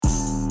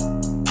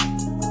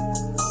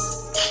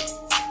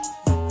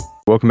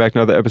Welcome back to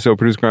another episode of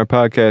Produce Grind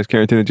Podcast.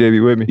 Carrington and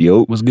JB with me.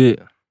 Yo, what's good?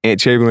 Ant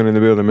Chamberlain in the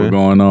building, man. What's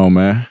going on,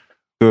 man?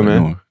 Good,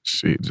 man.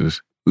 Shit,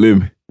 just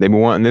living. They been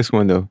wanting this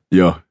one, though.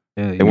 Yeah,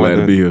 They glad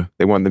to be here.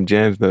 They want them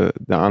jams, the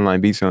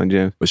online beat selling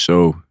jams. For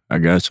sure. I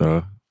got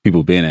y'all.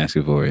 People been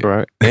asking for it.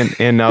 Right.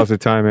 And now's the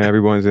time, man.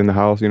 Everyone's in the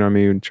house, you know what I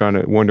mean?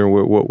 Wondering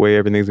what way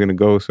everything's going to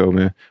go. So,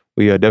 man,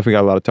 we definitely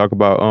got a lot to talk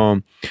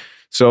about.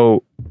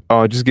 So,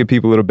 just give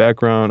people a little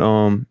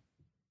background.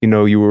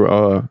 You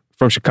were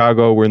from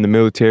Chicago. We're in the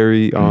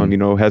military.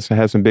 Had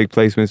some big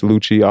placements,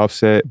 Lucci,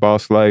 Offset,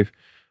 Boss Life.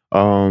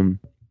 And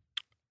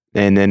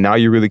then now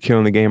you're really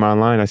killing the game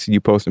online. I see you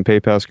posting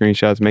PayPal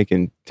screenshots,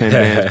 making 10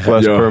 bands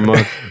plus per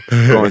month,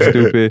 going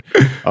stupid.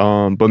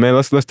 But man,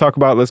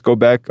 let's go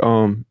back.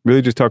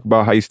 Really just talk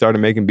about how you started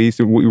making beats.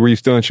 Were you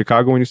still in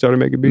Chicago when you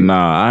started making beats?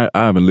 Nah, I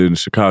haven't lived in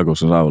Chicago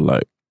since I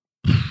was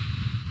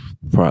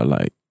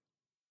probably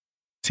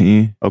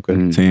 10.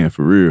 Okay. 10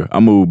 for real. I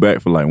moved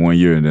back for 1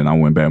 year and then I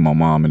went back with my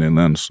mom in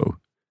Atlanta. So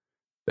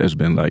that's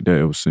been like that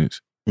ever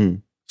since.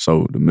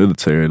 So the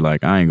military,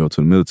 I ain't go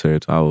to the military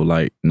till I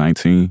was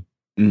 19.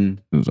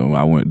 So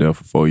I went there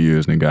for 4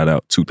 years and then got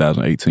out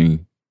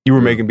 2018. You were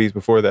making beats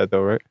before that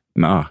though, right?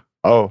 Nah.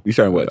 Oh. You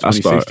started what,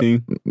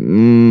 2016?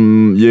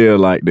 Yeah,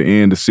 the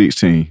end of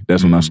 16.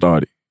 That's when I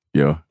started.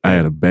 Yeah. I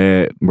had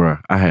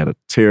I had a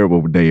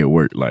terrible day at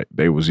work.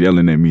 They was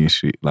yelling at me and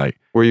shit. Where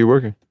are you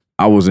working?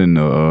 I was in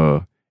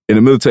the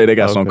military, they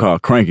got something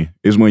called cranking.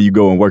 It's when you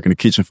go and work in the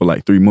kitchen for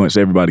 3 months.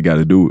 Everybody got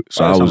to do it.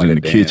 So I was in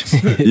the kitchen.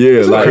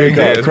 Yeah,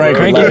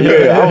 cranking.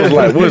 I was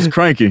like, what's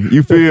cranking?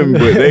 You feel me?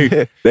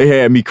 But they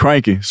had me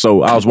cranking.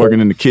 So I was working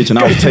in the kitchen.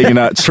 I was taking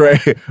out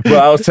trash. Bro,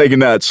 I was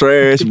taking out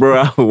trash, bro.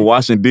 I was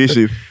washing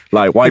dishes,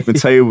 wiping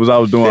tables. I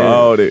was doing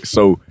all that.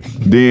 So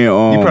then...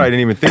 you probably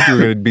didn't even think you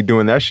were going to be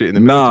doing that shit in the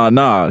military.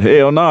 Nah.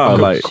 Hell nah.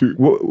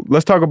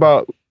 Let's talk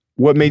about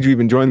what made you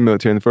even join the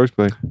military in the first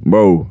place.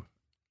 Bro,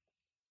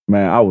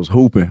 man, I was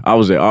hooping. I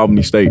was at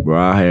Albany State, bro.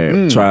 I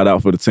had tried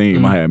out for the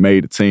team. I had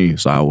made the team,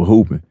 so I was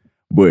hooping.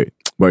 But,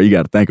 bro, you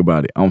got to think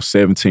about it. I'm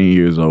 17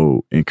 years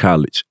old in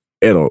college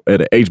at a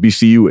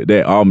HBCU at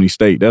that Albany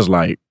State. That's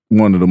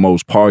one of the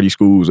most party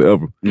schools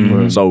ever.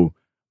 So,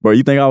 bro,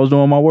 you think I was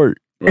doing my work?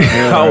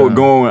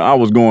 I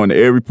was going to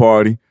every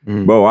party.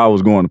 Bro, I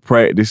was going to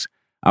practice.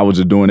 I was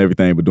just doing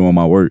everything but doing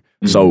my work.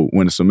 So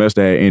when the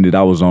semester had ended,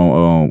 I was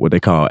on what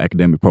they call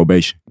academic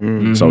probation.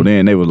 So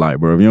then they was like,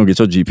 bro, if you don't get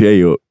your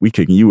GPA up, we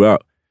kicking you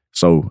out.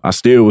 So I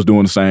still was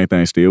doing the same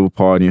thing, still was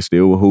partying,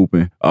 still was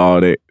hooping,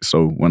 all that.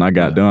 So when I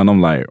got done,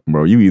 I'm like,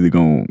 bro, you either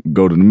gonna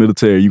go to the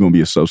military or you gonna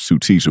be a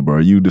substitute teacher, bro.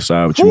 You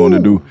decide what you want to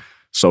do.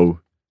 So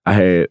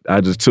I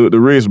just took the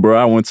risk, bro.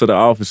 I went to the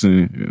office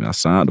and I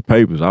signed the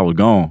papers. I was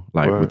gone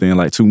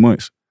within 2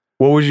 months.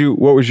 What was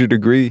your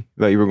degree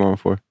that you were going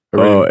for?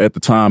 At the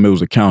time, it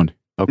was accounting.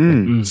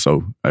 Okay.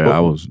 So I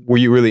was... Were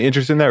you really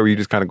interested in that or were you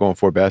just kind of going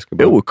for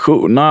basketball? It was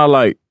cool. Nah,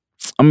 I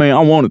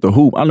wanted to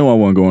hoop. I knew I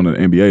wasn't going to the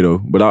NBA though,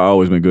 but I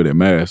always been good at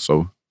math.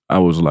 So I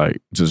was I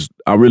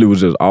really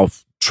was just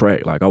off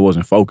track. I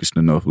wasn't focused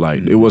enough.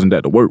 It wasn't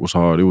that the work was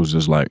hard. It was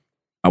just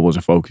I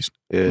wasn't focused.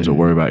 I was just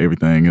worried about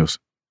everything else.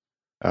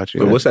 Gotcha.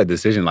 But what's that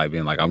decision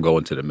being I'm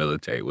going to the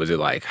military? Was it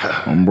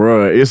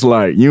bruh, it's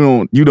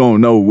you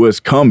don't know what's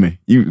coming.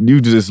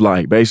 You just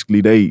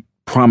basically they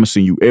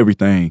promising you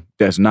everything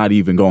that's not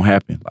even gonna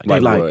happen.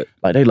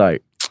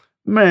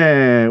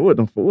 Man,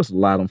 what's a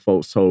lot of them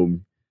folks told me?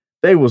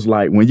 They was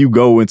when you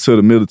go into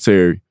the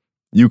military,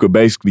 you could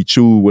basically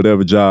choose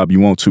whatever job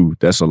you want to.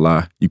 That's a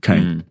lie. You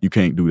can't. You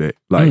can't do that.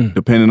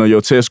 Depending on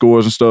your test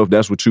scores and stuff,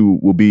 that's what you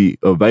will be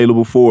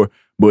available for.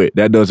 But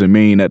that doesn't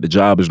mean that the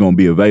job is gonna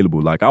be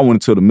available. I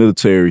went into the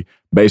military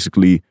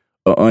basically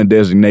an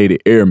undesignated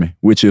airman,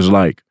 which is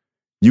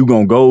you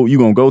gonna go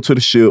to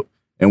the ship.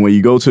 And when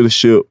you go to the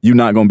ship, you're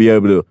not going to be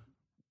able to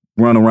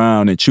run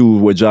around and choose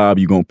what job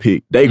you're going to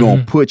pick. They going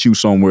to put you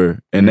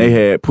somewhere. And they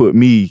had put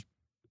me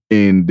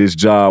in this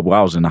job where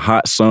I was in the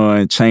hot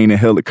sun, chaining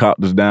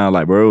helicopters down.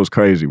 Bro, it was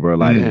crazy,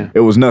 bro. It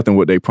was nothing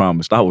what they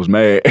promised. I was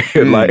mad.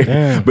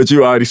 But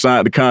you already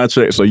signed the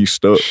contract, so you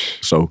stuck.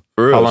 So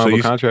how long of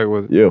a contract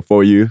was it? Yeah,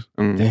 4 years.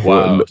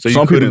 Wow. So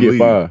some people get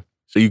fired.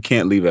 So you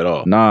can't leave at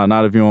all? Nah,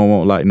 not if you don't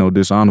want no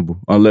dishonorable.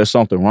 Unless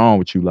something wrong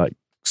with you,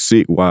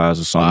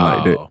 sick-wise or something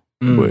like that.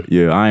 But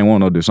yeah, I ain't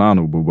want no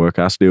dishonorable work.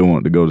 I still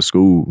want to go to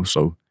school.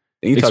 So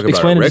and you talk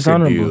about a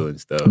record deal and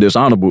stuff.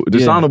 Dishonorable,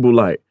 you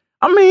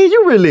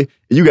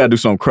gotta do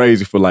something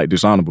crazy for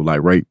dishonorable,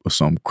 rape or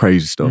some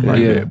crazy stuff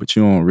that. But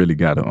you don't really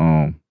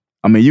gotta.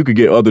 You could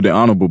get other than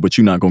honorable, but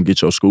you're not gonna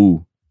get your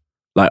school.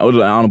 Other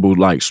than honorable,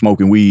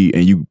 smoking weed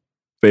and you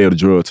fail the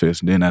drug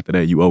test, and then after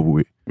that you over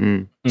with.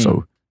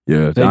 So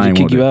yeah, they just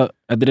kick you out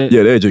after that.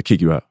 Yeah, they just kick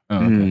you out. Oh,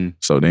 okay.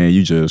 So then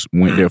you just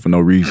went there for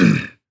no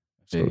reason.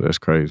 So that's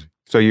crazy.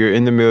 So you're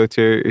in the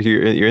military,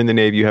 you're in the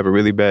Navy, you have a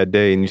really bad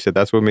day, and you said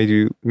that's what made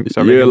you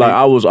start making beats?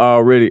 I was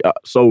already,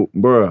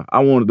 bruh, I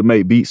wanted to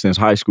make beats since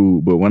high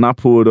school, but when I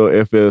pulled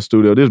up FL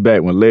Studio, this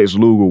back when Lex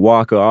Luger,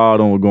 Walker, all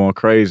them were going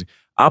crazy,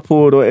 I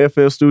pulled up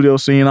FL Studio,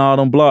 seeing all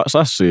them blocks,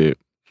 I said,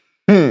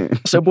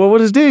 boy,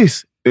 what is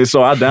this? And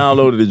so I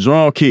downloaded the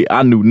drum kit.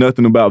 I knew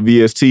nothing about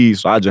VST,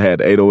 so I just had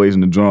the 808s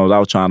and the drums. I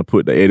was trying to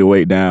put the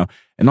 808 down.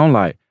 And I'm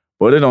like,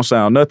 boy, they don't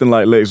sound nothing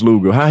like Lex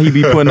Luger. How he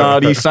be putting all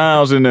these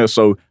sounds in there?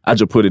 So I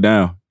just put it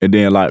down. And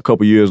then like a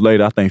couple years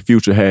later, I think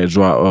Future had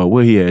dropped,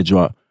 what he had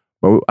dropped?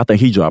 Bro, I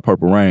think he dropped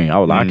Purple Rain. I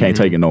was like, I can't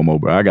take it no more,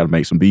 bro. I got to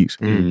make some beats.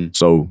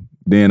 So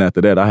then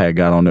after that, I had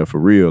got on there for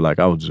real. Like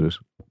I was just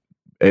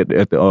at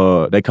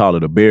the, they call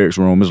it a barracks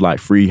room. It's like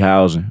free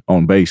housing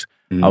on base.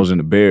 I was in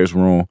the barracks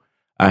room.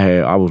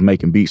 I was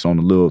making beats on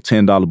a little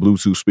 $10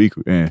 Bluetooth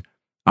speaker, and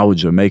I was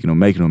just making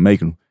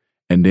them.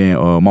 And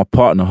then my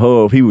partner,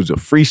 Hub, he was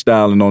just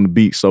freestyling on the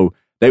beat, so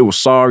they were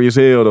sorry as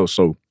hell, though.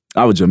 So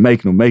I was just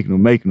making them.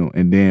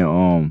 And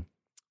then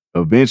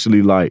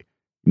eventually, like,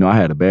 you know, I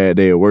had a bad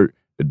day at work.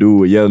 The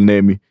dude was yelling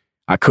at me.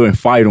 I couldn't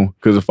fight him,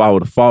 because if I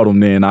would have fought him,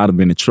 then I'd have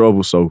been in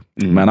trouble. So,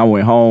 man, I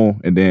went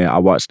home, and then I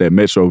watched that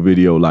Metro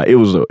video. Like, it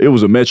was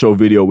a Metro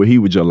video where he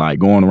was just, like,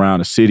 going around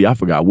the city. I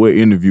forgot what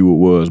interview it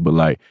was, but,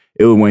 like,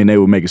 it was when they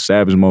were making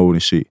Savage Mode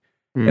and shit.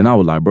 And I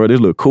was like, bro, this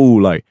look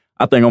cool. Like,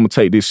 I think I'm going to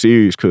take this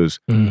serious,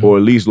 or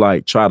at least,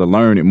 like, try to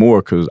learn it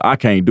more, because I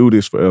can't do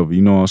this forever.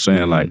 You know what I'm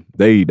saying? Like,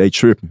 they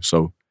tripping.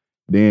 So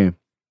then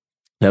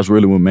that's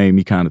really what made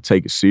me kind of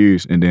take it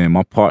serious. And then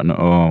my partner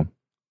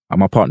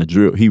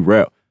Drip, he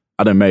rapped.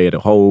 I done made a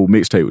whole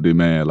mixtape with this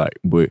man, like,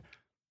 but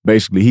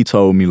basically he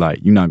told me, like,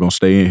 you're not gonna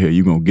stay in here,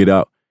 you gonna get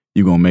out,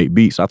 you gonna make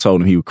beats. I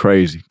told him he was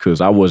crazy,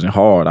 because I wasn't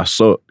hard, I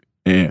sucked.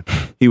 And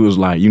he was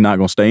like, you're not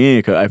gonna stay in,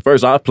 because at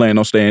first I was planning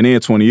on staying in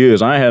 20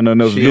 years. I ain't had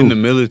nothing else to do. In the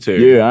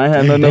military. Yeah, I ain't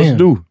had nothing else to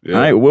do.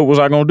 Yeah. What was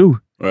I gonna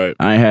do? Right.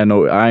 I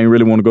ain't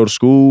really want to go to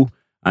school.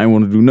 I ain't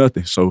want to do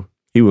nothing. So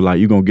he was like,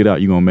 you gonna get out,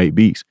 you gonna make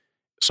beats.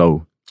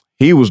 So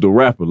he was the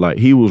rapper. Like,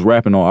 he was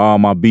rapping on all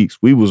my beats.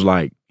 We was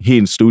like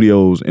hitting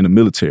studios in the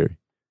military.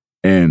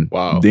 And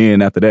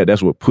then after that,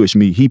 that's what pushed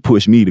me. He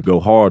pushed me to go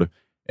harder.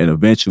 And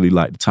eventually,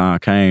 like, the time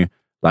came,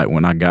 like,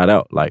 when I got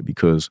out, like,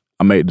 because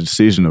I made the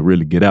decision to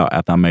really get out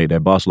after I made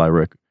that Boss Light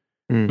record.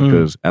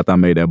 Because after I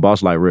made that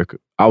Boss Light record,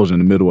 I was in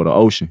the middle of the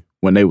ocean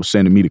when they were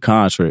sending me the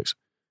contracts.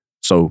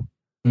 So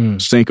Johnny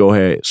Cinco,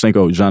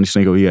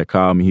 he had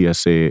called me. He had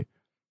said,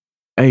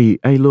 hey,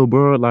 little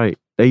bro, like,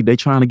 they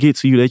trying to get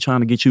to you. They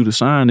trying to get you to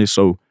sign this.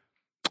 So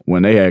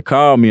when they had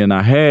called me and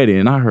I had it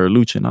and I heard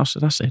Lucha, and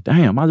I said,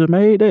 damn, I just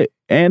made that.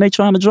 And they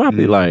trying to drop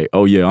it. Like,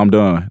 oh yeah, I'm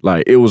done.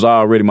 Like, it was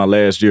already my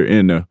last year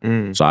in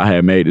there. So I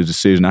had made the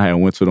decision. I had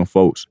went to them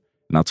folks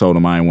and I told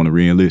them I didn't want to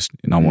re-enlist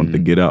and I wanted to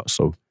get out.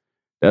 So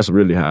that's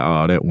really how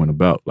all that went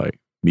about, like,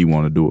 me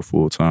wanting to do it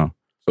full time.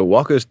 So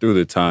walk us through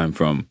the time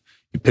from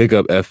you pick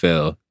up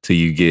FL to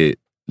you get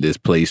this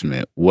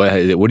placement. What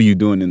are you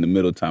doing in the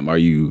middle time? Are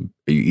you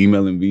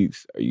emailing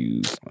beats? Are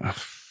you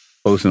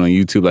posting on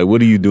YouTube? Like,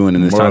 what are you doing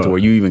in this time to where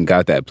you even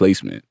got that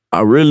placement?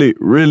 I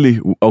really,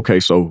 okay,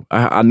 so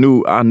I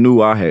knew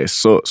I had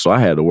sucked, so I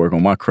had to work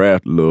on my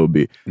craft a little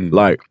bit.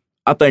 Like,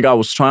 I think I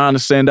was trying to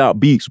send out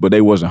beats, but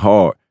they wasn't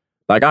hard.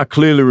 Like, I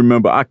clearly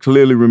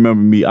remember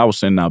me, I was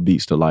sending out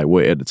beats to, like,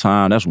 what, at the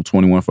time, that's when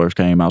 21 first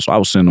came out, so I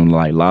was sending them to,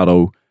 like,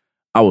 Lotto.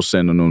 I was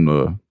sending them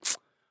to,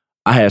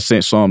 I had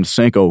sent some to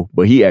Cinco,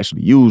 but he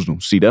actually used them.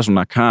 See, that's when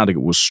I kind of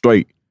was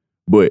straight.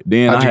 But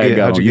then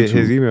how'd you get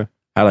his email?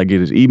 How'd I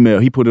get his email?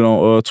 He put it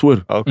on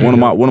Twitter. Okay. One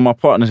of my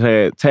partners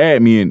had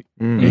tagged me in it,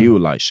 and he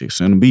was like, shit,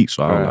 send the beats.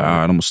 So I was like, all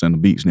right, I'm going to send the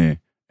beats then.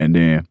 And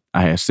then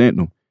I had sent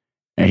them,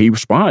 and he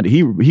responded.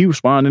 He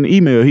responded in the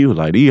email. He was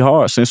like, these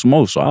hard, send some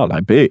more. So I was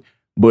like, bet.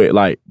 But,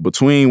 like,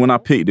 between when I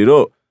picked it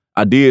up,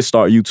 I did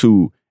start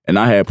YouTube, and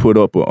I had put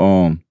up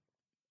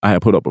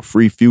a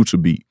free Future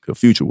beat, because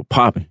Future was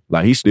popping.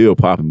 Like, he's still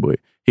popping, but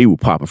he was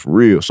popping for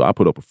real. So I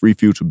put up a free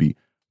Future beat.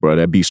 Bro,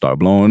 that beat started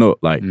blowing up.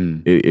 Like,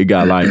 it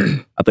got like,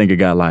 I think it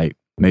got like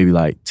maybe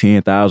like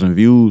 10,000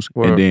 views.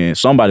 Wow. And then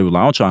somebody was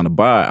like, I'm trying to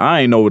buy it.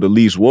 I ain't know what the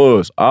lease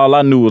was. All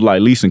I knew was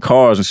like leasing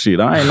cars and shit.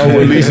 I ain't know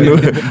what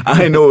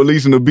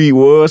leasing the beat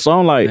was. So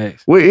I'm like,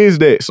 what is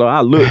that? So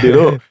I looked it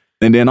up.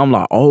 And then I'm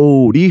like,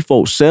 oh, these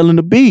folks selling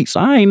the beats.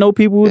 I ain't know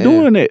people were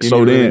doing that.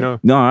 So then, really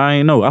no, I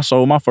ain't know. I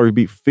sold my first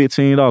beat for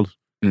 $15.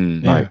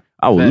 Like,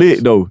 I was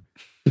lit though.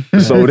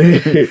 So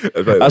then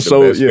I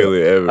sold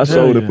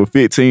it for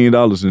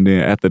 $15. And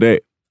then after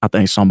that, I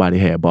think somebody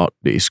had bought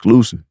the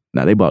exclusive.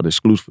 Now they bought the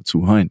exclusive for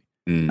 $200.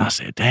 I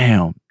said,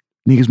 damn,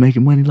 niggas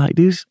making money like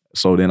this?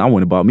 So then I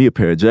went and bought me a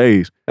pair of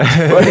J's. Like,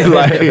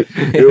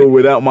 it was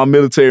without my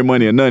military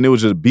money or nothing. It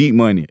was just beat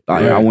money.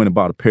 Like, I went and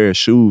bought a pair of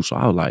shoes. So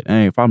I was like,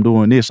 dang, if I'm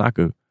doing this, I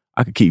could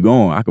keep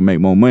going. I could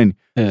make more money.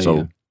 I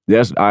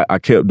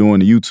kept doing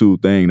the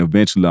YouTube thing. And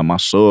eventually, like, my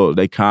subs,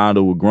 they kind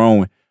of were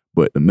growing,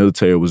 but the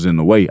military was in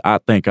the way. I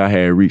think I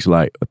had reached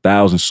like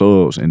 1,000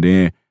 subs, and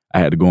then I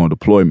had to go on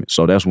deployment.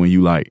 So that's when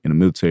you, like, in the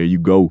military, you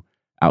go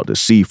out to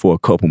sea for a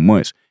couple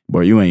months,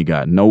 but you ain't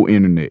got no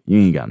internet. You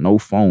ain't got no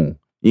phone.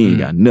 You ain't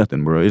got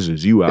nothing, bro. It's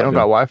just you out there. They don't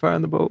got Wi-Fi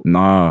on the boat?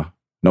 Nah,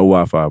 no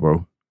Wi-Fi,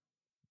 bro.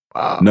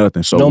 Wow.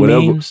 Nothing. So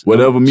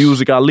whatever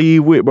music I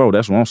leave with, bro,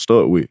 that's what I'm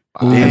stuck with.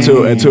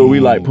 Until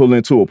we, like, pull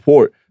into a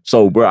port.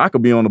 So, bro, I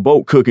could be on the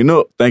boat cooking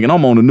up, thinking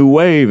I'm on a new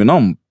wave, and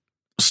I'm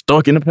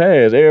stuck in the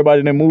past.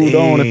 Everybody that moved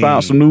on and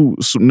found some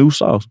new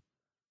sauce.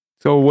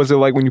 So what's it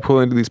like when you pull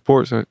into these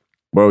ports?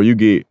 Bro,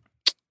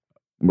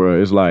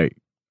 it's like,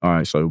 all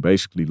right, so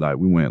basically, like,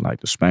 we went, like,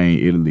 to Spain,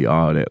 Italy,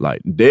 all that.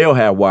 Like, they'll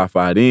have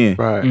Wi-Fi then.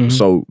 Right. Mhm.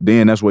 So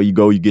then that's where you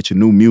go, you get your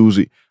new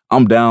music.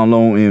 I'm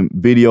downloading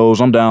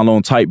videos, I'm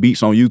downloading type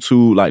beats on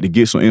YouTube, like, to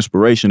get some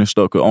inspiration and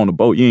stuff. Cause on the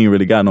boat, you ain't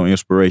really got no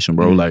inspiration,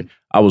 bro. Mhm. Like,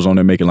 I was on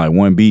there making, like,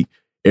 one beat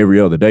every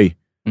other day.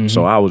 Mhm.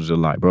 So I was just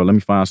like, bro, let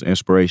me find some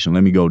inspiration.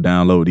 Let me go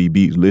download these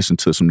beats, listen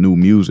to some new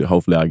music.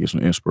 Hopefully I get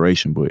some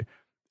inspiration. But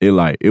it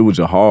was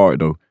just hard,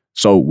 though.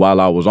 So while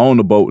I was on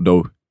the boat,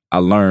 though, I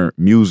learned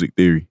music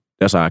theory.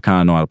 That's how I kind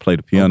of know how to play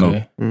the piano.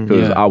 Okay.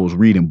 Because Yeah. I was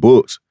reading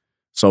books.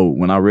 So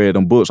when I read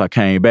them books, I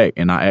came back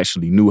and I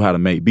actually knew how to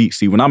make beats.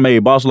 See, when I made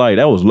Boss Light,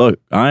 that was luck.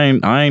 I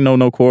ain't know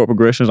no chord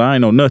progressions. I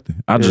ain't know nothing.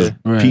 I just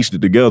Right. pieced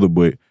it together.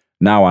 But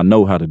now I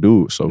know how to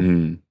do it. So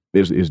Mm.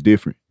 it's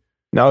different.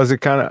 Now is it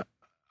kind of?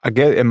 I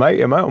guess it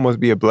might almost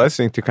be a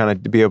blessing to kind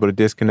of be able to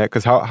disconnect.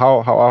 Because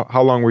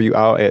how long were you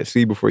out at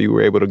sea before you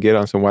were able to get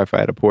on some Wi-Fi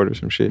at a port or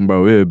some shit?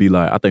 Bro, it'd be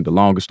like, I think the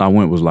longest I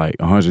went was like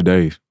 100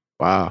 days.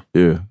 Wow,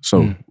 Yeah.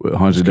 So Mm.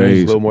 100 a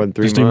days. little more than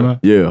 3 Just 3 months. months?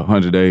 Yeah,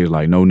 100 days,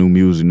 like no new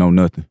music, no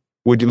nothing.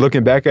 Would you,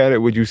 looking back at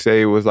it, would you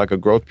say it was like a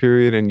growth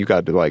period and you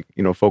got to, like,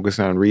 you know, focus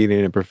on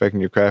reading and perfecting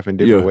your craft in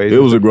different Yeah, ways?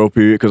 it was a growth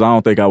period because I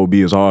don't think I would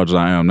be as hard as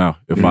I am now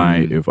if I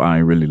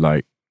ain't really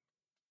like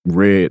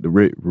read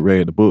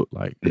the book.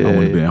 Like I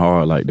wouldn't have been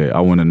hard like that.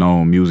 I wouldn't have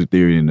known music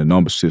theory and the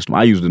number system.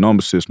 I use the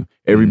number system.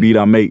 Every beat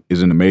I make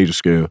is in the major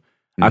scale.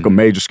 I can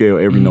major scale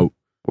every note,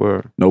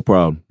 Word. no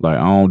problem. Like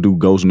I don't do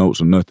ghost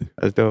notes or nothing.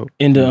 That's dope.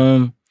 In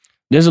the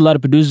there's a lot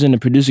of producers in the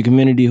producer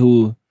community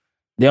who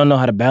they don't know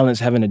how to balance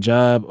having a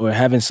job or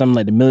having something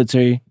like the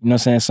military, you know what I'm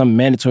saying, something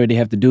mandatory they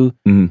have to do.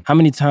 Mhm.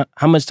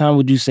 How much time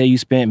would you say you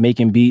spent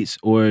making beats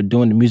or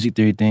doing the music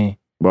theory thing?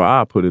 Bro,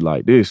 I put it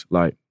like this.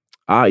 Like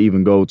I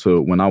even go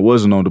to when I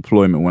wasn't on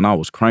deployment, when I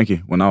was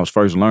cranking, when I was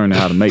first learning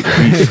how to make the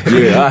beats.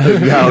 Yeah, I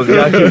keep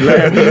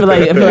laughing. I feel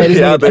like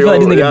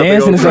this nigga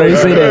dancing, so you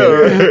say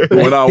that.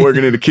 When I was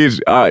working in the kitchen,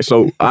 all right,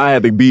 so I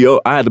had to be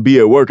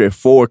at work at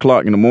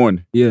 4:00 in the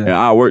morning, and Yeah.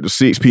 I worked to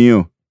 6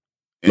 p.m.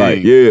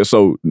 Like, Dang. yeah,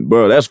 so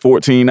bro, that's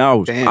 14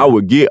 hours. Damn. I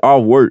would get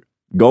off work,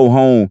 go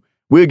home.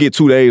 We'll get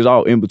 2 days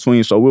off in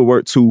between, so we'll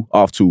work 2,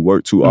 off 2,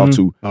 work 2, off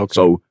 2. Okay.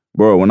 So,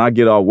 bro, when I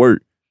get off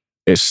work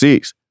at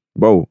 6,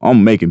 bro,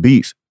 I'm making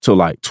beats till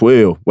like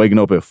 12, waking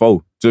up at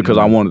 4, just because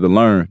I wanted to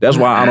learn. That's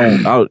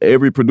why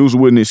every producer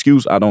with an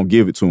excuse, I don't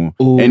give it to him.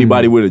 Ooh.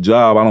 Anybody with a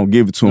job, I don't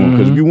give it to him.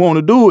 Because if you want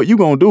to do it, you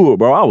going to do it,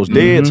 bro. I was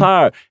dead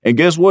tired. And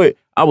guess what?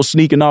 I was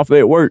sneaking off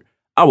at work.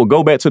 I would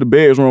go back to the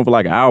bedroom for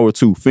like an hour or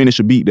two, finish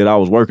a beat that I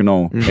was working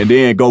on, and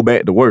then go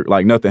back to work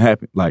like nothing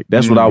happened. Like,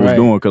 that's what I was Right.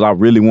 doing because I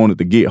really wanted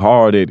to get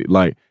hard at it.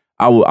 Like,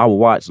 I would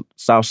watch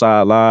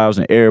Southside Lives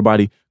and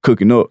everybody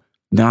cooking up.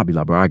 Then I'd be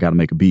like, bro, I got to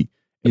make a beat.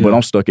 Yeah. But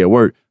I'm stuck at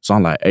work. So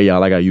I'm like, hey,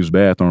 y'all, I got to use the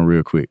bathroom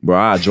real quick. Bro,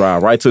 I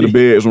drive right to the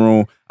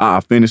bedroom. I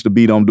finish the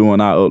beat I'm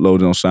doing. I upload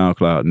it on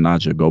SoundCloud, and I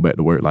just go back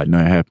to work like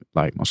nothing happened.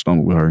 Like, my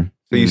stomach would hurt.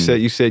 So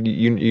you said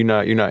you're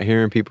not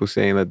hearing people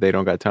saying that they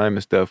don't got time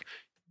and stuff.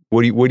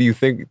 What do you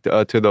think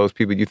to those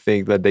people? You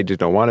think that they just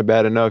don't want it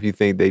bad enough? You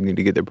think they need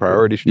to get their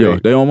priorities straight? Yeah,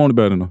 they don't want it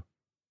bad enough.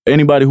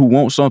 Anybody who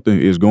wants something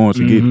is going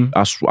to get it.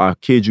 I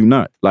kid you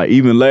not. Like,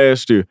 even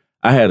last year,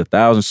 I had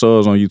 1,000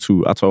 subs on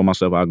YouTube. I told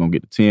myself I was going to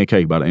get to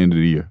 10K by the end of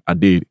the year. I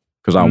did it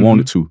because I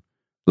wanted to.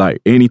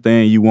 Like,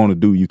 anything you want to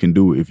do, you can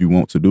do it if you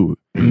want to do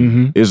it.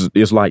 Mm-hmm.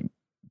 It's like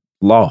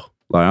law.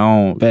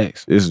 Like,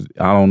 Facts.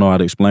 I don't know how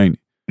to explain it.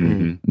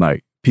 Mm-hmm.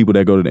 Like, people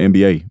that go to the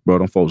NBA, bro,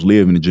 them folks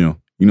live in the gym.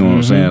 You know what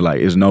I'm saying?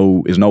 Like, it's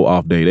no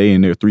off day. They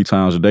in there 3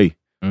 times a day.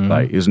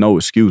 Like, it's no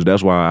excuse.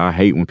 That's why I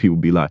hate when people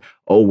be like,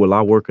 oh, well,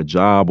 I work a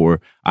job or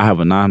I have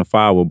a 9 to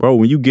 5. Well, bro,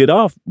 when you get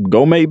off,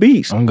 go make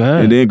beats. Oh,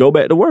 God. And then go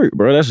back to work,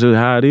 bro. That's just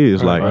how it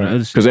is. Right, Like, right.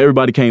 because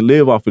everybody can't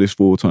live off of this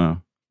full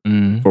time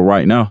for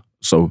right now.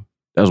 So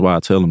that's why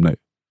I tell them that.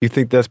 You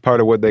think that's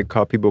part of what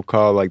people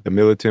call like the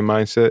militant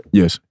mindset?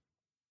 Yes.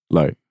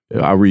 Like,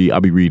 I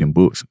be reading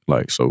books.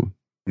 Like, so,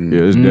 yeah,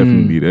 it's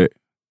definitely be that.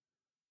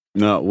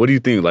 Now, what do you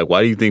think? Like,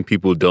 why do you think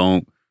people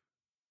don't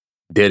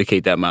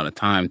dedicate that amount of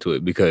time to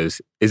it?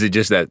 Because is it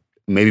just that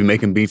maybe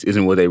making beats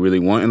isn't what they really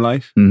want in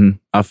life?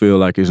 I feel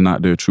like it's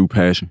not their true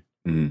passion.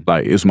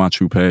 Like, it's my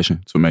true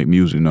passion to make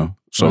music,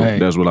 So Right.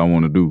 that's what I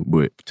want to do.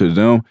 But to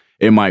them,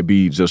 it might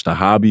be just a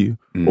hobby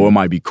or it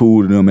might be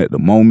cool to them at the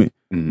moment,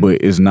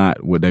 but it's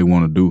not what they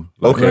want to do.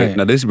 Okay. Right.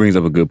 Now, this brings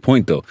up a good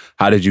point, though.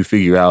 How did you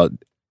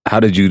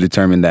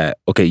determine that?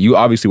 Okay, you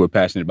obviously were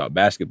passionate about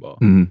basketball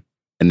and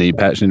then you're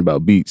passionate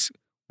about beats.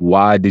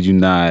 Why did you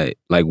not,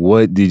 like,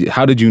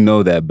 how did you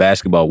know that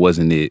basketball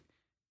wasn't it?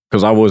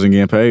 Because I wasn't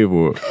getting paid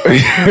for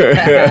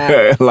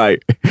it.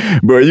 Like,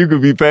 bro, you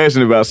could be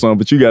passionate about something,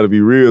 but you got to be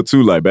real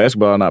too. Like,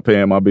 basketball not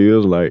paying my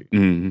bills. Like, you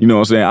know what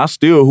I'm saying? I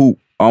still hoop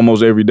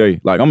almost every day.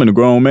 Like, I'm in the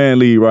grown man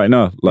league right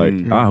now. Like,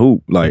 I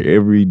hoop like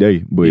every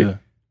day, but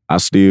I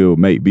still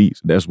make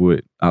beats. That's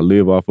what I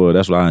live off of.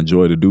 That's what I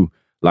enjoy to do.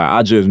 Like,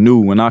 I just knew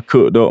when I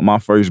cooked up my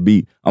first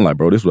beat, I'm like,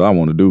 bro, this is what I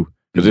want to do.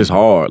 Because it's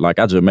hard. Like,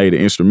 I just made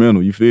an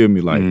instrumental. You feel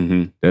me? Like,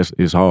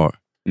 it's hard.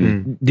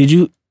 Did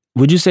you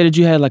Would you say that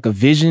you had like a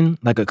vision,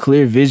 like a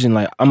clear vision,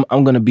 like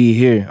I'm gonna be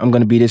here, I'm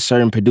gonna be this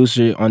certain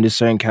producer on this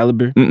certain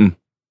caliber?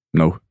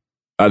 No,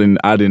 I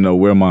didn't know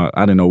where my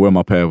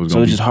path was So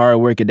going. it's just hard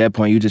work at that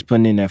point. You just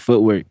putting in that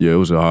footwork. Yeah, it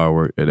was a hard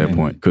work at that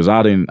point because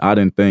I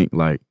didn't think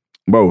like,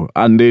 bro,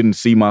 I didn't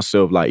see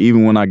myself like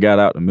even when I got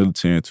out the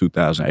military in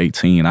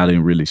 2018, I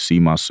didn't really see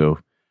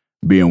myself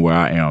being where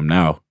I am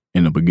now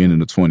in the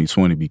beginning of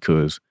 2020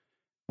 because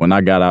when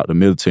I got out the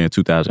military in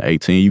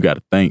 2018, you got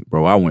to think,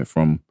 bro, I went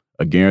from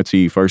a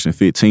guaranteed 1st and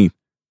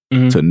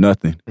 15th to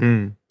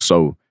nothing.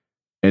 So,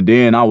 and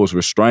then I was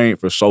restrained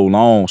for so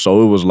long.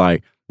 So it was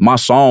like, my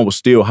song was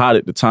still hot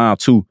at the time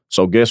too.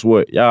 So guess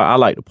what? Y'all, I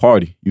like to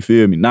party. You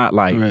feel me? Not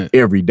like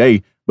every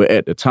day. But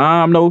at the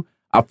time though,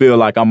 I feel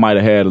like I might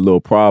have had a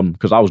little problem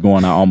because I was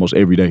going out almost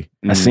every day.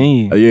 I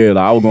seen you. Yeah,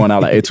 like I was going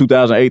out like in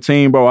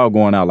 2018, bro, I was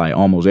going out like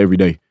almost every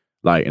day.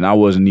 Like, and I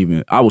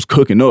was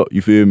cooking up,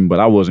 you feel me? But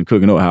I wasn't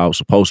cooking up how I was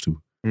supposed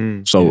to.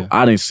 So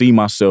I didn't see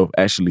myself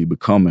actually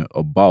becoming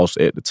a boss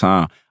at the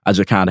time. I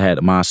just kind of had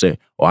the mindset,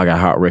 I got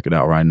a hot record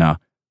out right now.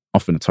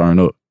 I'm finna turn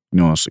up. You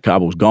know, I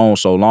was gone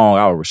so long,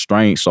 I was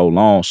restrained so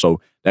long.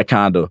 So that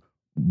kind of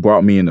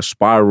brought me in the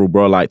spiral,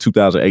 bro. Like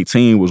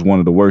 2018 was one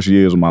of the worst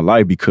years of my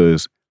life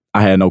because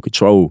I had no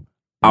control.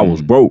 I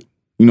was broke.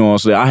 You know what I'm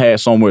saying? I had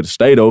somewhere to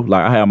stay though.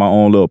 Like I had my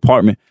own little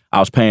apartment. I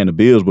was paying the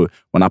bills, but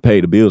when I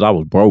paid the bills, I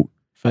was broke.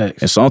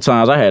 Facts. And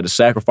sometimes I had to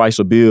sacrifice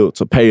a bill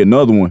to pay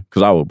another one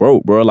because I was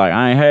broke, bro. Like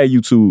I ain't had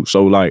YouTube.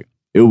 So like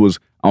I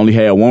only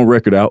had one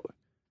record out.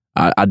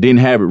 I didn't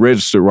have it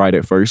registered right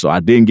at first, so I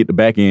didn't get the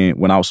back end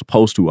when I was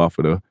supposed to off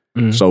of the.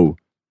 So,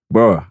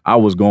 bro, I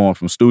was going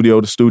from studio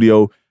to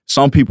studio.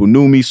 Some people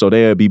knew me, so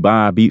they'd be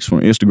buying beats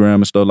from Instagram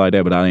and stuff like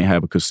that, but I didn't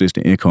have a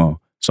consistent income.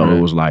 So it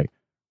was like,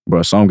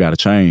 bro, something got to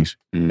change.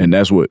 And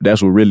that's what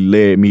really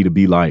led me to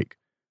be like,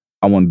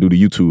 I want to do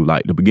the YouTube.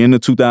 Like the beginning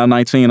of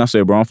 2019, I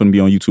said, bro, I'm finna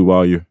be on YouTube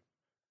all year.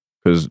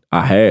 Because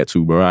I had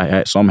to,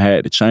 bro. Something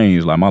had to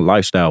change. Like my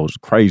lifestyle was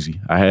crazy.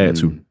 I had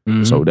to.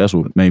 So that's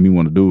what made me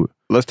want to do it.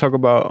 Let's talk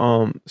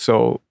about,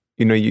 so,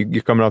 you know,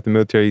 you're coming off the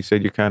military. You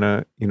said you're kind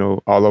of, you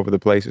know, all over the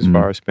place as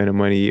far as spending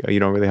money. You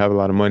don't really have a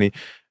lot of money.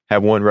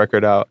 Have one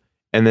record out.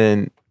 And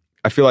then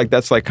I feel like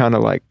that's like kind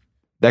of like,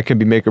 that can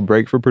be make or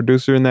break for a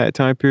producer in that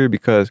time period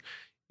because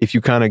if you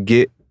kind of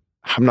get,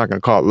 I'm not going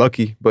to call it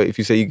lucky, but if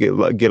you say you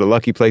get a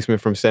lucky placement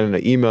from sending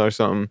an email or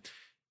something,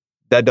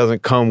 that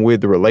doesn't come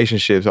with the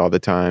relationships all the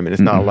time. And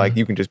it's not like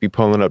you can just be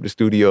pulling up the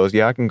studios.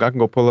 Yeah, I can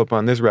go pull up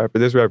on this rapper.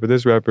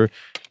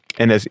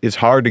 And it's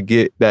hard to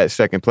get that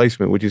second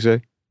placement, would you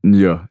say?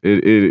 Yeah,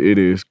 it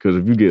is. Because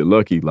if you get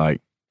lucky,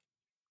 like,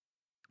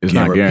 it's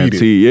Can't not repeat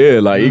guaranteed. Yeah,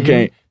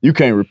 like you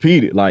can't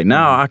repeat it. Like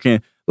now I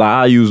can, like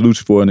I use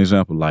Lucci for an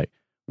example. Like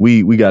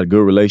we got a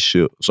good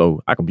relationship.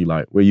 So I can be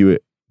like, where you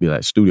at? Be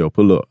like, studio,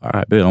 pull up. All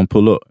right, bet I'm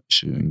pull up.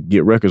 Shit,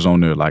 get records on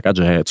there. Like I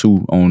just had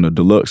 2 on the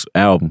deluxe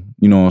album.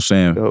 You know what I'm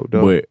saying? Dope.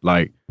 But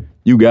like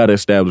you gotta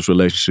establish a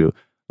relationship.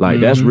 Like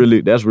that's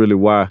really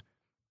why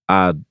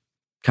I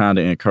kind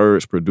of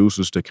encourage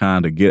producers to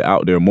kind of get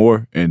out there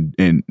more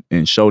and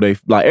show they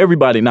like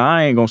everybody. Now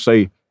I ain't gonna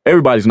say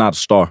everybody's not a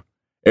star.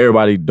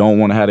 Everybody don't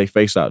want to have their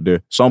face out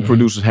there. Some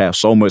producers have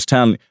so much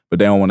talent, but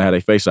they don't want to have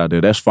their face out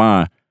there. That's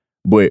fine.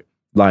 But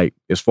like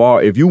as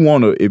far if you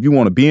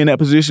wanna be in that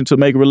position to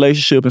make a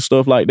relationship and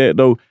stuff like that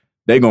though,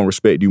 they gonna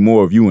respect you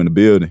more if you in the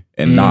building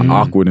and not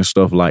awkward and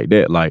stuff like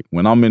that. Like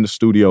when I'm in the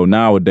studio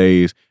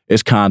nowadays,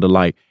 it's kind of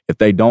like if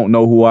they don't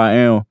know who I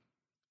am,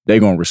 they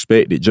gonna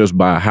respect it just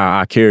by how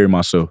I carry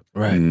myself.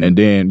 Right. And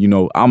then, you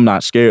know, I'm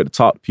not scared to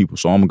talk to people.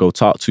 So I'm gonna go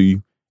talk to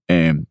you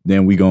and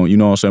then we gonna, you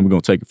know what I'm saying, we're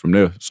gonna take it from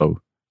there. So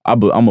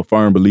I'm a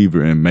firm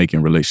believer in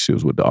making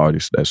relationships with the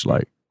artists. That's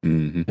like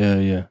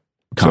Yeah.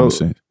 common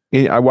sense.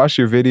 I watched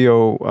your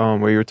video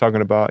where you were talking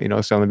about, you know,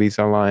 selling beats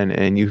online,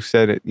 and you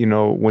said it, you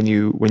know, when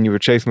you were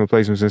chasing the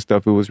placements and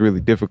stuff, it was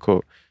really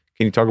difficult.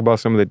 Can you talk about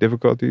some of the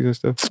difficulties and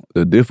stuff?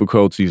 The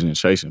difficulties in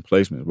chasing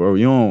placements, bro.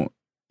 You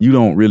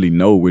don't really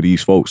know where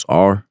these folks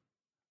are,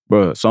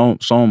 bro.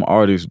 Some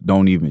artists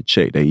don't even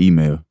check their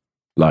email.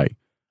 Like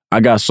I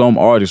got some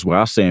artists where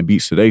I send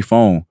beats to their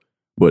phone,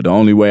 but the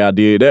only way I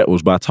did that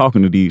was by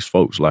talking to these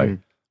folks. Like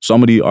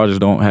some of these artists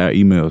don't have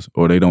emails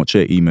or they don't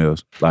check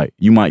emails. Like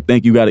you might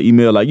think you got an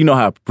email. Like you know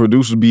how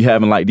producers be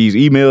having like these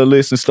email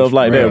lists and stuff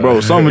like that, bro.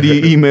 Some of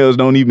these emails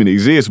don't even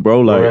exist, bro.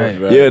 Like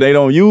yeah, they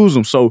don't use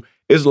them. So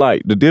it's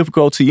like the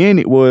difficulty in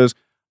it was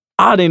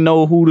I didn't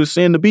know who to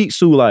send the beats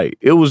to. Like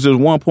it was just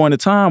one point in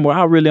time where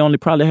I really only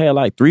probably had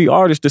like 3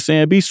 artists to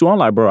send beats to. I'm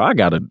like, bro, I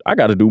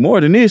gotta do more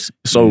than this.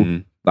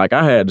 So like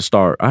I had to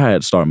start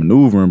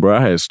maneuvering, bro.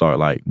 I had to start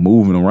like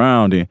moving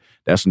around, and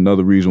that's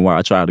another reason why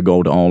I tried to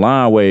go the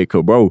online way.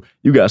 Cause bro,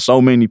 you got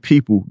so many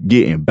people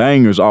getting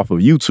bangers off of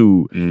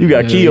YouTube. You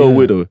got Keo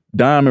with a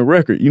diamond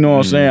record. You know what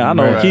I'm saying? I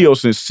know Keo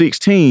since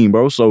 16,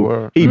 bro.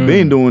 So he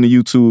been doing the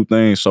YouTube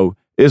thing. So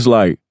it's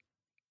like,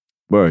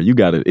 bro,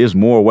 it's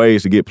more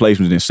ways to get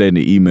placements than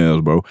sending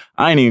emails, bro.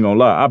 I ain't even gonna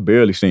lie, I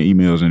barely send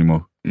emails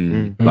anymore.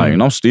 Like,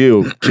 and I'm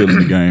still killing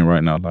the game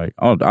right now. Like,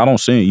 I don't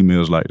send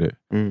emails like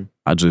that.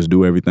 I just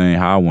do everything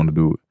how I want to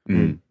do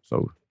it.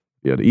 So,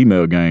 yeah, the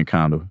email game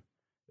kind of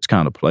it's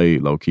kind of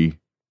played low key.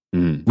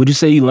 Would you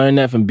say you learned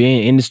that from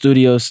being in the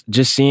studios,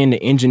 just seeing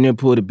the engineer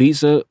pull the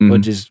beats up, or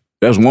just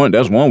That's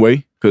one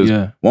way.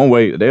 Because one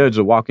way they'll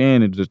just walk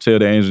in and just tell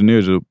the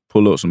engineers to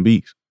pull up some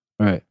beats.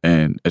 right?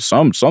 And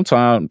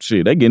sometimes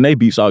shit, they getting their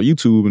beats off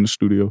YouTube in the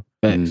studio.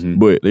 Facts.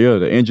 But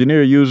the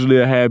engineer usually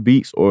have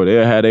beats, or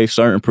they'll have they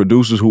certain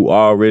producers who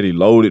already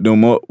loaded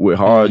them up with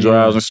hard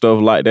drives and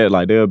stuff like that.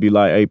 Like they'll be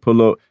like, hey,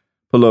 pull up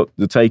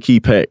the take key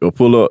pack, or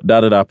pull up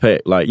da-da-da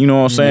pack. Like, you know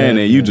what I'm saying?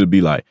 And you just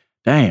be like,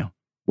 damn,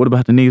 what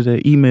about the niggas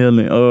that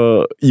emailing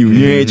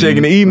you ain't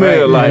checking the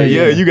email?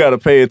 You gotta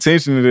pay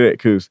attention to that,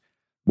 because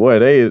boy,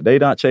 they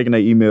not checking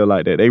their email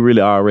like that. They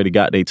really already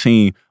got their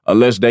team,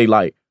 unless they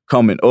like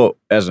coming up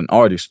as an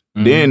artist.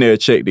 Then they'll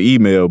check the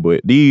email.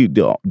 But the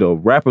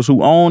rappers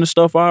who own the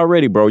stuff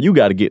already, bro, you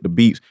got to get the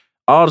beats.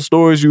 All the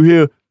stories you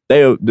hear,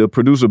 the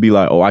producer be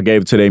like, oh, I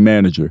gave it to their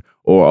manager,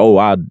 or oh,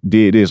 I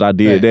did this, I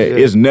did that.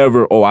 It's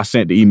never, oh, I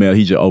sent the email,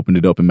 he just opened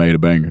it up and made a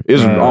banger.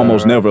 It's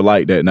almost never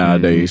like that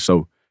nowadays.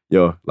 So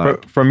yeah,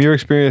 like from your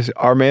experience,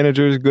 are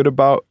managers good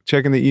about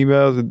checking the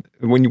emails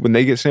when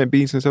they get sent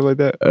beats and stuff like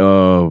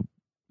that?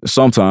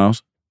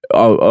 Sometimes.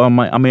 I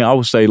mean, I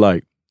would say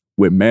like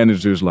with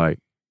managers, like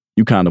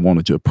you kind of want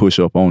to just push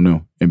up on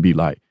them and be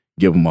like,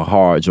 give them a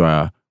hard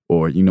drive,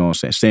 or, you know what I'm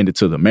saying, send it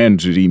to the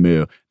manager's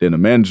email. Then the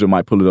manager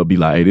might pull it up, be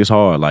like, hey, this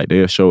hard. Like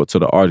they'll show it to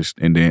the artist,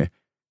 and then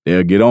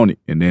they'll get on it.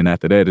 And then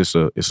after that, it's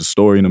a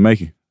story in the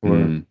making.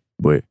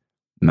 But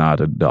nah,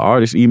 the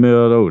artist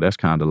email though, that's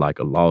kind of like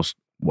a lost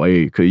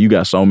way, because you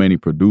got so many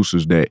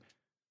producers that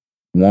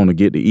want to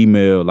get the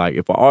email. Like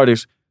if an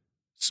artist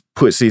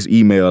puts his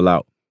email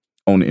out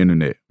on the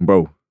internet,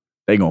 bro,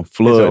 they gonna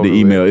flood the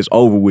email. It's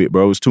over with,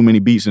 bro. It's too many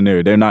beats in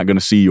there. They're not gonna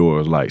see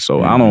yours. Like,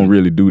 so I don't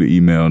really do the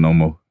email no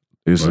more.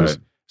 It's just,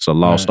 it's a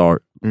lost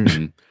art.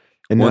 And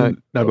go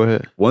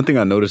ahead. One thing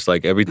I noticed,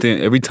 like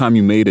every time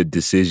you made a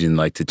decision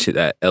like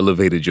that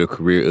elevated your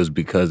career, it was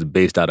because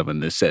based out of a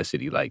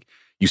necessity. Like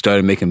you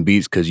started making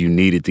beats because you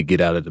needed to get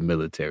out of the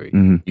military.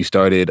 You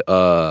started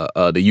the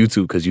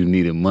YouTube because you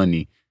needed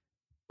money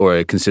or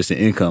a consistent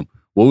income.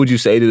 What would you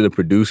say to the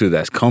producer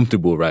that's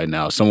comfortable right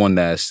now? Someone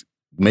that's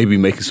maybe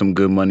making some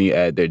good money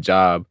at their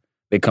job,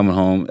 they coming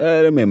home,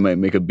 they might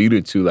make a beat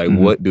or two. Like,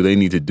 what do they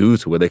need to do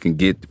to where they can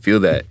feel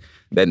that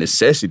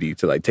necessity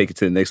to like take it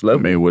to the next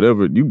level? Man,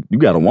 whatever, you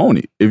gotta want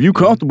it. If you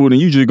comfortable, then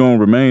you just gonna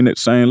remain at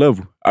the same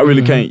level. I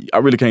really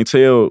can't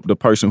tell the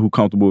person who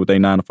comfortable with their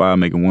 9 to 5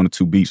 making 1 or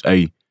 2 beats,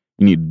 hey,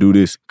 you need to do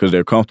this, because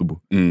they're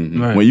comfortable.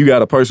 When you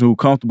got a person who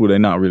comfortable, they're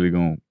not really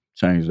gonna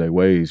change their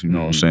ways. You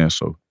know what I'm saying?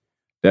 So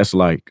that's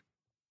like,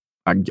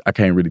 I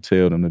can't really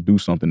tell them to do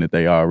something that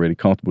they are already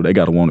comfortable. They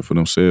got to want it for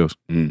themselves.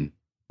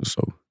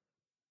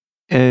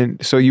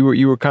 So you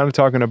were kind of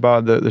talking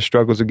about the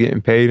struggles of getting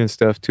paid and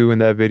stuff too in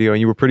that video, and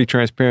you were pretty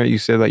transparent. You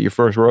said like your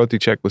first royalty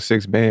check was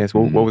 6 bands.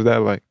 What was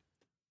that like?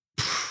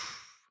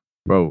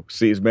 Bro,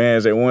 6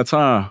 bands at one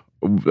time.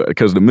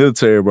 Because the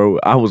military, bro,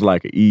 I was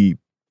like an E3,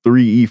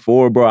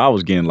 E4, bro. I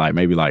was getting like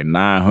maybe like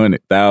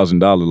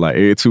 $900,000 like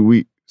every 2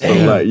 weeks. So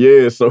like,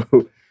 yeah, so...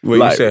 Wait,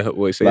 like, you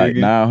said like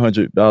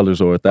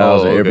 $900 or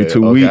 $1,000 every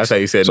 2 weeks. I thought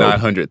you said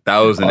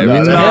 900,000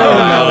 every time.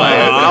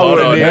 I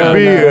wouldn't even be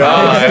here. I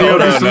would still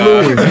be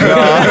saluting.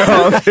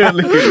 I was getting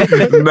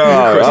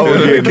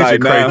like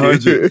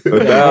 900,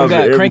 1,000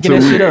 every cranking 2 that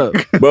weeks. shit up,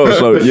 bro.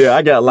 So yeah,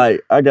 I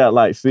got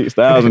like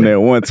 6,000 at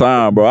one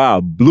time, bro.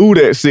 I blew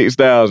that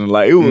 6,000.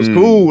 Like it was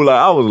cool. Like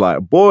I was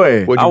like,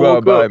 boy, What'd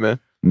you buy, man?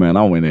 Man,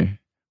 I went in.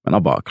 Man, I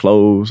bought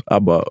clothes. I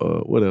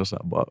bought what else I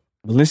bought?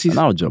 Balenciaga. And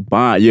I was just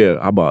buying,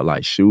 I bought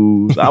like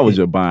shoes. I was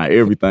just buying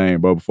everything,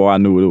 bro. Before I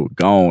knew it was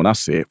gone, I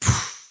said,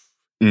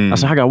 I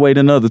gotta wait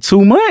another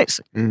 2 months,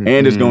 and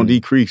it's gonna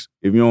decrease.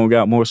 If you don't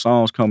got more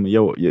songs coming,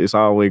 it's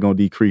always gonna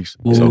decrease.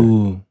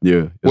 So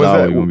yeah,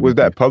 was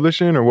that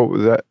publishing or what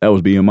was that? That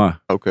was BMI.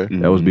 Okay,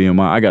 that was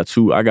BMI. I got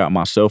 2. I got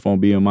myself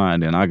on BMI,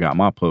 and then I got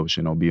my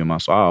publishing on BMI.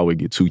 So I always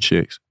get 2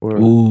 checks.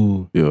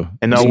 Yeah.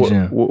 And now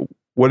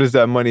what is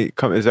that money?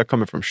 Is that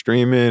coming from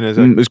streaming?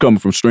 It's coming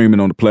from streaming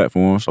on the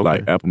platforms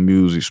like Apple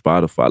Music,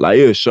 Spotify. Like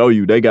it'll show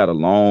you. They got a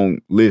long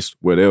list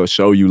where they'll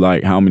show you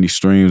like how many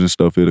streams and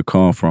stuff it'll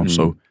come from.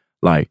 So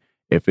like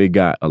if it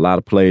got a lot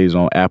of plays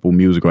on Apple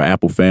Music or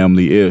Apple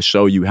Family, it'll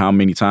show you how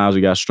many times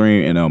it got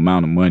streamed and the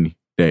amount of money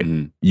that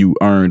you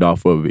earned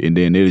off of it, and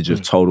then it'll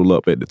just total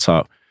up at the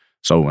top.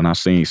 So when I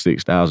seen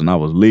 6,000, I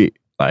was lit.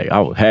 Like I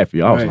was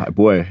happy. I was like,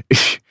 boy.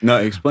 Now,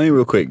 explain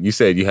real quick. You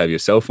said you have your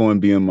cell phone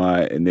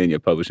BMI and then you're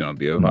publishing on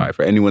BMI.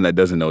 For anyone that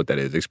doesn't know what that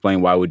is, explain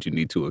why would you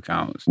need 2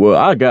 accounts? Well,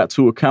 I got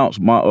 2 accounts.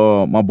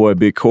 My boy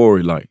Big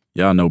Corey, like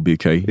y'all know Big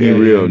K. He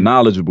real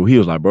knowledgeable. He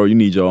was like, bro, you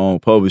need your own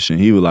publishing.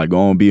 He was like,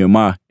 go on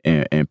BMI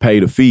and pay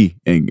the fee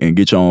and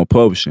get your own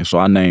publishing. So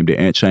I named it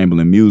Ant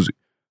Chamberlain Music.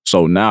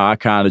 So now I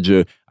kind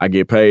of I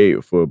get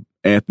paid for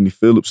Anthony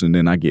Phillips, and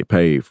then I get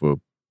paid for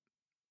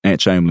Ant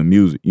Chamberlain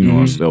Music. You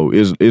know, so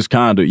it's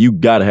kind of, you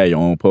gotta have your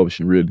own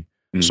publishing really.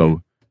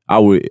 So I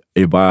would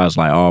advise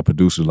like all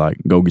producers, like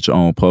go get your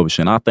own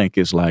publishing. I think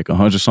it's like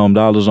 $100 something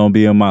on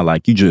BMI.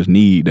 Like you just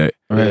need that,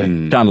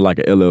 kind of like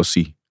an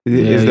LLC.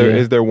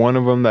 Is there one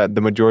of them that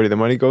the majority of the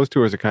money goes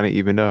to, or is it kind of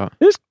evened out?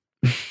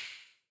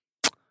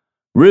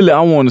 Really,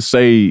 I want to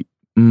say,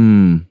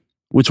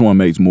 which one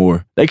makes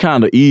more? They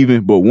kind of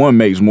even, but one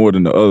makes more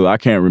than the other. I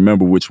can't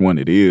remember which one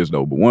it is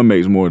though, but one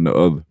makes more than the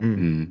other.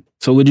 Mm-hmm.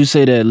 So would you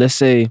say that, let's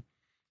say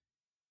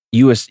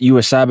you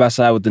were side by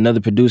side with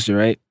another producer,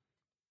 right?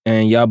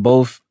 And y'all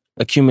both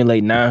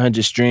accumulate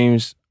 900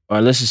 streams, or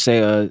let's just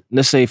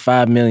say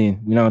 5 million.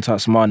 We don't talk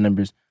small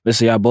numbers. Let's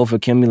say y'all both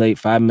accumulate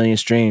 5 million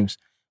streams.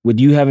 With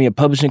you having a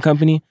publishing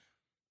company,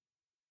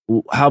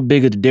 how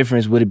big of the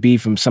difference would it be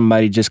from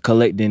somebody just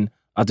collecting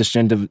off the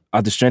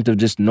strength of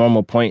just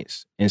normal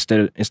points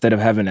instead of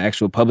having an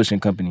actual publishing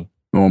company?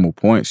 Normal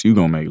points, you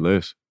gonna make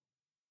less.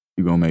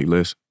 You gonna make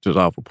less just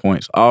off of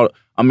points.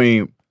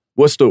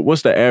 What's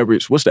the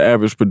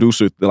average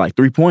producer? Like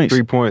 3 points?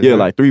 3 points. Yeah,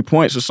 like 3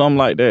 points or something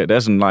like that.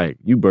 That's like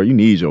you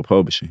need your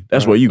publishing.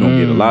 That's where you gonna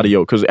get a lot of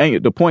because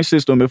ain't the point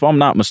system, if I'm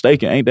not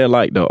mistaken, ain't that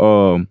like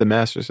the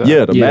master side?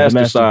 Yeah, the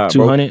master side,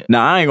 200. bro.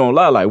 Now I ain't gonna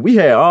lie, like we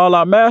had all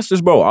our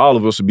masters, bro. All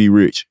of us would be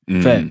rich,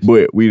 Facts.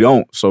 but we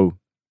don't. So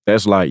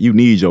that's like you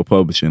need your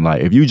publishing.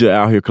 Like if you just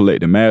out here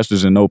collecting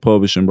masters and no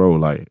publishing, bro,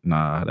 like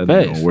nah, that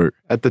ain't gonna work.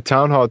 At the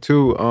town hall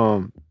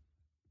too,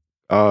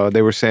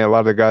 they were saying, a lot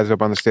of the guys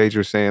up on the stage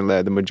were saying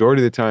that the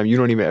majority of the time you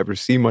don't even ever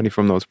see money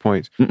from those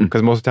points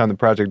because most of the time the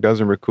project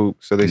doesn't recoup.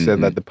 So they said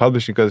that the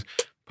publishing, because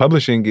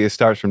publishing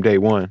starts from day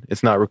one.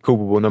 It's not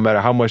recoupable no matter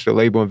how much the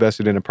label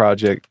invested in a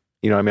project.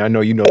 You know what I mean? I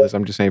know you know this.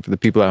 I'm just saying for the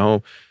people at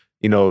home,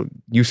 you know,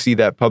 you see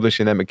that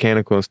publishing, that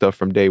mechanical and stuff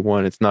from day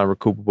one. It's not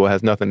recoupable. It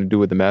has nothing to do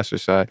with the master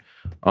side.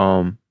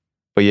 But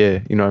yeah,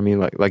 you know what I mean?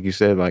 Like you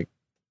said, like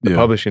the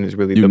publishing is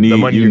really the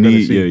money you're going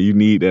to see. Yeah, you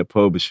need that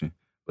publishing.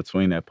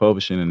 Between that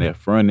publishing and that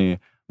front end.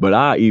 But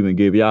I even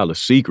give y'all a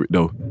secret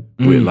though.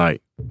 With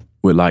like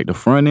the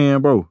front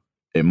end, bro.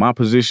 In my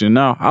position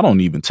now, I don't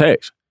even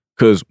tax.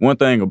 Cause one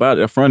thing about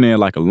it, that front end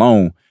like a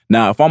loan.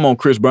 Now, if I'm on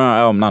Chris Brown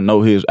album, I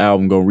know his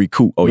album gonna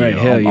recoup. Oh right,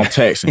 yeah, I'm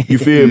taxing. You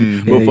feel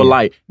me? But for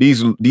like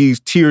these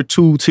tier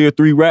 2, tier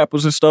 3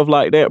 rappers and stuff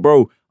like that,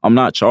 bro, I'm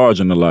not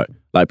charging a lot.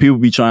 Like people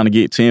be trying to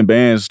get 10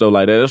 bands and stuff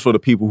like that. That's for the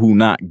people who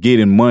not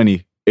getting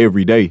money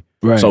every day.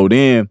 Right. So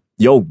then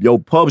your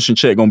publishing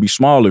check gonna be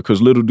smaller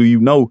because little do you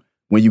know,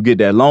 when you get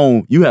that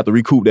loan, you have to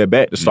recoup that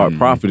back to start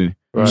profiting.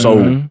 Right.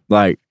 So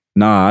like,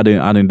 nah, I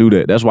didn't do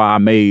that. That's why I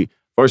made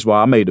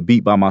the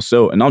beat by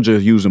myself, and I'm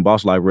just using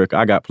Boss Life Record.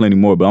 I got plenty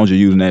more, but I'm just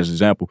using that as an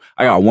example.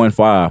 I got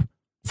 1.5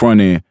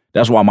 front end.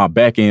 That's why my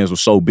back ends were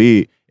so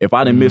big. If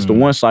I didn't miss the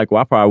one cycle,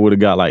 I probably would have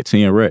got like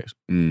 10 racks.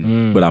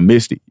 But I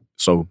missed it.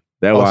 So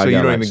that's why I got you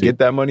don't like even get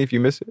that money if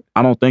you miss it?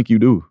 I don't think you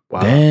do.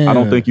 Wow. Damn. I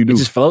don't think you do.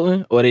 It's just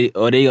floating? Or they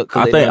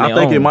I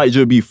think it might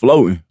just be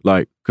floating.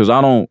 Like, cause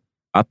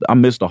I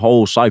missed the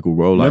whole cycle,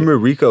 bro. Like, remember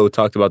Rico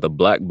talked about the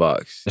black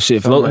box. That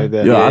shit floating? Like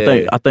that.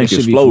 Yeah, I think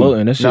it's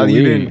floating. That shit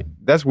weird.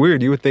 That's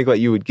weird. You would think like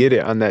you would get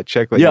it on that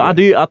check. Like yeah, I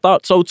did. I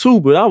thought so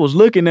too, but I was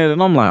looking at it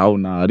and I'm like, oh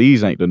nah,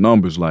 these ain't the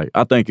numbers. Like,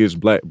 I think it's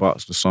black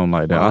box or something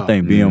like that. Wow. I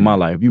think BMI,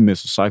 like, if you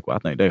miss a cycle, I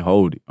think they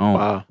hold it.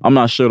 Wow. I'm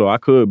not sure though. I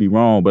could be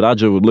wrong, but I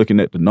just was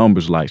looking at the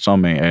numbers like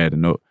something ain't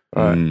adding up.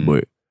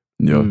 But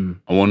yeah.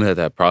 I wonder what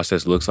that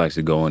process looks like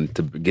to go in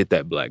to get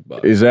that black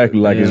box. Exactly.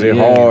 Like, is it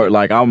hard?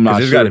 Like, I'm not sure.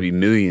 There's got to be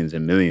millions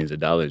and millions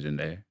of dollars in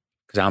there.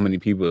 Because how many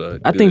people?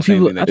 I think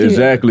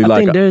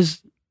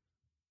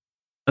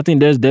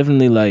there's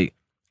definitely like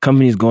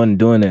companies going and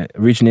doing that,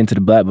 reaching into the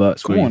black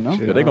box. Come on now.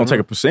 Yeah, they gonna take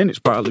a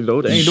percentage probably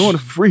though. They ain't doing it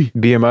for free.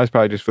 BMI's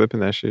probably just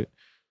flipping that shit.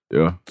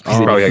 Yeah.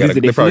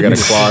 They probably got a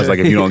clause like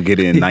if you don't get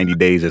it in 90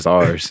 days, it's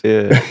ours.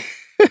 Yeah.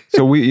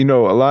 So we, a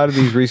lot of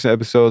these recent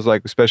episodes,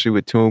 like especially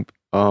with Toomp,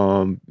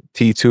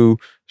 T2,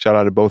 shout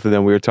out to both of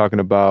them. We were talking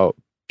about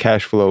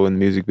cash flow in the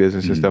music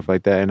business and stuff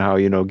like that, and how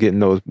getting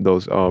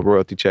those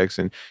royalty checks,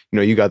 and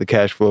you got the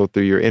cash flow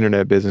through your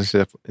internet business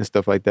and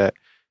stuff like that.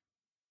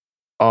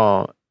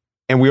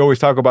 And we always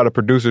talk about a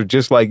producer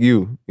just like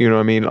you know what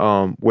I mean,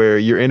 where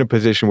you're in a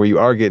position where you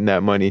are getting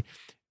that money,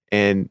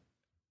 and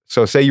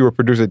so say you were a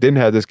producer that didn't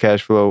have this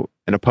cash flow,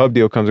 and a pub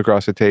deal comes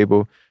across the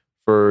table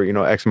for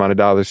X amount of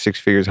dollars, 6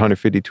 figures,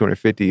 150,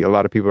 250. A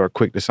lot of people are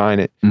quick to sign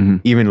it,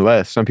 even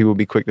less. Some people will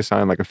be quick to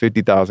sign like a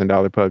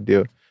 $50,000 pub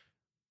deal.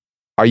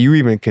 Are you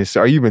even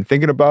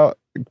thinking about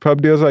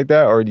pub deals like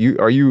that,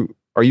 or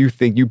you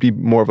think you'd be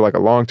more of like a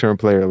long-term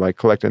player, like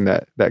collecting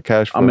that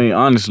cash flow? I mean,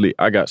 honestly,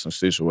 I got some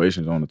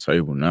situations on the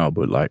table now,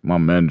 but like my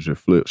manager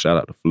Flip, shout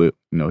out to Flip.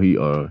 He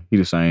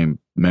the same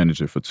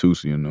manager for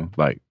Tusi.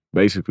 Like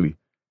basically,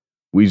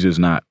 we just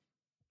not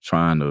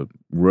trying to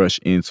rush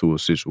into a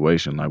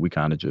situation. Like we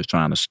kind of just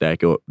trying to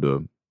stack up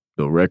the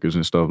records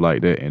and stuff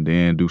like that and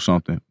then do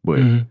something. But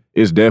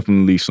it's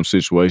definitely some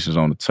situations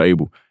on the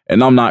table.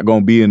 And I'm not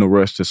going to be in a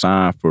rush to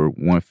sign for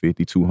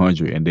 150,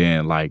 200 and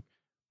then like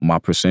my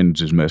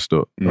percentage is messed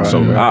up. Right.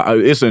 So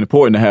it's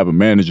important to have a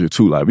manager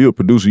too. Like if you're a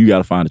producer, you got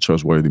to find a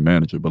trustworthy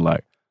manager. But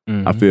like,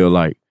 I feel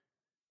like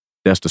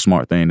that's the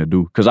smart thing to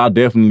do. Because I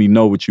definitely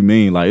know what you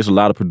mean. Like, it's a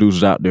lot of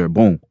producers out there,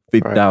 boom,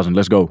 50,000,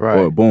 let's go. Right.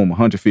 Or boom,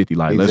 150,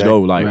 like, let's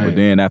go. Like, but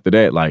then after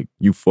that, like,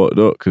 you fucked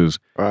up because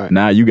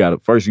now you got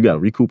to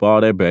recoup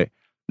all that back.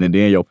 and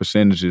then your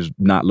percentage is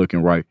not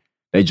looking right.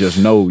 They just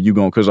know you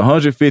going because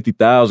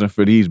 $150,000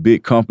 for these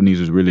big companies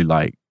is really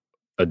like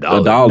 $1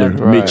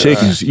 Right,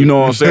 McChickens. right. You know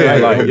what I'm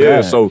saying? Right, Like, yeah.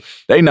 yeah. So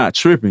they not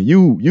tripping.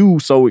 You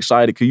so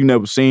excited because you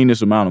never seen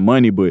this amount of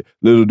money, but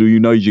little do you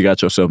know you just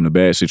got yourself in a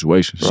bad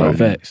situation. So Right.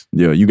 Facts.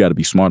 yeah, you got to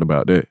be smart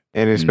about that.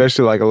 And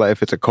especially like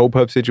if it's a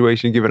co-pub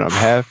situation, giving up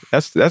half,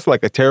 that's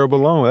like a terrible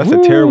loan. That's a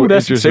Ooh, terrible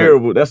That's a interest rate.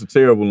 terrible. That's a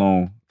terrible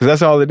loan. Because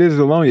that's all it is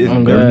a loan.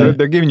 Oh,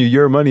 They're giving you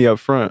your money up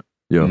front.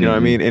 Yeah. You know what I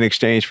mean? In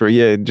exchange for,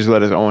 just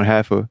let us own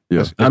half of. Yeah.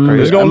 That's I remember-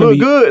 crazy. It's gonna I look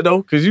remember good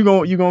though, cause you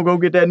gonna go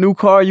get that new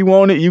car you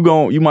wanted.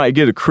 You might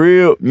get a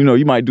crib. You know,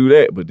 you might do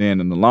that, but then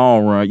in the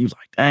long run, you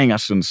like, dang, I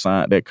shouldn't have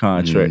signed that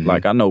contract. Mhm.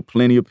 Like I know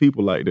plenty of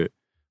people like that,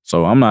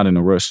 so I'm not in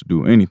a rush to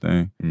do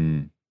anything.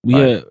 Mm.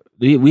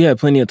 We had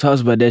plenty of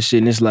talks about that shit,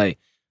 and it's like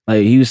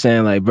he was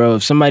saying, like, bro,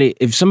 if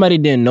somebody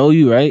didn't know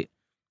you, right,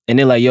 and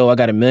they're like, yo, I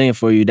got $1 million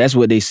for you, that's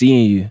what they see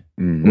in you.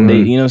 Mm. They,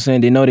 you know what I'm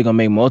saying? They know they're gonna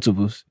make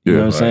multiples. You Yeah,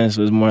 know what I'm saying?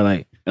 So it's more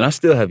like, And I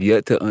still have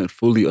yet to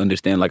fully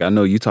understand. Like, I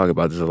know you talk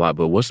about this a lot,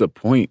 but what's the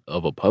point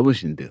of a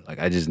publishing deal? Like,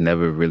 I just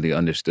never really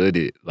understood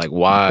it. Like,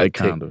 why? They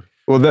kind of.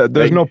 Well, there's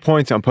They- no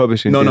points on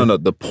publishing. No. deals.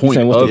 The point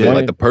Saying of what's it, the point?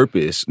 like the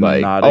purpose,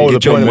 like Nah, they-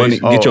 get the your point of money,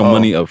 it. get your Oh,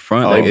 money up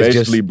front. They Like, it's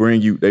basically just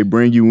bring you in.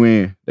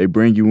 They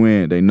bring you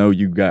in. They know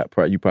you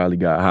probably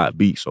got hot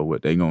beats. So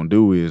what they gonna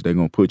do is they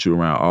gonna put you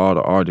around all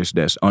the artists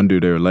that's under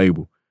their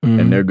label,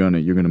 and you're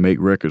gonna make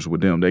records with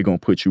them. They gonna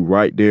put you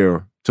right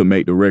there to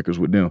make the records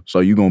with them. So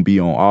you gonna be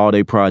on all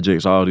their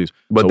projects, all this.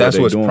 But So that's what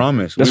they what's doing-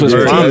 promised. That's We've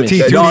what's heard promised.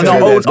 that- No,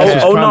 that's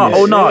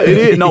promised. no. It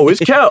is. No, it's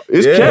cap.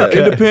 It's cap.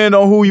 It depends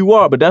on who you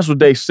are, but that's what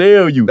they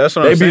sell you. That's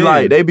what they I'm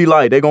saying. They be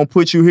like, they gonna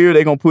put you here,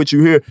 they gonna put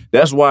you here.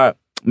 That's why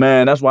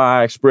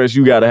I express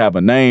you gotta have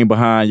a name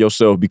behind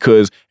yourself,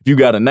 because if you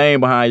got a name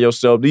behind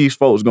yourself, these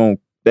folks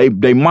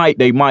they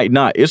might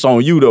not. It's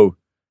on you though.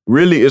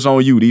 Really, it's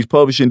on you. These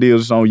publishing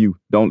deals, it's on you.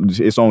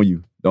 It's on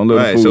you. Don't let All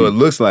them right, fool so you. it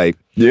looks like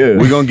Yeah.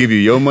 we're gonna give you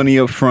your money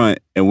up front,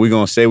 and we're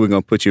gonna say we're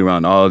gonna put you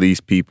around all these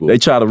people. They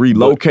try to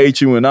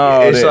relocate you and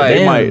all It's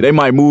that. like, They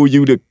might move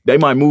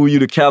you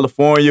to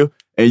California,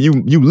 and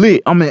you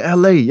lit. I'm in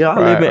LA. Yeah, I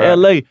live in Right.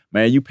 LA.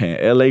 Man, you paying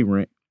LA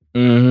rent.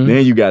 Mhm.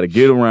 Then you got to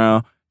get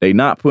around. They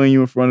not putting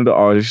you in front of the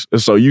artists,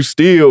 so you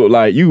still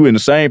like you in the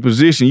same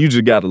position. You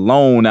just got a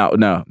loan out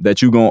now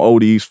that you gonna owe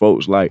these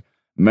folks. Like,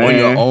 man, on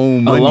your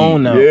own money.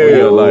 Alone now. Yeah, On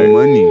your like own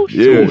money.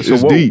 yeah, So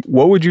it's what, deep.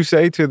 what would you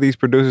say to these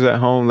producers at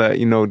home that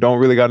don't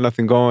really got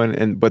nothing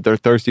going but they're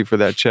thirsty for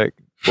that check?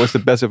 What's the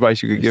best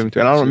advice you could give them to?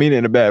 And I don't mean it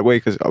in a bad way,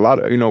 because a lot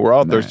of we're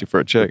all Man, thirsty for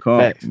a check.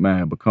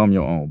 Become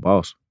your own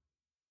boss.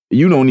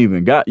 You don't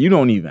even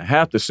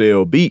have to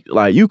sell beat.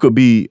 Like, you could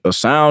be a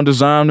sound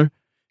designer.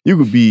 You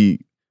could be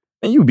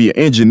an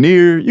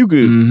engineer. You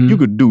could Mhm. you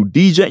could do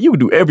DJ. You could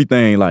do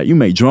everything. Like, you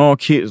make drum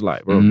kits.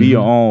 Like, bro, be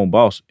your own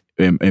boss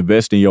and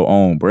invest in your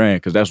own brand,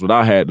 because that's what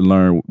I had to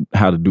learn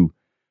how to do.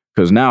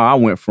 Because now I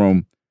went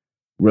from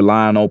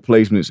relying on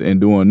placements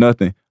and doing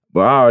nothing,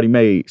 but I already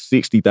made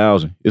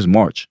 60,000. It's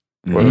March.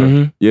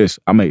 Mhm. Yes,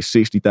 I made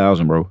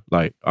 60,000, bro.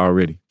 Like,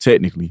 already,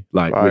 technically,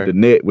 like Fire.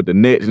 with the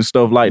nets and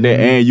stuff like that,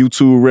 Mhm. and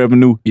YouTube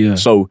revenue. Yeah.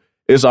 So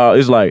it's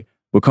like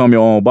become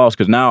your own boss.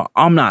 Because now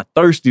I'm not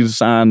thirsty to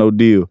sign no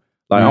deal.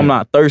 Like, I'm Right.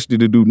 not thirsty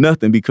to do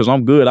nothing, because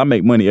I'm good. I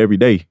make money every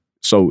day.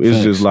 So it's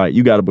Facts. just like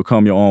you got to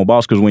become your own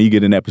boss. Because when you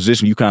get in that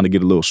position, you kind of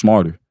get a little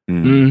smarter. Hell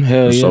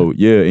yeah. So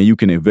and you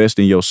can invest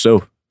in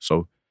yourself.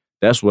 So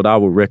that's what I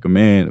would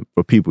recommend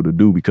for people to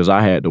do, because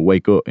I had to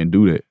wake up and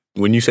do that.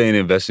 When you saying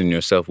invest in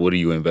yourself, what are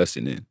you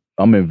investing in?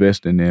 I'm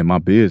investing in my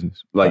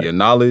business. Like your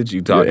knowledge?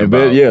 You talking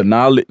yeah, about?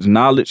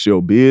 knowledge,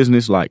 your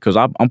business, like, cause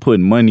I'm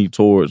putting money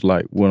towards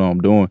like what I'm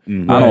doing.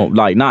 Mhm. I don't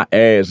like not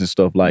ads and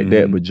stuff like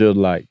that, Mhm. but just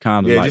like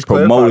kind of Yeah, like just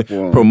clarify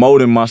for 'em.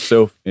 promoting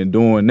myself and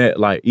doing that.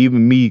 Like,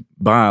 even me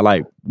buying,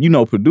 like,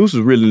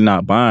 producers really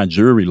not buying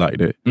jewelry like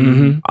that.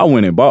 Mhm. I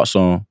went and bought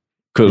some,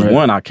 cause Right.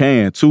 one, I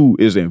can. Two,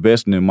 is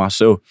investing in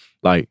myself,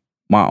 like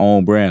my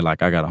own brand.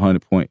 Like, I got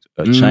 100 points,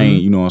 a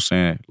chain, you know what I'm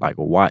saying, like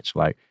a watch,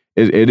 like.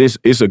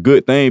 It's a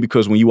good thing,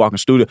 because when you walk in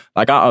studio,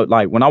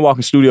 when I walk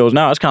in studios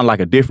now, it's kind of like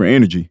a different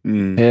energy.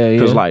 Mm. Hell yeah.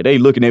 Cause like they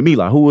looking at me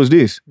like, who is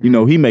this?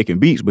 He making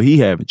beats, but he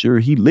having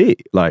jury, he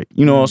lit. Like,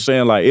 you know what I'm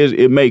saying? Like,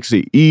 it makes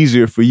it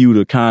easier for you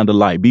to kind of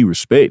like be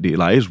respected.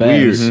 Like, it's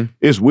Facts. weird.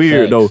 It's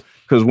weird Facts. though,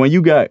 cause when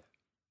you got,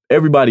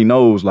 everybody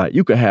knows, like,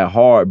 you can have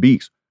hard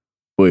beats,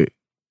 but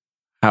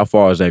how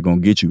far is that gonna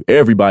get you?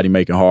 Everybody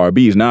making hard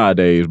beats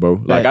nowadays,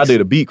 bro. Like, I Facts.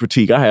 did a beat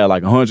critique. I had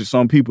like 100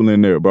 some people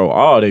in there, bro.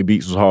 All they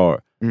beats was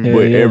hard. Hell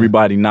But yeah.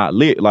 everybody not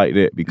lit like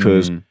that,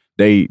 because Mhm.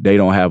 they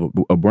don't have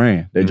a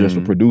brand. They're just a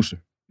Mhm. producer.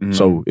 Mhm.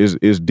 So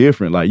it's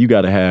different. Like, you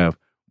got to have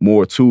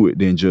more to it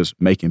than just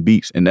making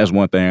beats. And that's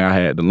one thing I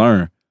had to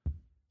learn.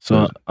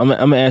 So I'm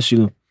gonna ask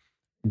you,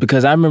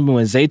 because I remember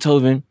when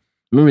Zaytoven,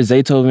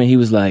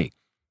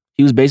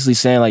 he was basically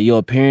saying like your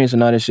appearance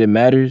and all that shit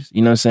matters.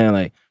 You know what I'm saying?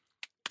 Like,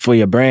 for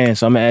your brand.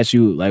 So I'm gonna ask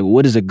you, like,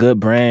 what does a good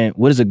brand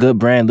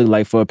look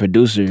like for a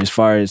producer, as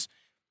far as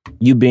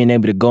you being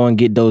able to go and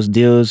get those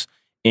deals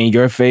in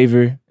your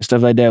favor and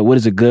stuff like that? What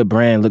does a good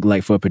brand look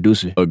like for a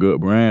producer? A good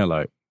brand,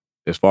 like,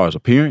 as far as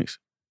appearance,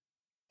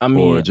 I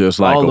mean, or just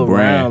like all a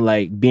brand? around,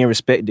 like being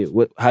respected.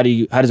 What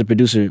does a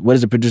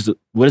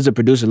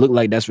producer look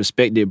like that's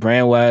respected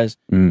brand wise,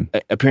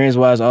 appearance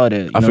wise, all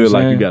that? I feel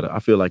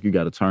like you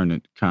gotta turn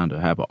it, kind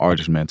of have an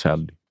artist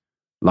mentality.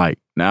 Like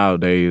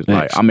nowadays,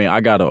 Thanks. like I mean,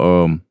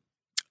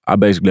 I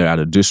basically got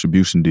a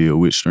distribution deal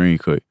with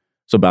StreamCut.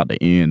 It's about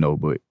to end though,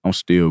 but I'm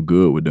still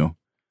good with them.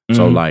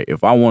 So like,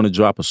 if I want to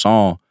drop a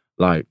song,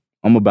 like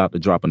I'm about to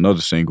drop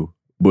another single,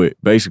 but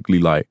basically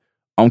like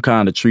I'm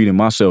kind of treating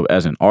myself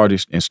as an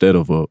artist instead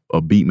of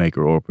a beat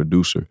maker or a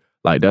producer.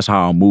 Like that's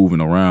how I'm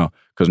moving around.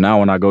 Cause now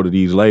when I go to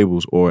these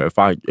labels, or if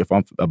I'm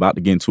about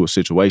to get into a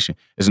situation,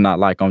 it's not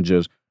like I'm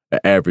just an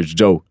average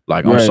Joe.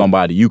 Like I'm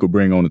somebody you could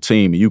bring on the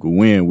team and you could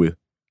win with.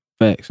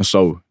 Facts. And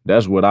so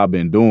that's what I've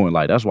been doing.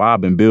 Like that's why I've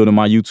been building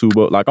my YouTube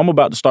up. Like I'm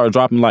about to start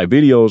dropping like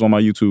videos on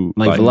my YouTube.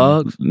 Like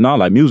vlogs? No,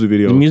 like music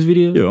videos. The music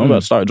video? Yeah, I'm about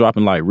to start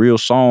dropping like real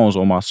songs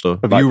on my stuff.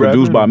 Have like you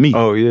produced by me.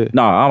 Oh yeah.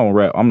 Nah, I don't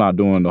rap. I'm not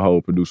doing the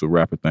whole producer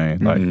rapper thing.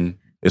 Like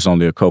it's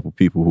only a couple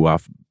people who I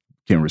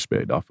can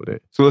respect off of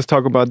that. So let's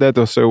talk about that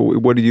though. So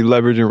what do you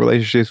leverage in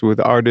relationships with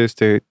artists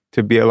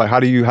to be like, how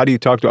do you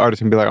talk to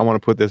artists and be like, I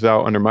want to put this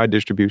out under my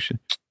distribution?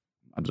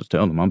 I just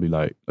tell them, I'll be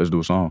like, let's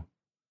do a song.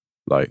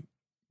 Like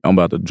I'm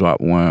about to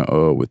drop one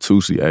with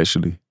Tusi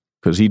actually,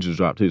 because he just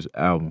dropped his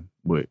album,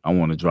 but I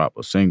want to drop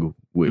a single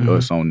with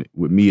us on it,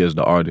 with me as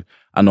the artist.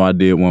 I know I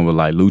did one with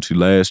like Lucci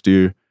last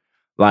year.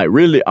 Like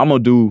really,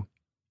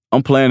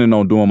 I'm planning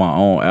on doing my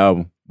own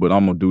album, but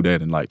I'm gonna do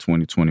that in like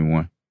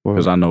 2021.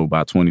 Because I know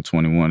by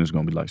 2021 it's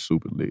gonna be like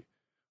super lit.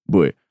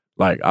 But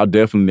like I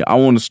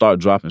want to start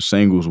dropping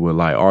singles with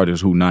like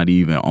artists who not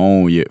even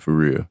on yet for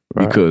real.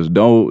 Right. Because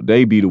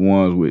they be the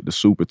ones with the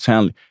super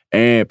talent,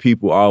 and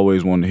people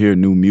always want to hear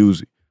new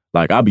music.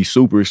 Like I be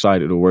super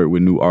excited to work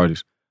with new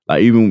artists.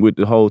 Like even with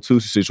the whole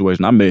Tusi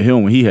situation, I met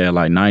him when he had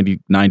like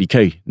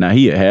 90K. Now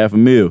he had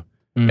 $500,000,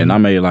 and I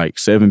made like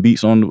 7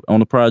 beats on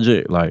the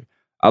project. Like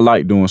I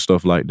like doing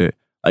stuff like that.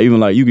 Like, even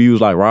like you could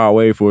use like Rod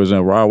Wave for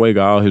example. Rod Wave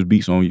got all his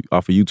beats off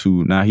of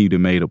YouTube. Now he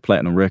done made a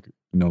platinum record,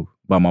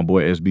 by my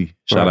boy SB.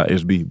 Shout out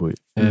SB, but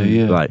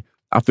like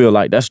I feel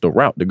like that's the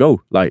route to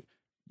go. Like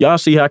y'all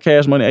see how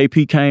Cash Money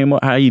AP came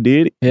up, how he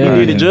did it. He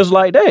did it just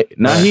like that.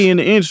 Now he in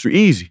the industry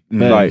easy.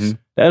 Like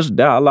I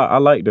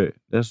like that.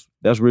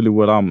 That's really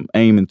what I'm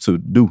aiming to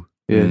do.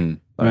 Yeah.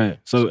 Right.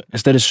 So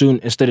instead of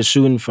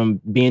shooting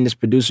from being this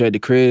producer at the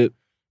crib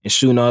and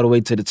shooting all the way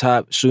to the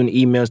top, shooting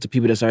emails to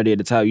people that's already at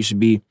the top, you should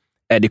be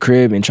at the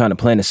crib and trying to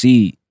plant a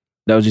seed.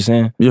 That what you're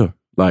saying? Yeah.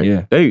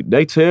 Like,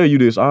 they tell you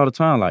this all the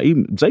time. Like,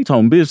 even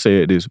Zaytoven Ben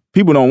said this.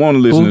 People don't want to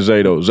listen to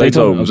Zay, though.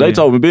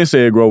 Zaytoven Ben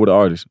said grow with the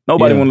artist.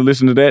 Nobody want to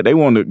listen to that. They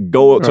want to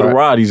go up to the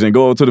Roddies and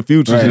go up to the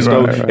Futures and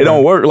stuff. It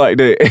don't work like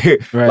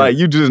that. Like,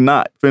 you just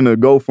not finna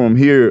go from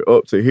here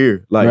up to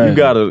here. Like,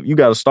 you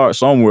gotta start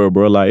somewhere,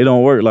 bro. Like, it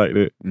don't work like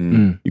that.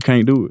 You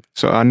can't do it.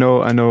 So I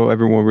know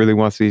everyone really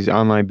wants these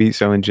online beat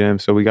selling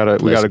gems. So we gotta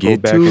go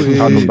back and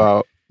talk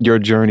about your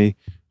journey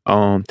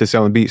to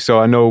selling beats. So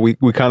I know we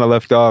kind of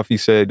left off. You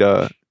said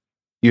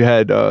you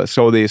had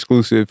sold the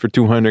exclusive for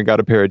 $200,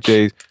 got a pair of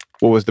J's.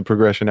 What was the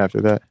progression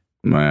after that?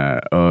 Man,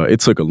 it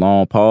took a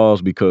long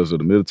pause because of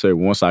the military.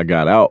 Once I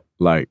got out,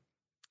 like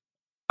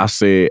I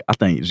said, I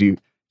think G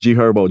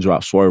Herbo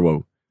dropped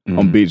Swervo. I'm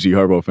a big G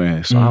Herbo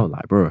fan. So I was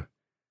like, bro,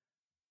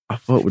 I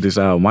fuck with this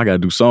album. I gotta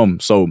do something.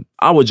 So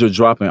I was just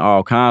dropping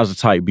all kinds of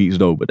type beats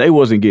though, but they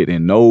wasn't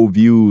getting no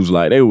views.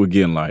 Like they were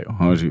getting like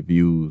 100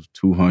 views,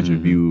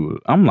 200 views.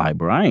 I'm like,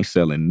 bro, I ain't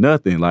selling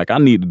nothing. Like I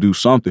need to do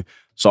something.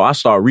 So I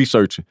started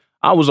researching.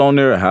 I was on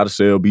there, how to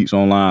sell beats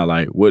online,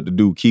 like what to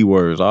do,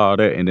 keywords, all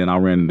that. And then I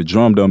ran the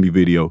Drum Dummy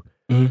video.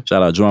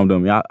 Shout out Drum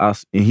Dummy. And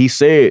he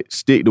said,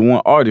 stick to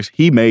one artist.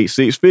 He made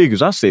 6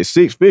 figures. I said,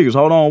 6 figures?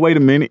 Hold on, wait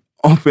a minute.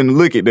 I'm finna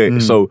look at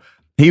that. So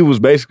he was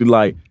basically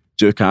like,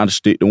 just kind of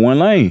stick to one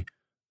lane.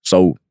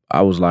 So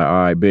I was like, all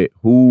right, bet.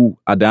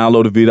 I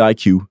downloaded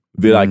vidIQ.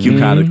 vidIQ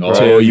kind of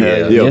tell you,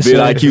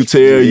 vidIQ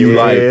tell you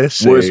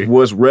like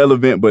what's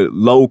relevant, but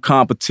low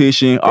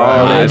competition,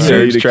 all that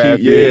tell you to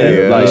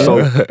keep. Like so,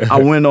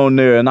 I went on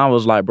there and I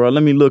was like, bro,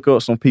 let me look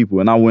up some people,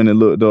 and I went and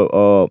looked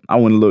up.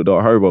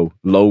 Herbo,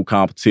 low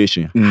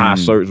competition, high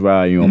search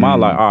value. I was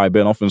like, all right,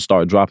 bet I'm finna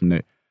start dropping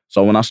that.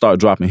 So when I start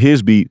dropping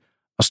his beat,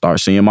 I start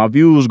seeing my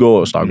views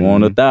go up, start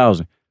going to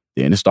 1,000,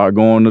 then it start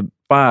going to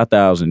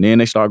 5,000, then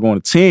they start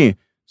going to 10.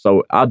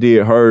 So I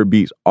did her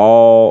beats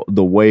all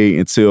the way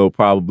until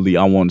probably,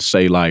 I want to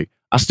say like,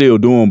 I still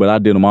do them, but I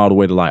did them all the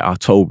way to like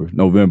October,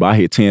 November. I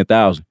hit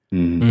 10,000.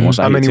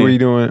 How many were you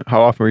doing?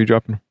 How often were you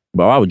dropping them?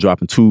 But I was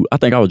dropping 2. I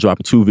think I was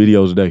dropping 2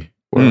 videos a day.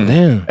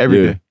 Damn.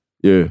 Every day?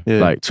 Yeah,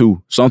 like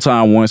 2.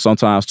 Sometimes 1,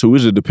 sometimes 2.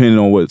 It's just depending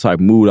on what type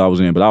of mood I was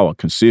in, but I was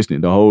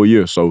consistent the whole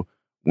year. So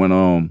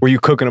when were you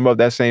cooking them up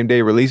that same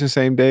day, releasing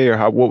same day,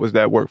 or what was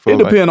that workflow? It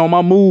depends on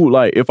my mood.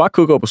 Like if I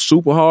cook up a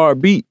super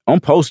hard beat, I'm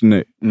posting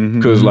it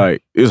because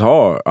like it's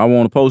hard. I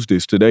want to post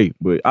this today,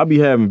 but I be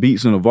having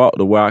beats in the vault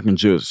to where I can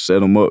just set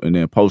them up and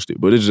then post it.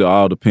 But it just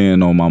all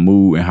depends on my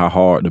mood and how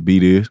hard the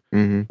beat is.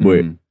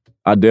 But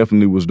I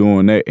definitely was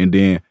doing that, and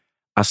then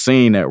I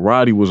seen that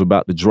Roddy was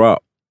about to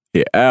drop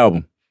his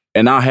album.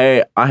 And I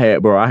had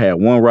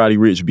one Roddy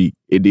Ricch beat.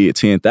 It did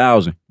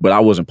 10,000, but I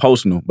wasn't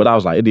posting them. But I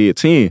was like, it did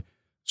 10.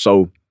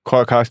 So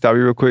Can I stop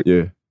you real quick?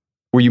 yeah.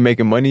 Were you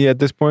making money at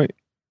this point?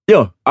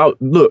 Yeah.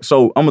 Look,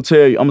 so I'm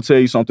gonna tell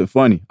you something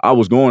funny. I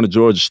was going to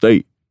Georgia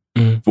State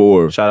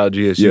for Shout out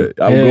GSU.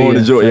 yeah, I was going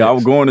to Georgia. Yeah, I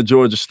was going to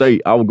Georgia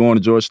State.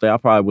 I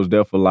probably was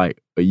there for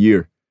like a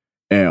year.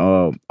 And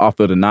off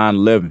of the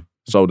 9/11.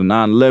 So the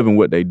 9/11,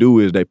 what they do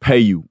is they pay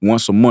you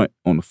once a month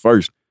on the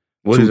first.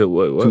 What is it?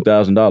 What?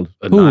 $2,000.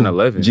 A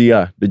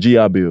 9/11. The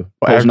GI bill.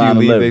 Well, Post after you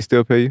leave, 9/11. they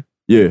still pay you?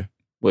 Yeah.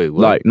 Wait,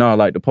 what?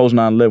 Like the post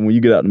 9/11, when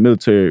you get out of the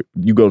military,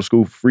 you go to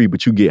school for free,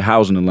 but you get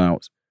housing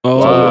allowance. Oh,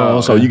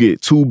 Wow. So you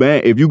get 2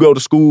 bands. If you go to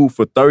school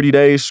for 30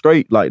 days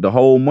straight, like the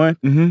whole month,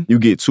 you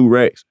get 2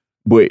 racks.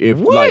 But if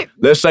like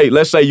let's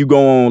say you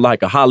go on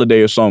like a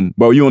holiday or something,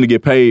 bro, you only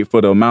get paid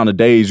for the amount of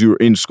days you're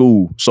in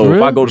school. So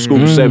if I go to school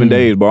for 7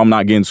 days, bro, I'm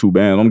not getting 2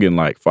 bands. I'm getting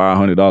like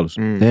 $500.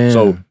 Damn.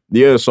 So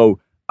yeah, so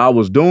I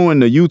was doing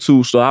the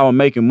YouTube, so I was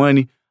making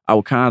money. I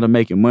was kind of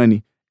making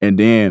money. And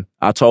then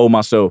I told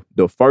myself,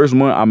 the first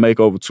month I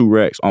make over 2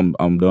 racks, I'm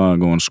done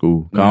going to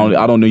school. I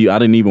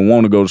didn't even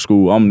want to go to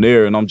school. I'm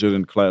there and I'm just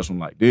in the classroom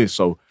like this.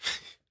 So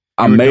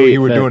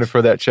You were doing it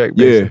for that check,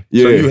 basically.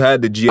 yeah. So you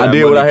had the GI I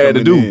did money what I had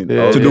to do coming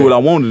in. to do what I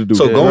wanted to do.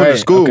 So going Right, to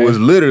school okay. was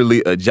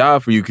literally a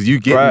job for you because you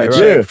getting Right, the right.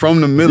 check Yeah.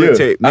 from the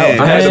military. Yeah. Man,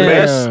 I had to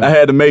that's- make, I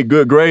had to make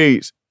good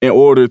grades in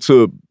order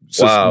to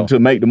Wow. to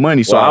make the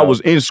money. So Wow. I was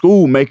in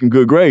school making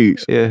good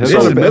grades. Yeah, This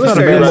that's is not a bad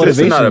military route. This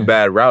is not a motivation.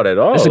 bad route at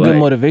all. That's a good Like,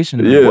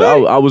 motivation.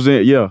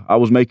 Yeah, I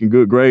was making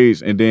good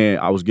grades, and then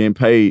I was getting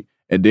paid.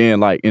 And then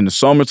like in the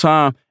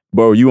summertime,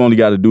 bro, you only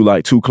got to do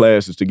like 2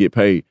 classes to get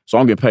paid. So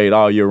I'm getting paid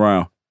all year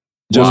round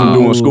just from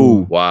doing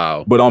school.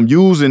 Wow. But I'm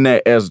using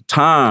that as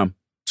time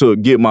to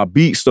get my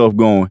beat stuff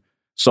going.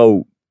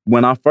 So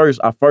when I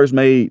first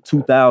made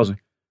 2,000,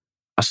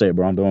 I said,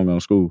 bro, I'm done going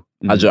to school.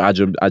 I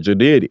just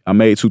did it. I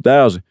made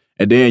 2,000.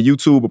 And then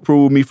YouTube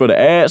approved me for the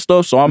ad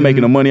stuff, so I'm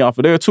making the money off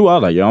of there too. I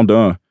was like, yeah, I'm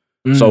done.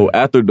 So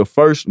after the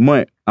first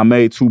month, I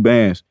made 2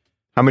 bands.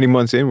 How many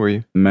months in were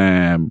you?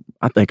 Man,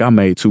 I think I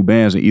made 2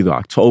 bands in either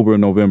October or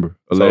November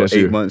of So last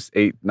year.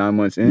 9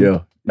 months in. Yeah,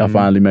 I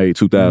finally made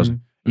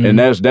 2,000. And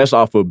that's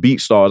off of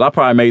BeatStars. I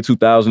probably made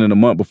 2,000 in a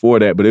month before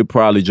that, but it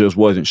probably just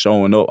wasn't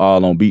showing up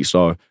all on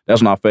BeatStars.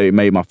 That's when I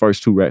made my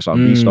first 2 racks off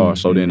BeatStars.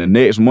 So then the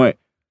next month,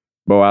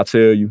 bro, I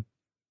tell you,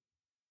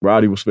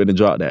 Roddy was finna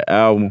drop that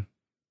album.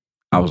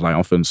 I was like,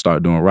 I'm finna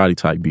start doing Roddy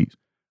type beats.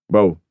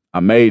 Bro, I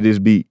made this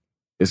beat.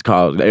 It's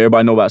called,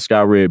 everybody know about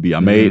Sky Red beat.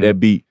 I made that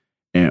beat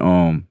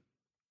and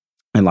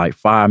in like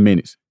 5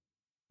 minutes.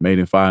 Made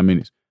it in 5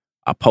 minutes.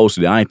 I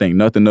posted it. I ain't think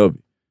nothing of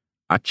it.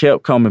 I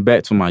kept coming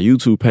back to my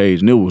YouTube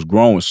page and it was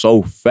growing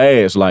so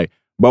fast. Like,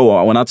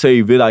 bro, when I tell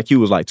you vidIQ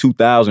was like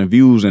 2,000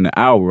 views in an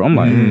hour, I'm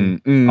like,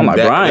 I'm like,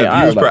 that, Brian,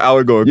 that views per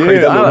hour going yeah,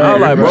 crazy. I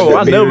was like, bro,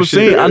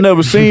 I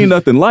never seen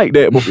nothing like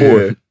that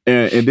before.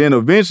 Yeah. And then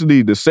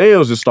eventually the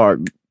sales just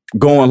start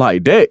going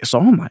like that. So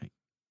I'm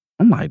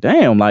like,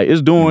 damn, like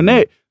it's doing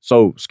that.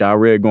 So Sky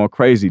Red going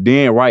crazy.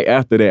 Then right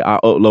after that, I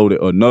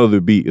uploaded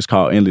another beat. It's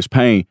called Endless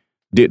Pain.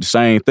 Did the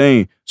same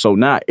thing. So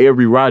now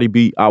every Roddy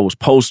beat I was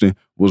posting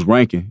was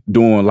ranking,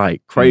 doing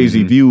like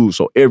crazy views.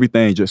 So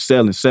everything just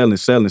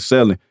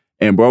selling.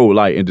 And bro,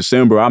 like in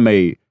December, I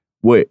made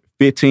what,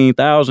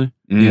 15,000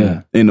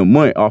 Yeah. in a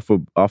month off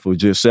of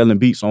just selling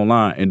beats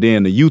online. And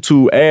then the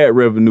YouTube ad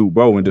revenue,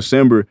 bro, in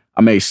December,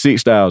 I made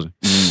 6,000.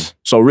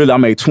 So really, I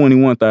made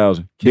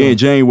 21,000. Then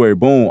January,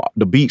 boom,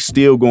 the beat's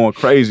still going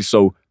crazy.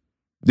 So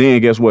then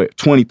guess what?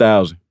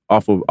 20,000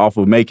 off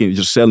of making,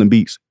 just selling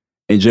beats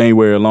in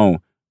January alone.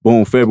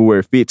 Boom,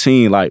 February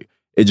 15, like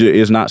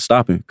it's not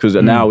stopping because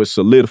now it's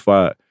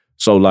solidified.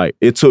 So like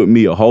it took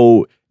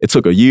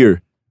a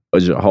year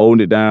of just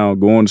holding it down,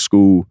 going to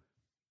school,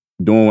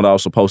 doing what I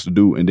was supposed to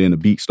do, and then the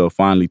beat stuff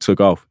finally took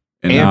off.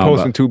 And now I'm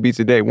posting like, 2 beats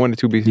a day, 1 to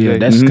 2 beats a Yeah, day.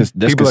 that's that's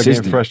People are getting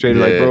consistent.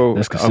 frustrated, like, Yeah, bro.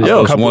 that's a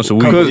consistent. couple- once a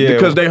week.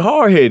 because they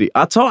hard headed.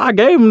 I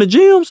gave them the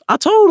gems. I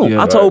told them.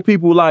 Yeah, I told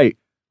people like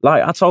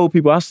I told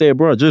people. I said,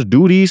 bro, just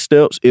do these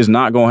steps. It's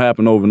not gonna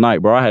happen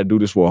overnight, bro. I had to do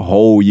this for a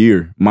whole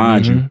year,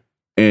 mind you,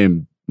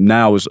 and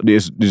now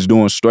it's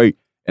doing straight.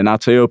 And I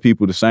tell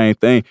people the same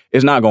thing.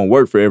 It's not gonna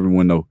work for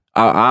everyone though.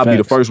 I'll be the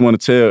Facts. first one to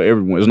tell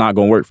everyone it's not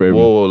gonna work for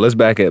everyone. Whoa, let's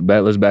back up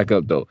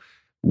though.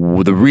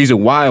 The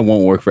reason why it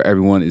won't work for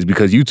everyone is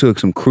because you took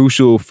some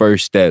crucial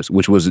first steps,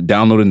 which was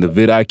downloading the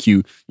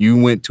vidIQ.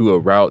 You went to a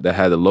route that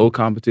had a low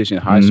competition,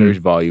 high search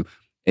volume,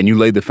 and you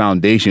laid the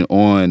foundation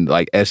on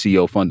like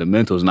SEO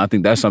fundamentals. And I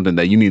think that's something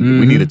that we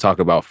need to talk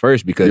about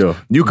first because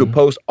you could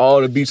post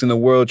all the beats in the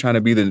world trying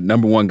to be the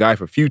 #1 guy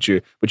for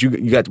Future, but you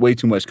got way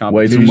too much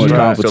competition. Way too much So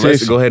competition.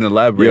 let's go ahead and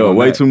elaborate. Yeah, on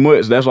way that. too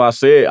much. That's why I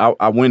said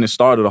I went and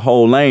started a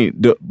whole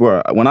lane.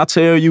 Bro, when I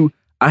tell you,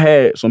 I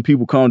had some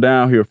people come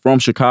down here from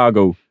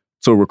Chicago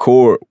to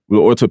record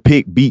or to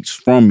pick beats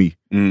from me.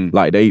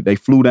 Like they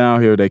flew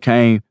down here, they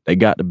came, they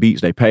got the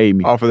beats, they paid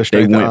me. Off of the They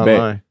strength went of back.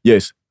 online.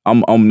 Yes,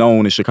 I'm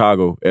known in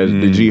Chicago as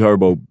the G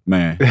Herbo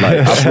man. Like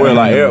I swear,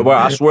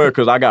 I swear,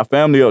 because I got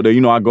family up there.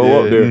 You know, I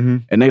go up there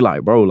and they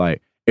like, bro,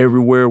 like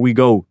everywhere we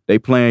go, they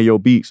playing your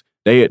beats.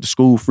 They at the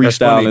school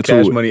freestyling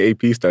Cash to it. Money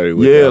AP started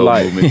with Yeah, that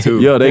like movement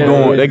too. yeah,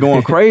 they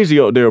going crazy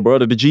up there,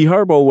 brother. The G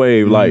Herbo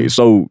wave, like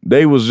so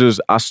they was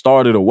just I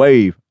started a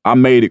wave. I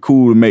made it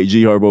cool to make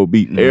G Herbo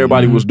beat.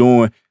 Everybody was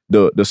doing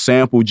the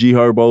sample G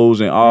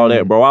Herbos and all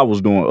that, bro. I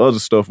was doing other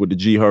stuff with the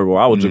G Herbo.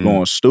 I was just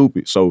going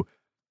stupid. So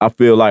I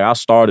feel like I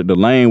started the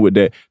lane with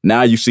that.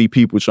 Now you see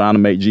people trying to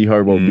make G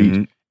Herbo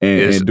beats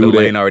and do the that.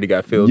 lane already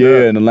got filled up.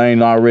 Yeah, and the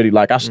lane already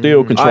like I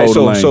still control All right,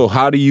 the lane. so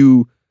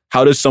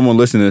how does someone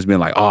listening to this been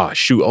like, oh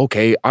shoot,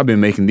 okay, I've been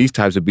making these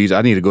types of beats.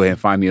 I need to go ahead and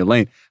find me a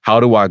lane. How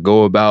do I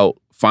go about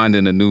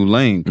finding a new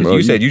lane? Because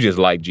you said you just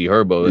like G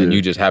Herbo and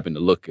you just happened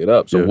to look it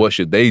up. So what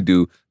should they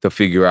do to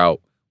figure out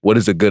what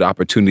is a good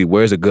opportunity?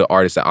 Where's a good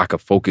artist that I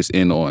could focus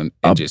in on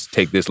and just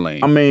take this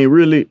lane? I mean,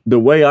 really, the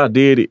way I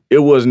did it, it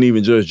wasn't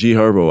even just G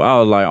Herbo. I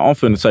was like, I'm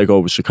finna take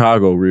over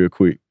Chicago real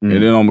quick. And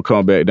then I'm gonna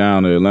come back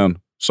down to Atlanta.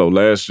 So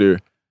last year,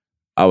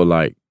 I was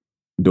like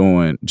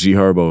doing G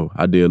Herbo.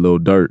 I did a little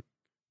Dirt.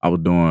 I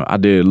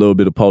did a little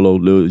bit of Polo,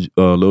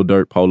 Lil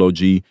Dirt, Polo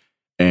G,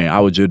 and I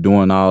was just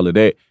doing all of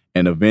that.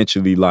 And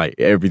eventually, like,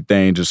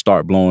 everything just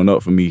started blowing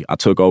up for me. I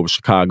took over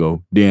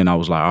Chicago. Then I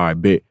was like, all right,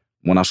 bet.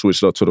 When I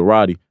switched up to the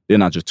Roddy,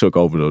 then I just took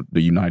over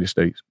the United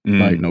States.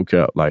 Like, no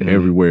cap. Like,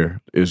 everywhere.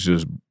 It's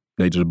just,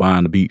 they just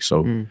buying the beat.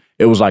 So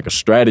it was like a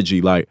strategy.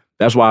 Like,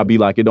 that's why I be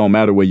like, it don't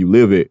matter where you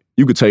live at.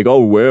 You could take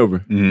over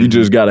wherever. You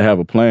just got to have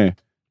a plan.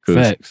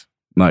 Facts.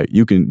 Like,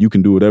 you can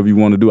do whatever you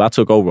want to do. I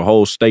took over a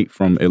whole state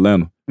from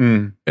Atlanta.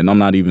 And I'm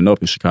not even up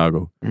in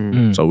Chicago.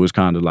 So it's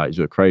kind of like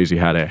just crazy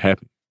how that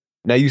happened.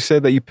 Now, you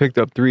said that you picked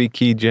up 3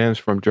 key gems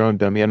from Drum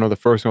Dummy. I know the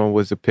first one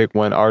was to pick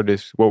one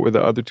artist. What were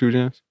the other 2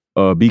 gems?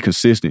 Be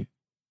consistent.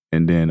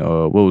 And then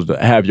what was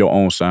have your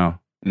own sound.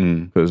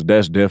 Because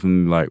that's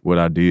definitely like what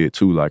I did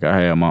too. Like I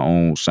had my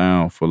own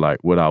sound for like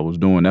what I was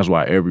doing. That's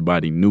why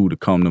everybody knew to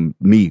come to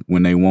me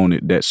when they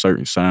wanted that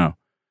certain sound.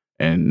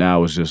 And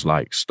now it's just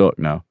like stuck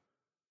now.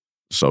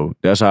 So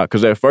that's how,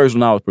 because at first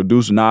when I was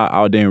producing,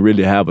 I didn't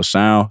really have a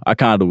sound. I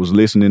kind of was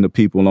listening to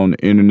people on the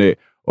internet,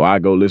 or I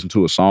go listen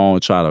to a song,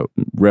 try to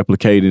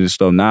replicate it and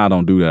stuff. Now I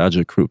don't do that. I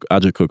just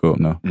cook up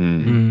now.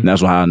 And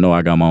that's why I know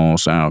I got my own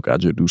sound. 'Cause I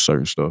just do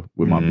certain stuff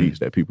with my beats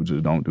that people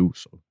just don't do.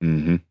 So.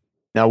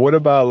 Now, what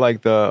about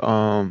like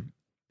the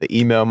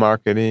email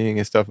marketing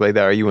and stuff like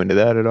that? Are you into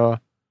that at all?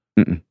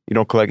 You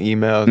don't collect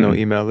emails, no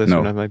email lists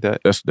or nothing like that?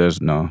 That's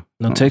no.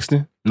 No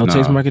texting? No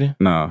text marketing?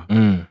 Nah.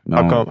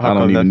 How come I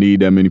don't even need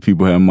that many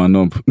people having my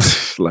number.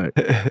 Like,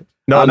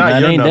 no, not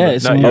your ain't number. that.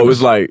 It's Not more- your-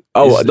 it's like,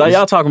 like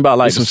y'all talking about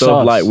like it's the some stuff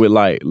sauce. like with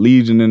like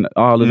Legion and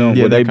all of them,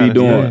 Yeah, what they that be kinda-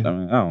 doing. yeah. I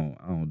mean,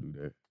 I don't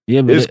do that.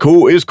 Yeah, but It's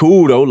cool. It's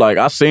cool though. Like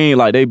I seen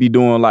like they be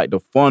doing like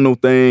the funnel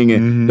thing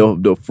and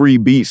the free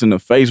beats and the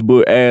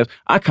Facebook ads.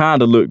 I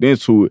kind of looked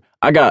into it.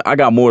 I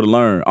got more to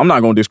learn. I'm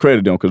not gonna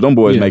discredit them because them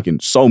boys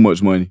making so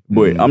much money.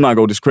 But I'm not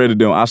gonna discredit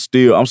them. I'm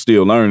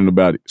still learning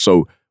about it.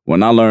 So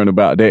when I learn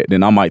about that,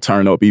 then I might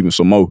turn up even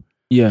some more.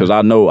 Yeah. Because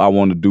I know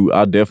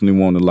I definitely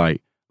want to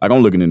like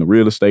I'm looking into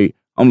real estate.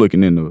 I'm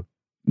looking into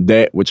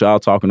that which y'all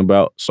talking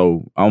about.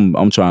 So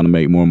I'm trying to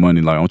make more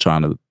money. Like I'm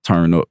trying to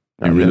turn up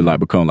and really like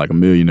become like a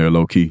millionaire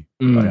low key.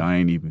 Like I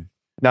ain't even.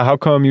 Now, how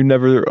come you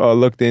never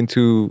looked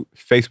into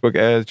Facebook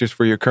ads just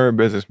for your current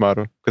business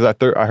model? Because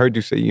I heard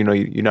you say,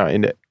 you're not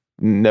in it,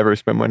 never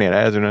spent money on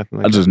ads or nothing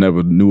like I just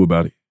never knew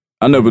about it.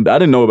 I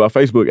didn't know about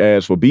Facebook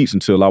ads for beats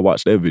until I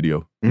watched that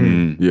video.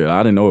 Yeah,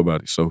 I didn't know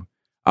about it. So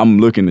I'm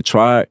looking to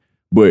try it,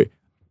 but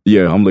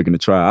yeah, I'm looking to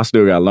try it. I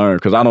still got to learn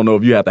because I don't know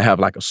if you have to have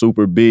like a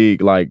super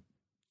big like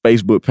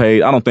Facebook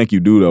page. I don't think you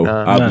do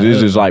though.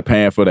 This is like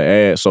paying for the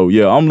ad. So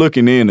yeah, I'm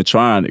looking into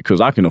trying it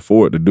because I can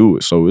afford to do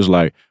it. So it's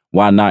like,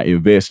 why not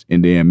invest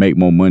and then make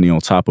more money on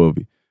top of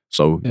it?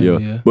 So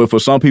yeah. But for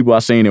some people I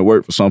seen it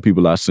work. For some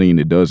people I seen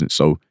it doesn't.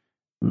 So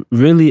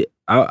really,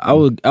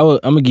 I'm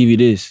gonna give you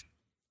this.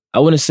 I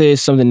wouldn't say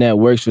it's something that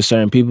works for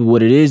certain people.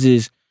 What it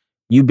is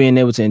you being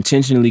able to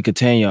intentionally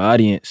contain your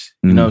audience.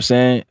 You know what I'm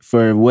saying?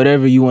 For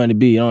whatever you want to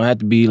be. You don't have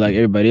to be like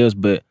everybody else,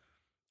 but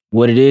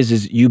what it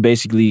is you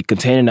basically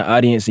containing the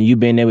audience and you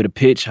being able to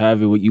pitch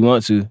however what you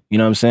want to. You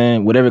know what I'm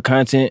saying? Whatever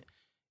content,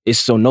 it's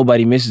so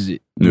nobody misses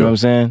it. You know what I'm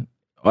saying?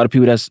 All the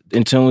people that's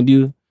in tune with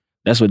you,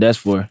 that's what that's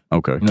for.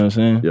 Okay. You know what I'm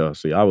saying? Yeah,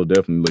 see, I was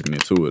definitely looking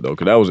into it though,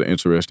 because that was an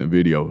interesting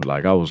video.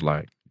 Like I was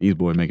like, these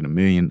boys making $1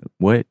 million.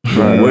 What?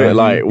 What?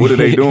 Like, what are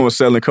they doing?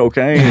 Selling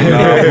cocaine?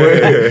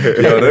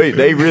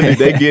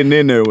 They getting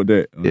in there with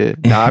that. Yeah.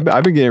 Nah,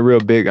 I've been getting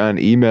real big on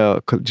email,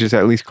 just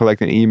at least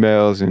collecting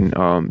emails and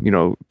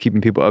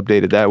keeping people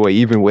updated that way,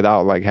 even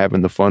without like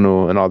having the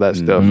funnel and all that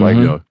stuff.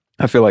 Like,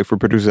 I feel like for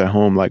producers at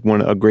home, like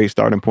a great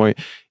starting point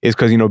is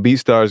because,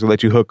 BeatStars will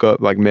let you hook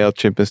up like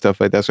MailChimp and stuff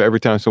like that. So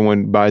every time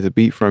someone buys a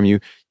beat from you,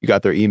 you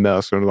got their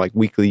email. So like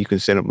weekly, you can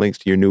send them links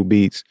to your new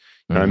beats.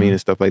 You know what I mean?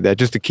 And stuff like that,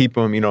 just to keep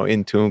them,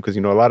 in tune. Because,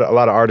 a lot of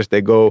artists,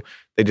 they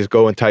just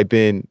go and type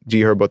in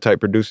G Herbo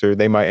type producer.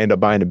 They might end up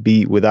buying a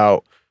beat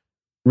without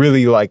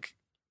really like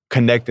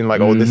connecting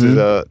like, oh, this is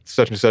a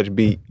such and such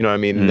beat. You know what I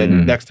mean? And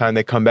then next time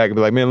they come back and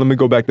be like, man, let me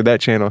go back to that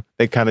channel.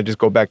 They kind of just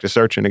go back to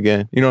searching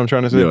again. You know what I'm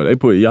trying to say?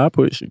 Yeah,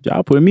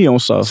 y'all put me on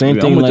sauce. Same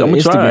thing like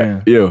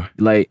Instagram. Yeah.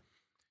 Like,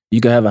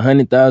 You could have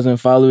 100,000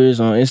 followers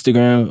on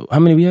Instagram. How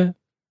many we have?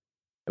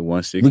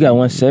 160. We got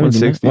 170.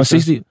 160.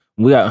 160.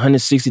 We got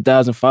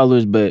 160,000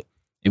 followers, but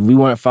if we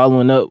weren't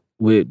following up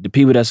with the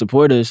people that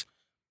support us,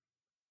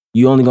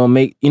 you only gonna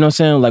make, you know what I'm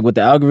saying? Like with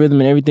the algorithm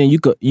and everything, you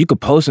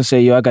could post and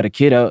say, yo, I got a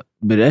kid out,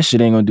 but that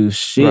shit ain't gonna do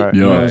shit. Right.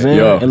 You know what I'm saying?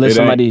 Yeah, Unless it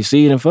somebody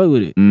see it and fuck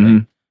with it. Mm-hmm.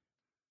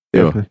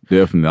 Definitely. Yeah,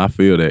 definitely.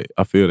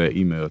 I feel that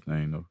email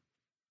thing though.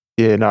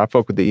 Yeah, no, I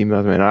fuck with the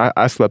emails, man.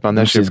 I slept on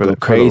that Them shit shits for go the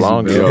crazy,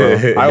 longest. bro.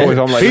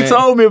 I'm like, He man,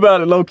 told me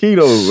about it low key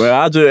though, man.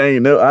 I just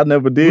ain't I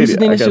never We did used to it.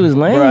 think I that shit was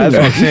lame. bro, that's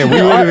what I'm saying.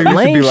 We literally used to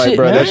Lame be like, shit,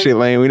 bro, that man. shit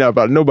lame. We not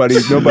about nobody.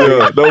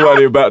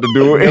 Nobody about to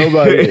do it.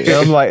 Nobody. And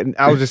I'm like,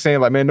 I was just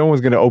saying, like, man, no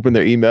one's gonna open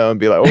their email and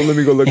be like, oh, let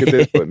me go look at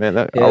this. But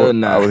man, Hell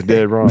nah. I was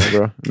dead wrong,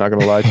 bro. I'm not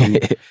gonna lie to you.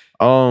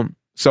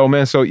 So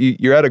man, so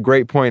you're at a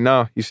great point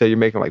now. You say you're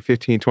making like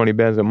 15, 20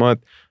 bands a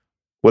month.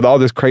 With all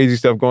this crazy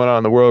stuff going on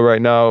in the world right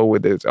now,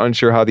 with it's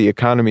unsure how the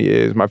economy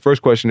is, my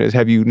first question is,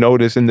 have you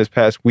noticed in this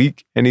past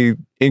week any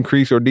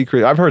increase or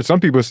decrease? I've heard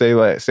some people say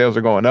like sales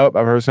are going up.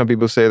 I've heard some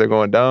people say they're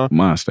going down.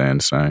 Mine staying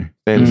the same.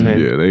 Staying the same.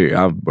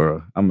 Yeah,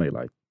 I made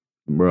like,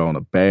 bro, on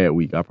a bad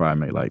week, I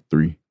probably made like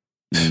 3.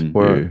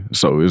 Word. Yeah.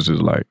 So it's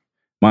just like,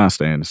 mine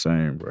staying the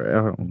same, bro.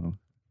 I don't know.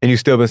 And you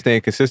still been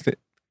staying consistent?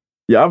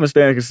 Yeah, I've been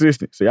staying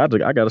consistent. See, I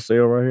got a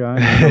sale right here. I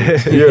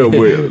ain't know. Yeah,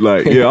 but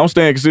like, yeah, I'm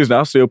staying consistent.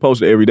 I still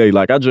post it every day.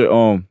 Like, I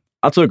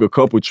took a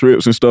couple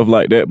trips and stuff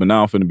like that, but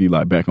now I'm finna be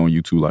like back on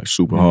YouTube like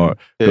super hard.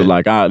 Cause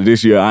like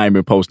this year I ain't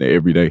been posting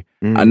every day.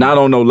 I not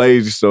on no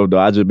lazy stuff though.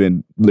 I just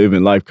been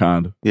living life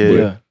kinda.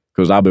 Yeah.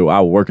 Cause I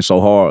was working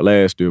so hard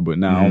last year, but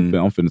now I'm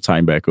finna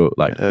tighten back up.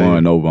 Like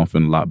fun over, I'm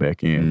finna lock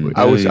back in. But,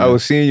 I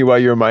was seeing you while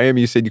you were in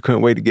Miami. You said you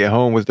couldn't wait to get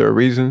home. Was there a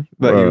reason?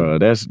 Bruh,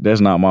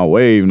 that's not my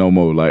wave no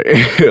more. Like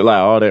like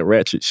all that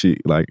ratchet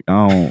shit. Like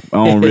I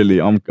don't really.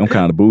 I'm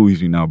kind of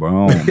bougie now,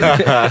 bro.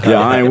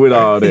 I ain't with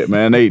all that,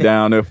 man. They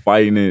down there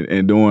fighting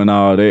and doing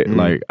all that.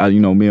 Like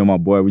me and my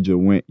boy, we just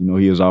went.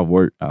 He was off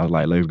work. I was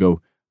like, let's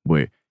go.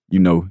 But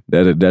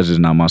that's just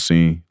not my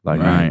scene.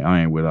 Like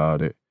I ain't with all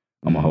that.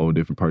 I'm a whole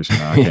different person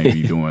now. I can't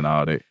be doing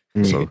all that.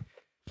 So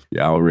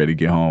yeah, I already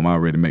get home. I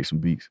already make some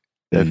beats.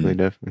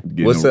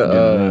 Definitely. What's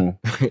for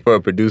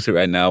a producer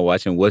right now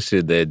watching? What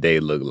should their day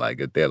look like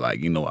if they're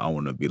like, I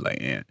want to be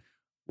like Ant?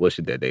 What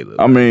should that day look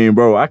like? I mean,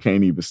 bro, I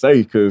can't even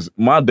say because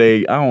my day,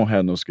 I don't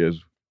have no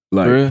schedule.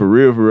 Like for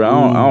real,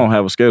 I don't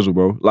have a schedule,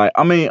 bro. Like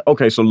I mean,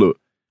 okay, so look,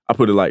 I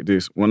put it like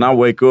this: when I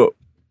wake up,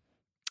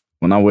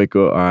 all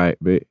right,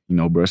 bet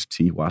brush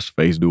teeth, wash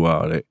the face, do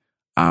all that.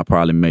 I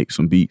probably make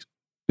some beats.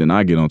 Then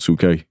I get on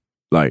 2K.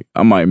 Like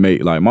I might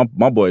make like my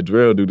boy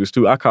Drell do this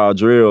too. I call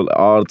Drell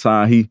all the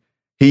time.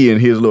 He in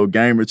his little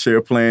gamer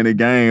chair playing the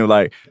game.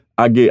 Like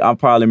I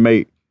probably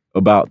make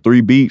about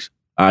 3 beats.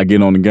 I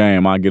get on the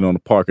game. I get on the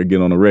park. I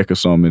get on the rec or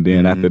something. And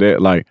then after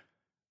that, like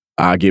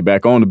I get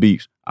back on the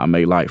beats. I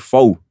make like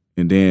 4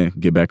 and then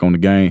get back on the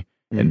game.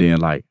 And then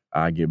like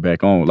I get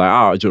back on. Like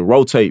I'll just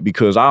rotate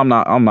because I'm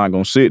not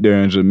gonna sit there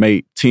and just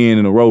make 10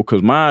 in a row.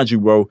 Cause mind you,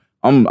 bro,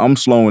 I'm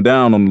slowing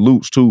down on the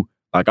loops too.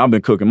 Like, I've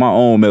been cooking my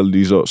own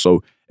melodies up,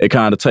 so it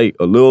kind of take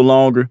a little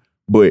longer,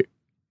 but,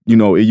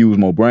 it use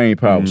more brain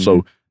power.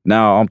 So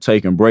now I'm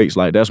taking breaks.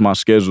 Like, that's my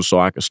schedule so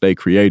I can stay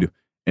creative.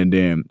 And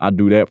then I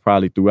do that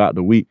probably throughout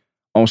the week.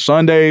 On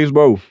Sundays,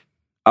 bro,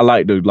 I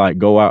like to,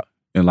 go out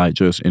and,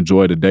 just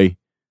enjoy the day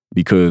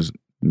because,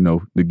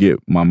 to get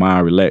my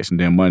mind relaxed. And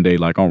then Monday,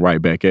 I'm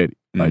right back at it.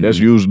 Like, that's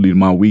usually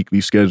my weekly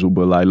schedule.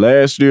 But,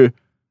 last year,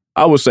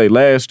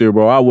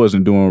 bro, I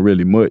wasn't doing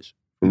really much.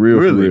 For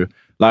real.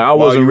 Like I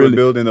wasn't really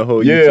building the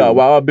whole YouTube. Yeah,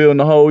 while I was building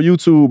the whole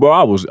YouTube, bro,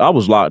 I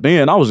was locked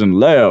in. I was in the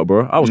lab,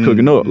 bro. I was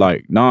cooking up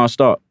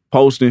nonstop,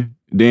 posting,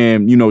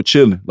 then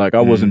chilling. Like I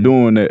wasn't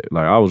doing that.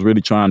 Like I was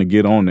really trying to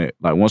get on that.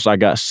 Like once I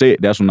got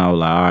set, that's when I was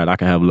like, all right, I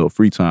can have a little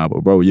free time.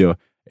 But bro, yeah,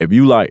 if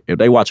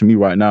they watching me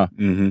right now,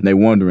 they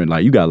wondering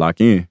you gotta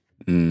lock in.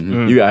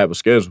 You gotta have a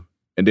schedule.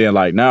 And then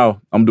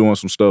now I'm doing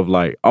some stuff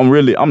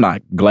I'm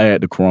not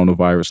glad the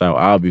coronavirus out,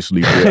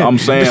 obviously, but I'm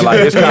saying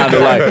it's kind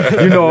of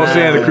what I'm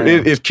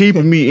saying? It's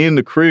keeping me in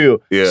the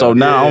crib. Yeah, so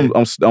now I'm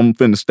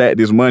finna stack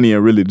this money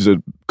and really just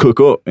cook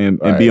up and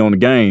be on the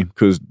game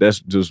because that's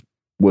just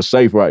what's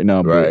safe right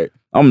now. Right.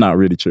 But I'm not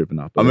really tripping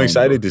out there. I'm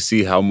excited to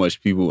see how much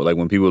people,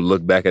 when people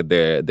look back at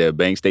their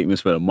bank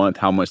statements for the month,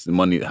 how much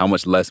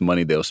less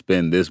money they'll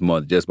spend this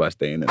month just by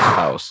staying in the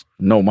house.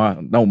 No,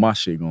 my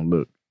shit gonna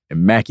look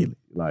immaculate.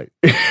 Like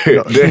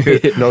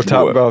no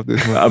top golf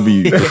this month. I'll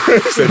be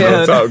said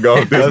no top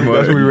golf this month.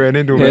 That's what we ran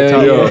into him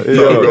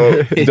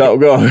at top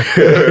golf.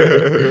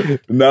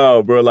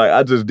 No, bro,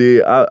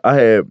 I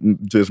had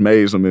just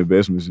made some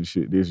investments and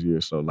shit this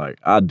year. So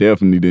I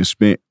definitely didn't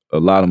spend a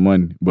lot of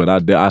money, but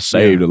I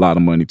saved a lot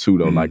of money too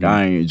though. Like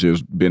I ain't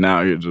just been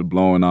out here just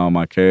blowing all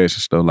my cash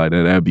and stuff like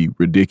that. That'd be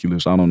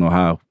ridiculous. I don't know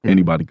how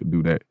anybody could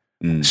do that.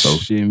 So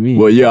shit, me.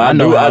 Well, yeah, I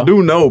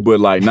do know, but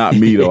not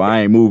me though.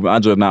 I ain't moving. I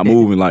just not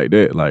moving like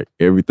that. Like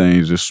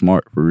everything's just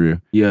smart for real.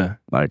 Yeah.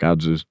 Like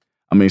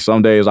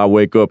some days I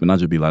wake up and I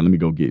just be like, let me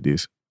go get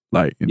this.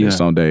 Like, and then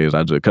some days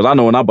cause I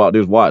know when I bought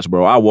this watch,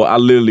 bro, I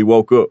literally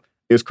woke up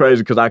it's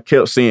crazy because I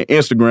kept seeing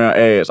Instagram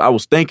ads. I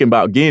was thinking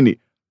about getting it.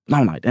 And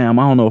I'm like, damn,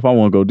 I don't know if I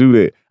want to go do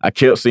that. I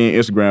kept seeing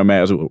Instagram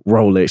ads with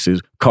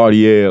Rolexes,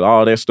 Cartier,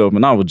 all that stuff.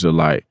 And I was just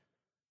like,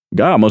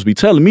 God must be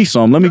telling me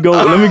something. Let me go.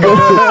 Let me go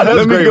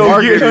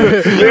get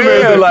it.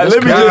 Yeah, like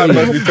let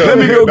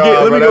me go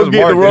get the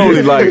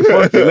rollie. Like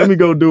fuck it, let me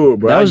go do it,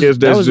 bro. I guess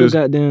that's just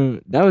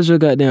that was your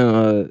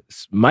goddamn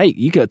Mike.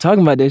 You kept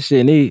talking about that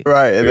shit, and he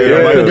right. And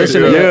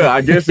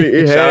I guess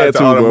it had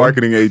to all bro. the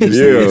marketing agencies.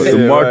 Yeah,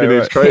 the marketing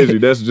is crazy.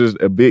 That's just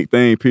a big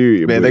thing.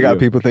 Period. Man, but, they got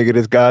people thinking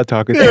it's God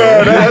talking. To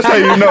Yeah, that's how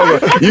you know.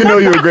 You know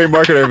you're a great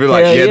marketer. Be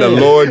like, the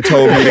Lord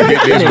told me to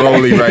get this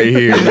rollie right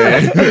here,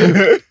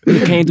 man. He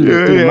came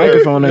through the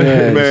microphone.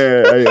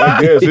 Man,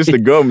 I guess it's the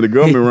government. The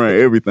government run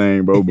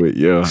everything, bro. But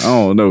yeah, I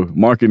don't know.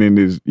 Marketing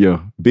is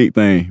big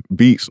thing.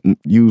 Beats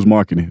use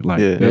marketing. Like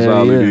that's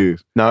all it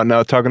is.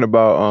 Now talking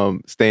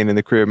about staying in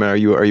the crib, man. Are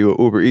you a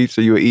Uber Eats?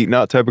 Are you a eating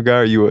out type of guy?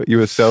 Or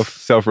you a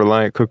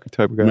self-reliant cooker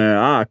type of guy? Man,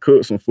 I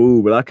cook some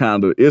food, but I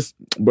kind of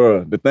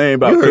bro. The thing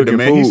about cooking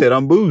man. food, He said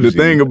I'm bougie. The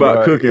thing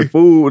about cooking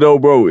food though,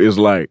 bro, is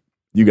like.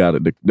 You got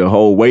it. The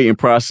whole waiting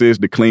process,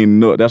 the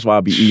cleaning up. That's why I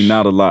be eating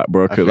out a lot,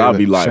 bro. Because I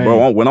be like, Same.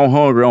 bro, when I'm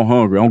hungry.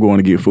 I'm going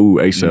to get food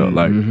ASAP.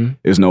 Like,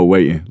 it's no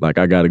waiting. Like,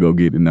 I got to go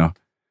get it now.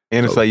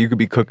 And it's like you could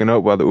be cooking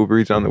up while the Uber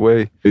Eats on the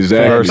way.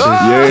 Exactly.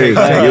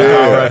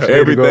 Yeah.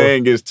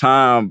 Everything is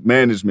time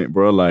management,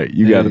 bro. Like,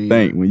 you got to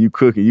think. When you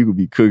cooking, you could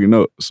be cooking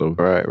up. So,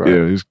 right.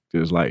 Yeah, it's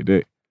just like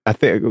that. I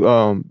think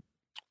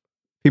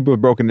people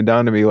have broken it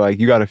down to me like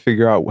you got to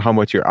figure out how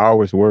much your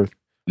hour's worth.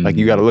 Like,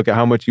 you got to look at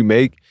how much you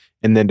make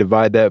and then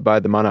divide that by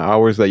the amount of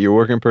hours that you're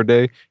working per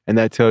day. And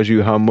that tells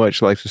you how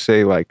much, like, to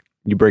say, like,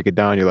 you break it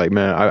down, you're like,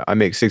 man, I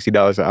make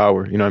 $60 an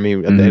hour. You know what I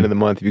mean? At the end of the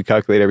month, if you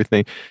calculate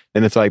everything,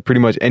 and it's like pretty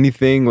much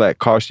anything that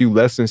costs you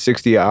less than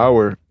 $60 an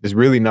hour is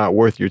really not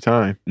worth your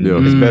time. Yeah.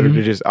 It's better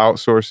to just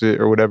outsource it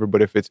or whatever.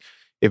 But if it's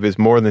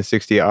more than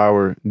 $60 an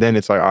hour, then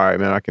it's like, all right,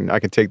 man, I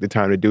can take the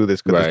time to do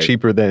this because it's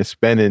cheaper than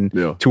spending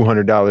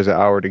 $200 an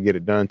hour to get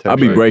it done. I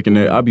be breaking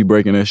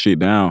that shit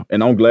down,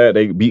 and I'm glad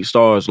they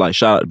BeatStars. Like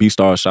shout out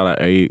BeatStars, shout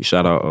out Aid,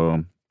 shout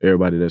out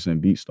everybody that's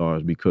in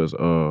BeatStars because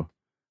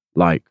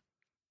like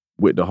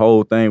with the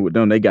whole thing with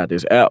them, they got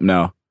this app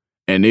now,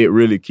 and it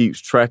really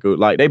keeps track of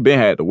like they been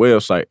had the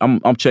website.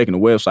 I'm checking the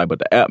website, but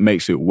the app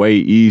makes it way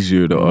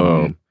easier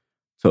to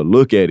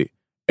look at it,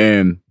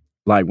 and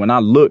like when I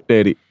looked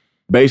at it.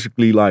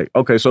 Basically, like,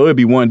 okay, so it'd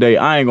be one day,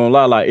 I ain't gonna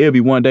lie, like, it'd be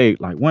one day,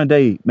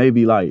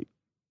 maybe like,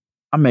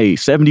 I made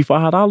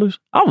 $75.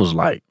 I was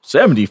like,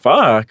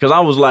 75? Because I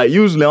was like,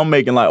 usually I'm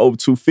making like over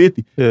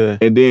 $250. Yeah.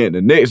 And then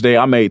the next day,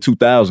 I made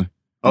 $2,000.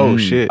 Oh,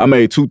 shit. I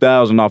made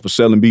 $2,000 off of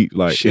selling beats,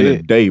 like, in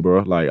a day,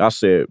 bro. Like, I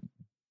said,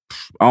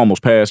 I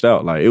almost passed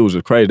out. Like, it was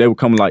crazy. They were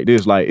coming like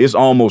this. Like, it's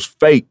almost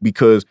fake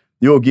because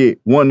you'll get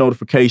one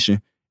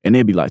notification and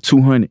it'd be like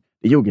 200.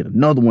 And you'll get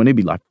another one, it'd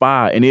be like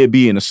 5, and it'd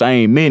be in the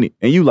same minute.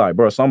 And you like,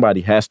 bro,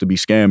 somebody has to be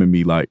scamming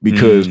me, like,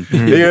 because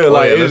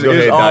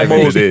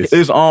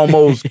it's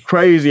almost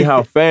crazy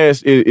how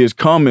fast it is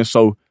coming.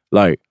 So,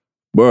 like,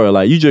 bro,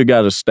 like, you just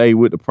gotta stay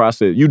with the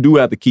process. You do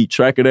have to keep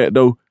track of that,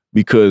 though,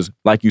 because,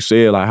 like you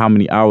said, like, how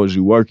many hours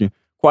you working.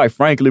 Quite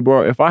frankly,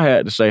 bro, if I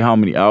had to say how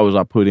many hours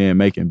I put in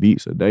making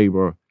beats a day,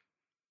 bro,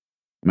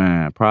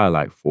 man, probably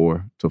like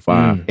 4 to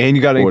 5. And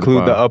you got to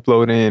include the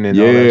uploading and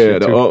all that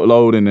shit the too.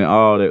 uploading and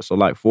all that. So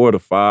like 4 to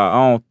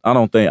 5. I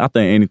think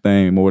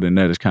anything more than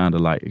that is kind of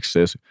like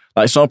excessive.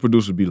 Like some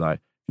producers be like,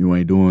 you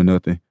ain't doing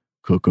nothing.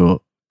 Cook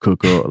up.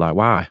 Like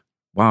why?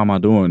 Why am I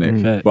doing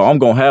that? But I'm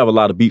gonna have a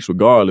lot of beats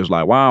regardless.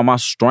 Like why am I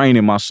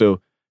straining myself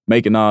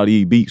making all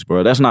these beats,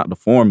 bro? That's not the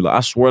formula.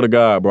 I swear to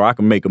God, bro, I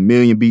can make 1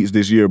 million beats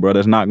this year, bro.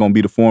 That's not gonna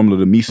be the formula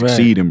to me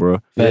succeeding, bro.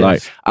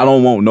 Like I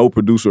don't want no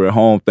producer at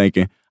home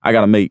thinking I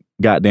gotta make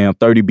goddamn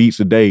 30 beats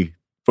a day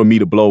for me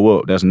to blow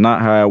up. That's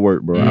not how it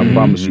work, bro. I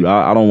promise you.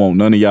 I don't want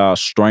none of y'all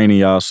straining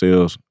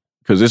yourselves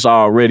because you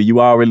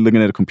already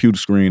looking at a computer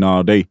screen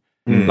all day.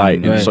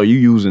 And so you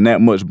using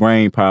that much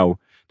brain power.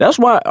 That's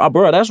why,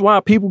 bro, that's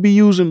why people be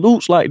using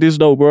loops like this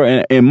though,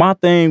 bro. And my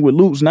thing with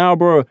loops now,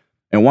 bro,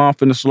 and why I'm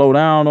finna slow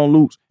down on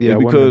loops is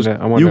because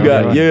you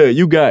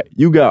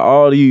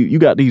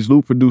got these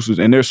loop producers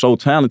and they're so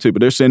talented, but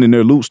they're sending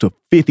their loops to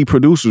 50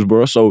 producers,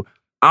 bro. So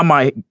I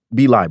might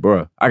be like,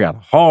 bro, I got a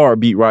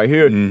hard beat right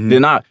here.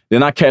 Then I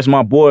catch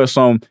my boy or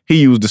something.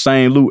 He used the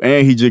same loop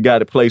and he just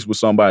got it placed with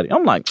somebody.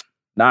 I'm like,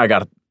 now I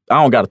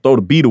don't gotta throw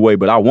the beat away,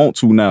 but I want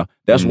to now.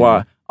 That's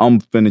why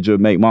I'm finna just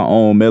make my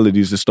own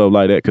melodies and stuff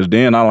like that. Cause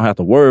then I don't have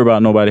to worry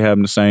about nobody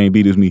having the same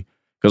beat as me.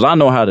 Cause I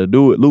know how to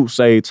do it. Loops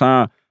save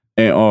time.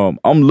 And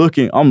I'm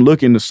looking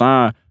to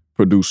sign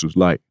producers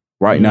like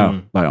right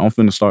now. Like I'm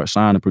finna start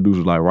signing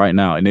producers like right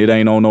now. And it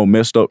ain't on no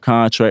messed up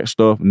contract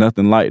stuff,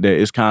 nothing like that.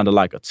 It's kind of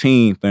like a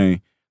team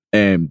thing.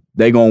 And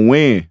they gonna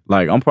win.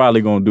 Like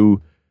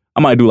I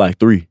might do like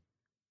 3.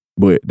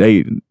 But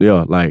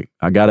like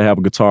I gotta have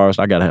a guitarist.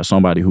 I gotta have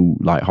somebody who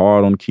like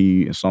hard on the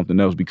key and something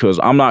else.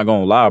 Because I'm not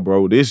gonna lie,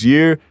 bro. This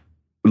year,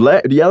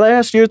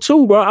 last year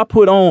too, bro, I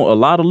put on a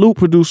lot of loop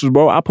producers,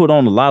 bro.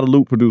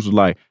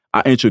 Like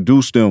I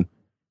introduced them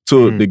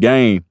to the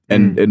game,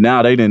 and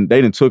now they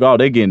didn't took all.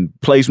 They getting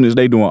placements,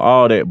 they doing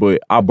all that,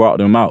 but I brought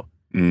them out,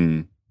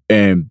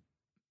 and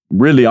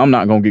really, I'm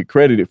not gonna get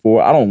credited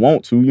for it. I don't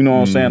want to, you know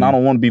what I'm saying? I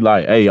don't want to be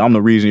like, hey, I'm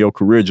the reason your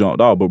career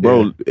jumped off. But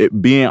bro,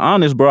 being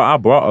honest, bro, I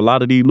brought a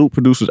lot of these loop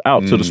producers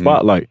out to the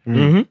spotlight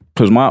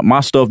because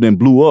my stuff then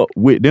blew up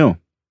with them.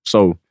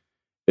 So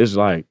it's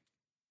like,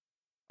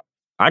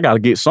 I got to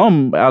get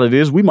something out of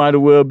this. We might as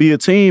well be a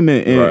team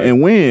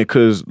and win,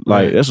 because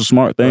like that's a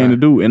smart thing to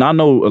do. And I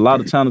know a lot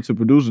of talented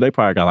producers, they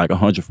probably got like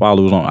 100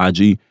 followers on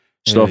IG,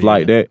 stuff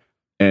like that.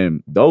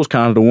 And those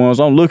kind of the ones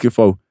I'm looking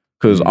for,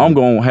 because I'm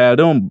going to have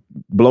them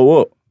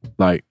blow up.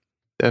 Like,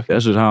 that's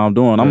just how I'm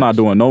doing. I'm not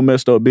doing no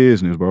messed up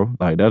business, bro.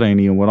 Like, that ain't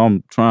even what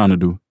I'm trying to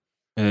do.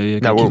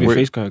 Now keep your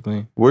face card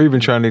clean. We're even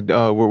trying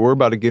to. We're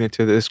about to get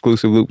into the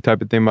exclusive loop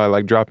type of thing by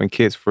like dropping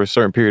kits for a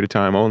certain period of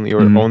time only,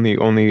 or only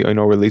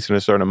releasing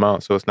a certain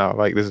amount. So it's not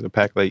like this is a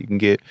pack that you can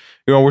get.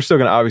 We're still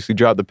gonna obviously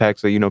drop the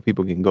packs that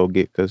people can go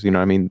get, because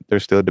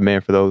there's still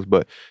demand for those.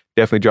 But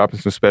definitely dropping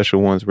some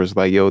special ones where it's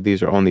like, yo,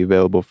 these are only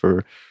available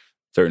for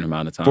certain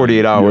amount of time,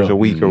 48 hours a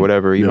week or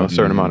whatever. A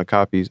certain amount of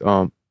copies.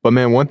 But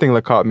man, one thing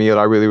that caught me that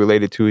I really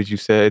related to is you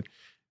said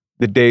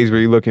the days where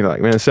you're looking like,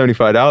 man,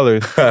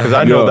 $75. Because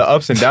I know the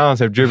ups and downs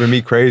have driven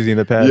me crazy in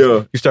the past.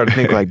 You start to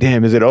think like,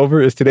 damn, is it over?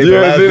 Is today the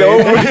last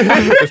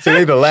day? Is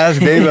today the last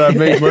day that I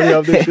make money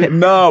off this shit?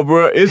 No,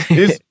 bro.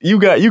 It's you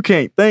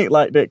can't think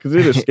like that, because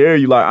it'll scare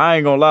you. Like, I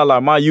ain't gonna lie,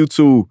 like my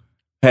YouTube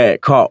had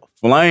caught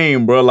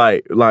flame, bro.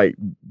 Like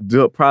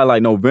probably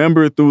like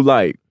November through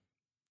like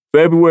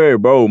February,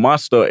 bro. My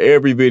stuff,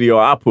 every video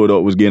I put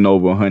up was getting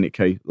over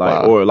 100K,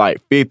 like or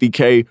like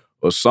 50K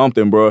or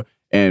something, bro.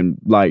 And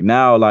like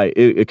now, like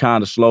it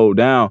kind of slowed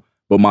down,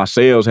 but my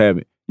sales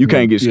haven't. You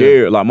can't get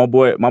scared. Like my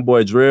boy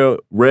Drell,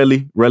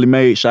 Relly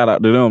Made, shout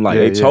out to them. Like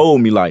they told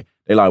me, like,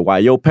 they like, why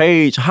your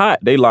page hot?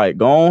 They like,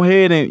 go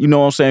ahead and, you know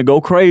what I'm saying, go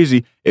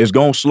crazy. It's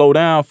gonna slow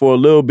down for a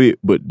little bit,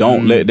 but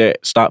don't let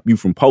that stop you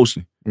from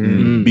posting.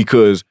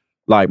 Because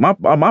like my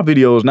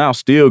videos now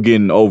still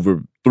getting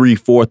over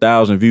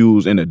 3,000-4,000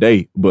 views in a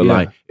day, but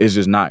like it's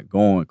just not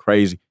going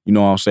crazy. You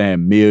know what I'm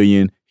saying?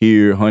 Million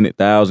here,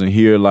 100,000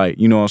 here, like,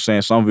 you know what I'm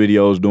saying? Some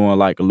videos doing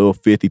like a little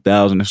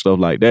 50,000 and stuff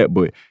like that,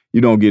 but you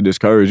don't get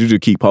discouraged. You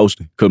just keep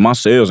posting, because my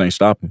sales ain't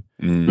stopping.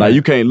 Like,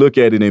 you can't look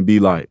at it and be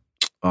like,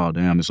 oh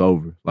damn, it's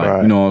over.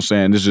 Like, you know what I'm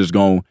saying? This is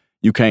going.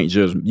 You can't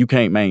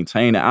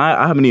maintain it.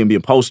 I haven't even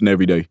been posting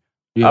every day.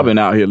 I've been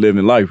out here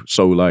living life,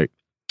 so like,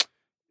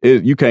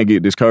 you can't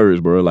get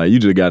discouraged, bro. Like, you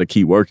just got to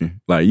keep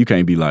working. Like, you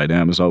can't be like,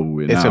 damn, it's over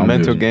with. It's a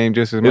mental game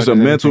just as much. It's a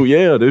mental,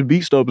 this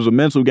beat stuff is a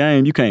mental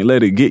game. You can't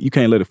let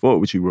it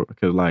fuck with you, bro.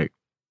 Because like,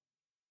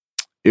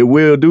 it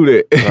will do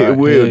that. It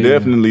will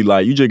definitely.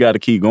 Like, you just got to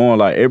keep going.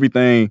 Like,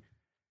 everything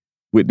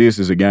with this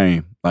is a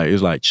game. Like,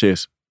 it's like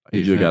chess.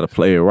 You just got to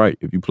play it right.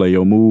 If you play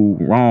your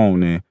move wrong,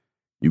 then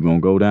you're going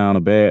to go down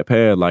a bad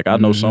path. Like, I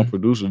know some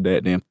producers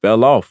that then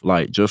fell off,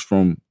 like, just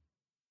from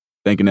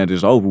thinking that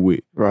it's over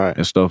with,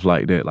 and stuff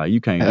like that. Like, you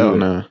can't do it.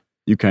 No.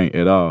 You can't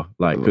at all.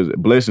 Like, because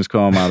blessings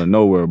come out of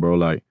nowhere, bro.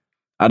 Like,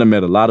 I done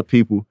met a lot of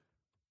people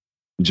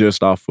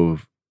just off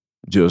of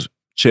just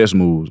chess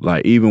moves.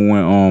 Like, even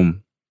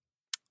when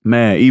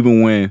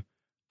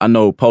I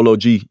know Polo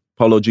G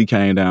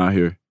came down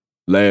here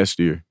last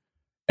year,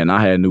 and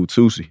I had New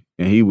Tusi,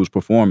 and he was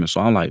performing.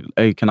 So I'm like,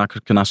 hey, can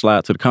I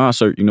slide to the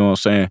concert? You know what I'm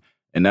saying?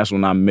 And that's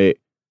when I met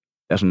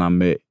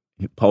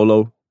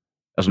Polo.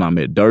 That's when I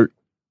met Dirt.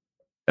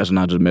 That's when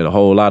I just met a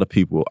whole lot of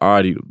people.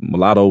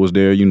 Mulatto was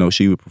there, you know,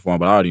 she would perform,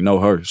 but I already know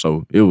her.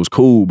 So it was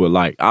cool, but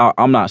like,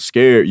 I'm not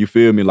scared, you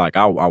feel me? Like,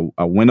 I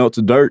went up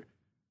to Dirt.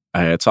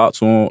 I had talked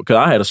to him, because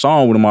I had a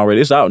song with him already.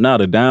 It's out now,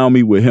 to Down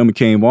Me with him and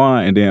King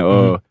Von. And then I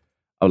was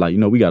like,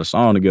 we got a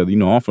song together. You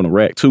know, I'm from the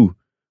rack too.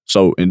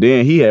 So, and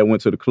then he had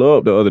went to the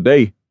club the other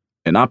day,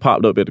 and I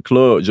popped up at the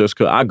club just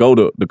because I go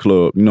to the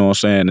club, you know what I'm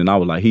saying? And I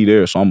was like, he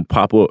there, so I'm going to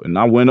pop up. And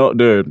I went up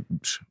there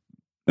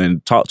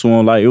and talked to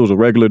him like it was a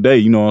regular day,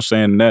 you know what I'm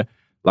saying? And that,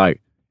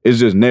 like, it's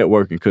just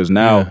networking, because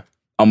now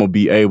I'm going to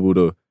be able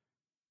to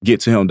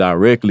get to him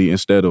directly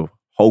instead of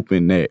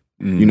hoping that,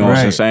 you know what I'm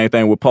saying? Same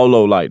thing with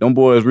Polo. Like, them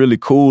boys really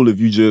cool if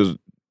you just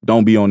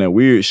don't be on that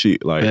weird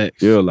shit. Like,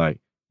 like,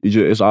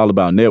 it's all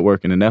about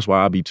networking, and that's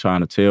why I be trying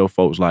to tell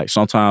folks, like,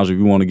 sometimes if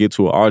you want to get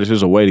to an artist,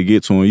 there's a way to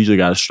get to him. You just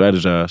got to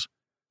strategize,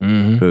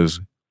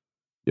 because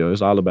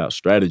it's all about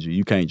strategy.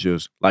 You can't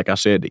just, like I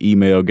said, the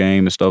email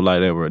game and stuff like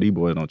that, bro. These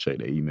boys don't check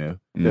their email.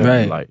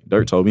 Like,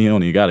 Dirt told me he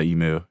don't even got an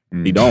email.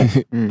 He don't.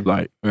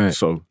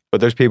 So. But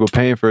there's people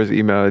paying for his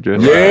email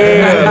address.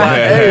 Yeah,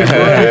 like,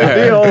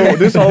 hey, bro,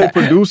 this whole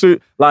producer,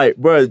 like,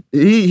 bro,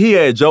 he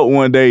had joked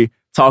one day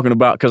talking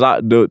about, because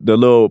the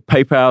little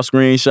PayPal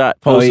screenshot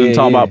posting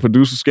talking about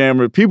producer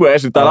scammer. People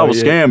actually thought I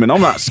was scamming.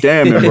 I'm not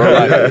scamming, bro.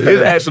 Like,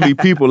 there's actually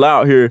people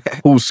out here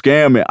who's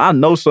scamming. I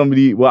know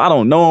somebody, well, I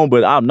don't know them,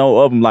 but I know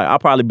of them. Like, I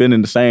probably been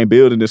in the same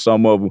building as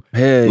some of them.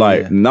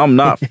 And I'm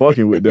not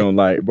fucking with them.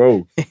 Like,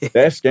 bro,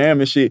 that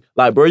scamming shit.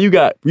 Like, bro, you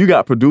got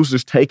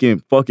producers taking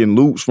fucking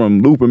loops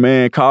from Looper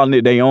Man, calling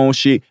it their own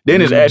shit. Then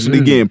it's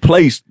actually getting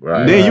placed.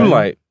 Then you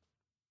like,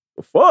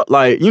 the fuck?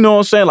 Like, you know what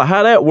I'm saying? Like,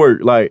 how that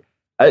work? Like,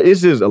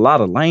 it's just a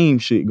lot of lame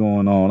shit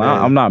going on.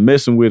 I'm not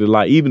messing with it.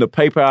 Like, even the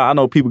PayPal, I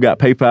know people got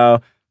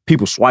PayPal,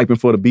 people swiping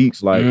for the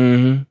beats. Like,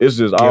 it's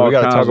just all we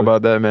gotta talk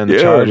about that, man. The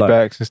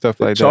chargebacks and stuff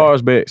like that.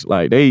 Chargebacks,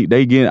 like they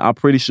getting. I'm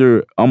pretty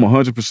sure. I'm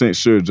 100%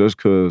 sure just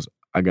because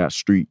I got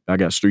street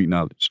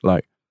knowledge.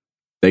 Like,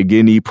 they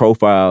getting these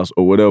profiles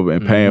or whatever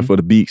and paying for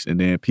the beats, and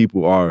then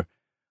people are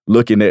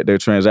looking at their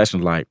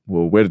transactions like,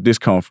 well, where did this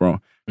come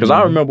from? Because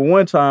I remember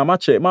one time I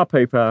checked my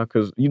PayPal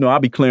because, you know, I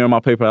be clearing my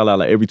PayPal out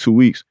like every 2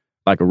 weeks,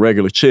 like a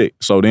regular check.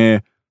 So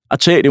then I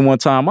checked it one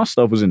time. My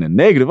stuff was in the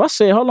negative. I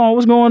said, hold on,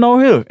 what's going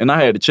on here? And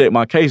I had to check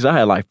my case. I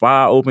had like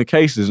 5 open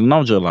cases, and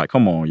I'm just like,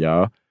 come on,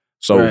 y'all.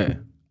 So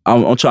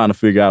I'm trying to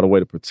figure out a way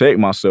to protect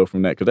myself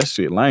from that because that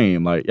shit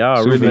lame. Like,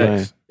 y'all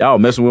really, y'all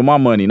messing with my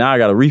money. Now I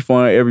got to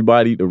refund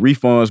everybody. The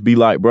refunds be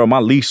like, bro, my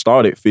lease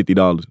started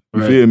 $50.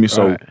 You feel me?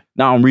 So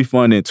now I'm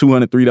refunding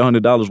 $200,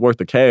 $300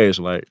 worth of cash.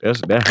 Like,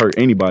 that hurt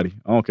anybody.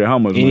 I don't care how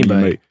much money you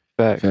make.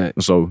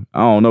 Fact. So I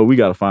don't know. We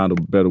got to find a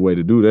better way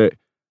to do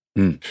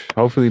that.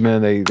 Hopefully,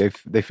 man,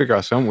 they figure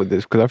out something with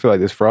this because I feel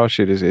like this fraud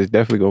shit is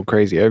definitely going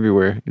crazy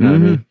everywhere. You know what I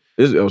mean?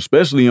 It's,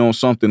 especially on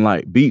something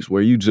like Beats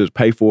where you just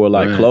pay for it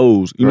like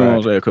clothes. You know what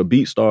I'm saying? Because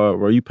BeatStar,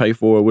 where you pay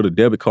for it with a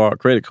debit card,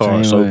 credit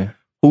card. So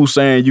who's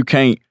saying you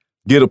can't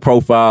get a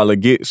profile or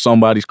get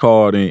somebody's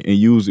card and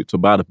use it to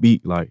buy the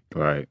beat? Like,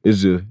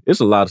 it's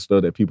a lot of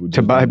stuff that people just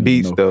to buy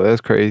beats know. Though.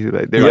 That's crazy.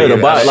 Like, to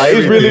buy, like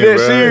it's really that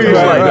serious.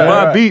 Like to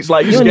buy beats,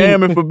 like you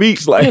scamming for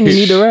beats. Like, you don't even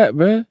need to rap,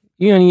 bro.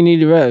 You don't even need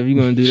to rap if you're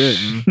gonna do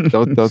that.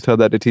 Don't tell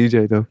that to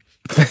TJ though.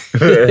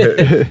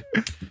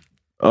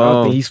 I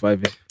don't think he's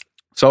swiping.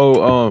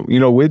 So, you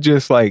know, we're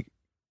just like,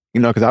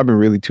 you know, because I've been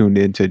really tuned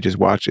into just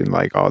watching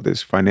like all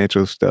this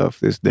financial stuff,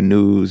 the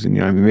news, and,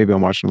 you know, I mean, maybe I'm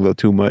watching a little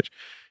too much.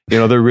 You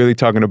know, they're really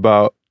talking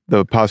about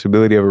the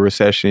possibility of a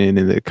recession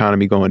and the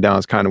economy going down.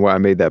 It's kind of why I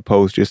made that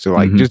post, just to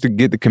like, just to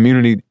get the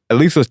community, at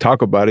least let's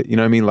talk about it. You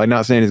know what I mean? Like,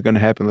 not saying it's going to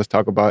happen. Let's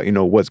talk about, you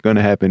know, what's going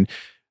to happen,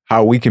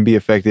 how we can be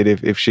affected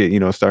if shit, you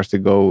know, starts to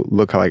go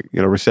look like,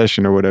 you know,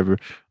 recession or whatever.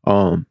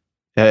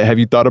 Have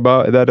you thought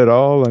about that at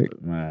all? Like,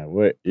 man,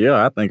 what?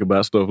 Yeah, I think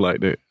about stuff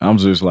like that. I'm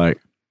just like,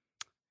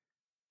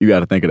 you got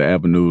to think of the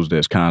avenues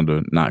that's kind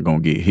of not gonna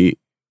get hit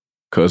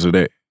because of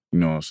that. You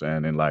know what I'm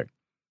saying? And like,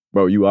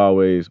 bro, you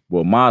always.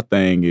 Well, my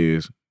thing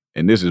is,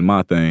 and this is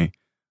my thing,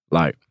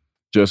 like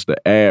just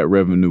the ad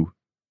revenue,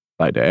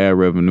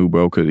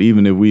 bro. Because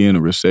even if we in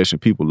a recession,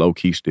 people low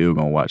key still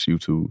gonna watch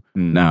YouTube.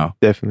 Now,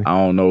 definitely, I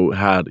don't know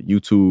how the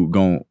YouTube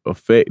gonna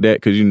affect that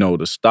because you know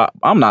the stock.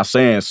 I'm not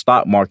saying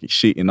stock market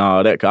shit and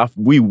all that. Cause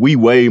we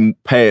way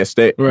past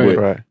that.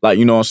 Right. Like,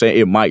 you know what I'm saying?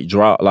 It might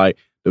drop. Like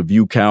the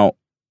view count,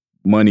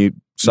 money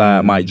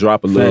side might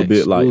drop a little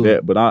bit like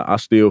that. But I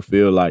still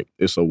feel like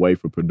it's a way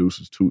for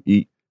producers to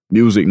eat.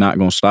 Music not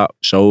gonna stop.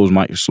 Shows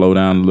might slow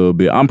down a little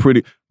bit. I'm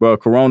pretty, bro.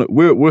 Corona.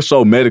 We're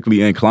so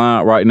medically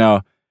inclined right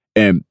now.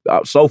 And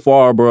so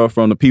far, bro,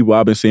 from the people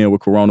I've been seeing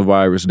with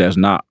coronavirus that's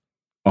not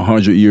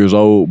 100 years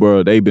old,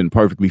 bro, they've been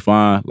perfectly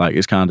fine. Like,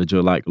 it's kind of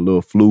just like a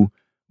little flu.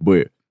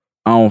 But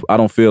I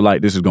don't feel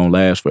like this is going to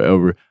last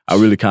forever. I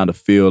really kind of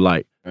feel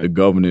like the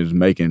government is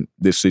making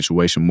this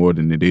situation more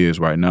than it is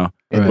right now.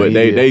 But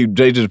they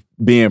just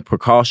being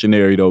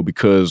precautionary, though,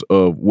 because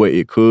of what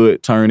it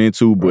could turn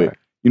into. But,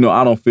 you know,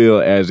 I don't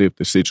feel as if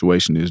the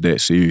situation is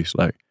that serious.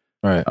 Like,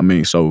 I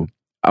mean,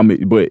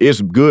 but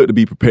it's good to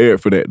be prepared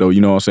for that, though.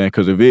 You know what I'm saying?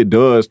 Because if it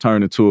does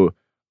turn into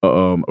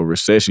a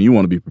recession, you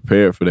want to be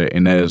prepared for that.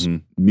 And as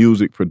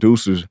music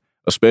producers,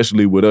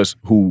 especially with us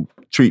who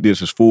treat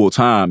this as full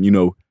time, you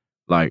know,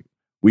 like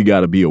we got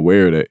to be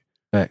aware of that.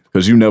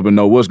 Because you never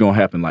know what's going to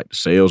happen. Like the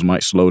sales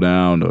might slow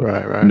down,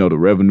 or you know, the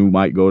revenue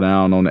might go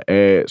down on the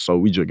ad. So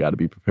we just got to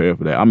be prepared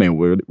for that. I mean,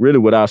 really,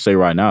 what I say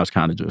right now is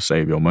kind of just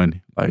save your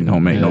money. Like,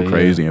 don't make no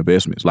crazy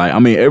investments. Like, I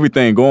mean,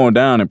 everything going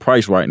down in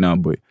price right now,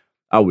 but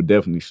I would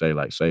definitely say,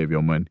 like, save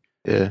your money.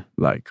 Yeah.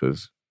 Like,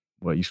 because,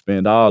 well, you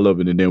spend all of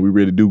it, and then we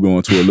really do go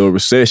into a little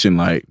recession.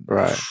 Like,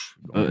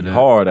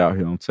 hard out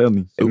here, I'm telling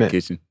you. Soup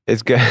kitchen.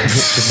 It's good.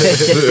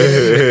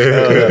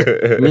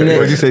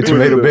 What'd you say,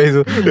 tomato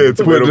basil? Yeah,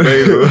 tomato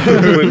basil.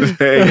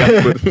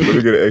 Let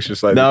me get an extra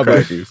slice of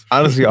crackers.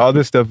 Honestly, all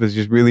this stuff is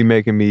just really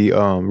making me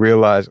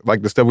realize,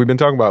 like, the stuff we've been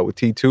talking about with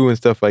T2 and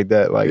stuff like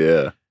that. Like,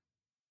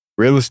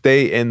 real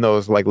estate and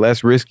those, like,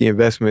 less risky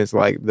investments,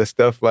 like, the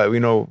stuff, like, you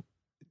know,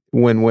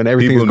 when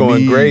everything's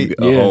going great,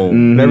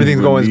 when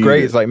everything's going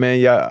great, it's like,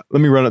 man,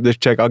 let me run up this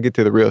check. I'll get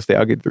to the real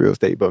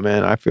estate. But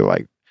man, I feel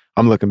like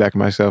I'm looking back at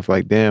myself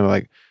like, damn,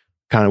 like,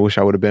 kind of wish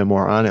I would have been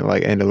more on it.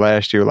 Like, end of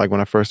last year, like when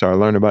I first started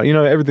learning about it, you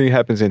know, everything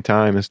happens in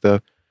time and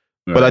stuff.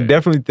 But I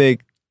definitely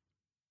think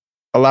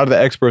a lot of the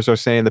experts are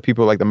saying, the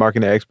people like the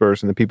marketing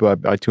experts and the people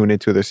I tune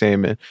into, they're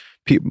saying, man,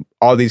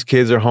 all these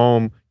kids are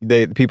home.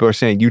 People are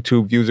saying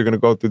YouTube views are going to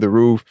go through the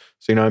roof.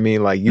 So, you know what I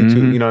mean? Like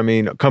YouTube, you know what I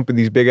mean?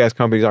 These big ass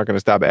companies aren't going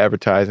to stop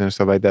advertising and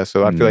stuff like that.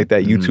 So I feel like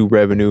that YouTube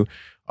revenue,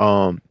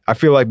 I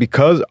feel like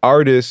because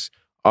artists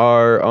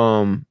are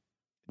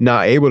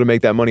not able to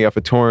make that money off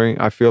of touring,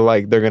 I feel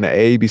like they're going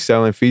to be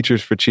selling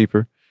features for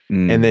cheaper.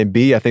 And then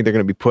B, I think they're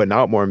going to be putting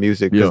out more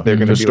music because they're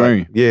going to be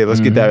stream. like, let's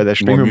get that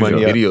streamer more money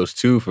music up. videos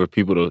too for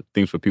people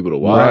to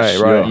watch.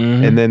 Right.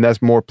 Mhm. And then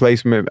that's more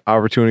placement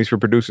opportunities for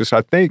producers. So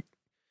I think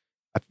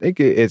it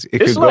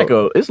could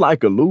go. It's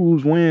like a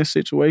lose-win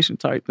situation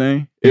type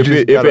thing. You If just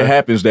it gotta-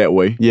 happens that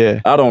way,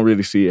 Yeah. I don't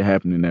really see it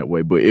happening that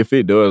way. But if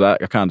it does, I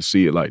kind of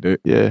see it like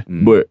that. Yeah.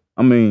 But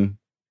I mean,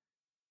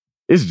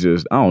 it's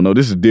just, I don't know.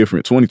 This is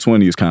different.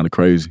 2020 is kind of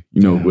crazy,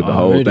 with the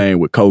whole Already. thing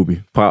with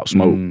Kobe, Pop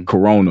Smoke,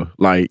 Corona.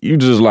 Like, you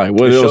just like,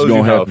 what It else shows you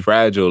gonna how happen?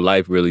 fragile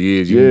life really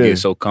is. You Yeah. can get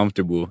so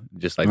comfortable,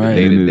 just like Right.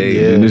 the day to day.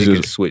 Yeah. And It it's can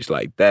just- switch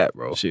like that,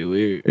 bro. Shit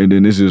weird. And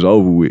then this is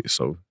over with.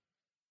 So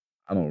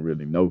I don't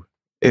really know.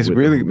 It's with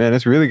really, them. man,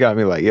 it's really got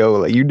me like, yo,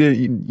 like you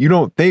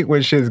don't think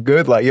when shit's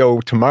good, like,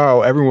 yo,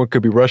 tomorrow everyone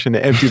could be rushing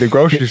to empty the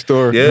grocery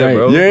store. Yeah, Right.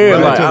 bro. Yeah,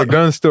 Run like, to the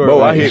gun store. Bro,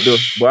 like,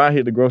 I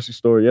hit the grocery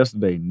store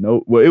yesterday.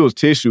 No, well, it was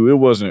tissue. It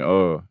wasn't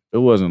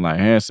like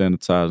hand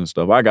sanitizer and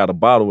stuff. I got a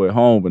bottle at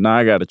home, but now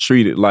I got to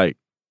treat it like.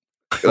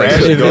 Like,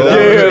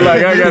 Yeah,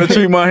 like I gotta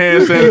treat my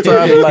hand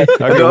sanitizer like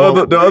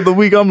the other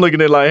week. I'm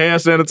looking at like hand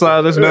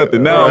sanitizer. That's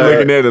nothing. Now I'm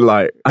looking at it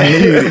like I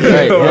need it.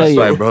 Right, hell It's yeah.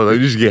 like, bro, let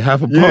me just get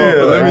half a pump. Yeah,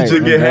 let me Right,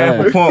 just get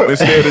half a pump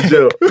instead of just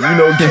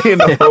getting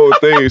the whole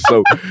thing.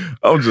 So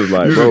I'm just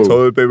like, You bro, just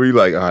toilet paper. You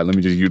like, all right, let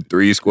me just use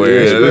 3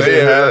 squares.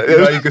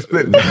 you can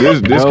split. this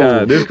It's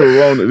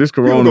gonna be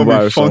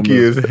coronavirus funky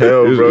as something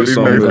hell, else. bro. It's These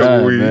something next else. couple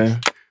God, weeks. man.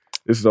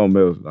 This is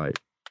something else. Like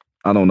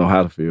I don't know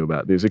how to feel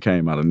about this. It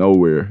came out of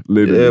nowhere,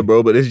 literally. Yeah,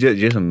 bro. But it's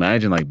just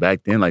imagine like back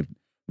then, like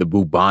the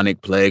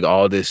bubonic plague,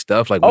 all this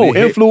stuff. Like, Oh, when it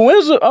hit-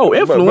 influenza. Oh,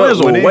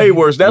 influenza when was it- way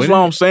worse. That's when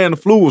why it- I'm saying the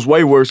flu was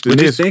way worse than But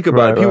this. just think about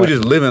it. Right, People right.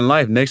 just living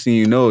life. Next thing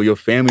you know, your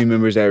family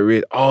members at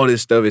risk. All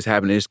this stuff is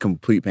happening. It's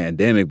complete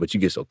pandemic, but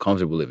you get so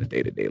comfortable living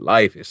day to day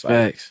life. It's like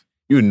Facts.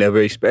 you would never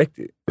expect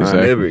it.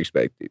 Exactly. Never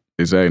expect it.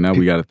 Exactly. Now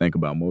we got to think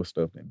about more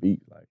stuff than beat.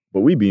 Like,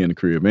 but we be in the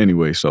crib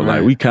anyway, so like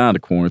Right. we kind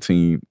of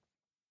quarantine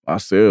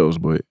ourselves.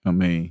 But I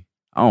mean,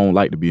 I don't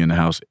like to be in the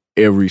house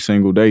every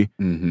single day.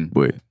 Mm-hmm.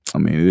 But I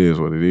mean, it is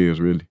what it is,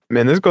 really.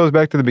 Man, this goes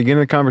back to the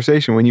beginning of the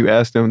conversation when you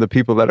asked them, the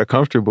people that are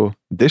comfortable.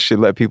 This should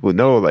let people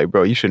know, like,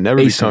 bro, you should never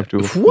be ASAP.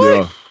 comfortable. What?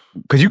 Yeah.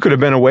 Because you could have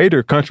been a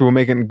waiter, comfortable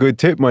making good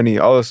tip money.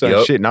 All of a sudden,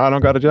 Yup. shit, now I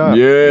don't got a job.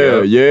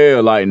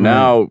 Yeah. Like Mm-hmm.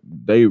 now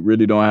they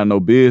really don't have no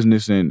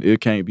business, and it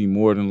can't be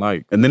more than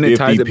like And then it 50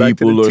 ties it back to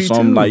people the or T2.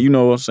 something. Like, you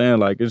know what I'm saying?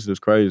 Like, it's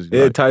just crazy.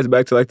 Yeah, Like, it ties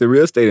back to like the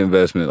real estate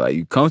investment. Like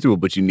you comfortable,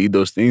 but you need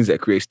those things that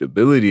create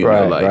stability in your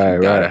Right, life. right,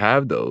 You gotta right.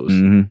 have those.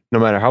 mhm. No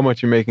matter how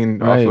much you're making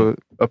Right. off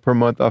of per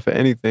month off of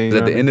anything. 'Cause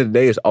at the end of the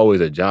day, it's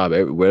always a job.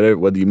 Whether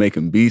you're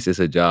making beats, it's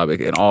a job. It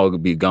can all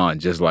be gone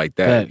just like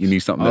that. Facts. You need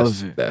something All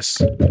that's of it.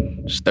 that's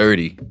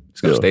sturdy. It's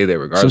gonna Yeah. stay there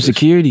Some regardless.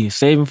 security,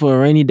 saving for a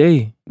rainy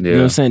day. You know what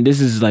Yeah. I'm saying?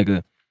 This is like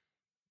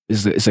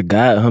it's a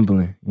God humbling.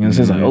 You know what I'm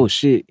saying? It's like, Mhm. oh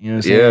shit. You know what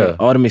I'm saying? Yeah. Like,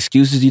 all them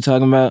excuses you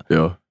talking about,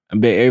 Yeah. I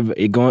bet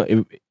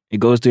everybody, it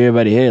goes through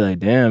everybody's head like,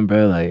 damn,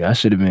 bro, like I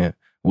should have been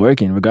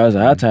working regardless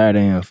of how tired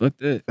I am. Fuck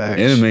that.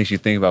 Facts. And it makes you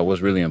think about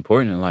what's really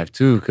important in life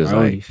too. Because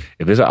like, Right.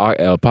 if it's an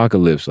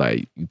apocalypse,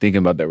 like you thinking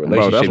about that that's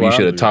relationship, why you I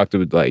should have do. talked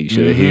to, like you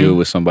should have Mhm. healed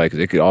with somebody because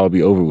it could all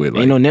be over with.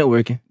 Like, Ain't no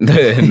networking. no,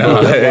 That's ain't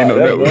no one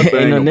network. thing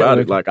Ain't no about network.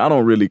 it. Like, I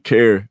don't really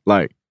care.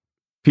 Like,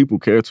 people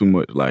care too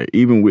much. Like,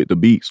 even with the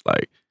beats,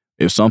 like,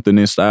 if something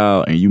in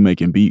style and you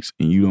making beats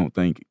and you don't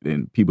think,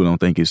 and people don't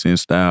think it's in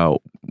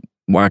style,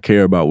 why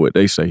care about what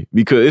they say?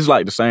 Because it's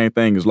like the same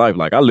thing as life.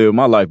 Like, I live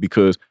my life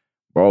because,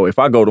 bro, if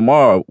I go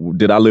tomorrow,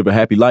 did I live a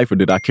happy life or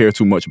did I care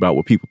too much about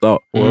what people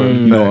thought? Mm.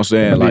 You know what I'm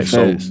saying? Like, Big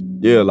so, facts.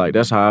 yeah, like,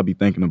 that's how I be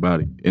thinking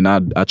about it. And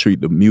I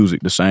treat the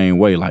music the same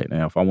way. Like,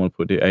 now, if I want to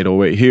put the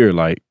 808 here,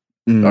 like,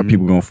 are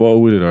people gonna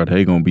fall with it or are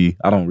they gonna be?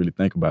 I don't really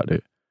think about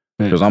that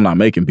because I'm not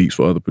making beats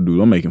for other producers.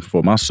 I'm making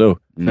for myself.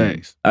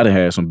 Facts. I done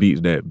had some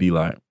beats that be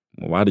like,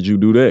 well, why did you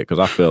do that? Because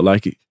I felt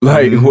like it.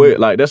 Like, what?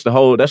 Like that's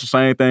the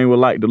same thing with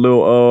like the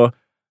little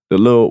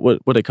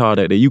what they call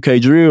that? The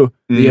UK drill.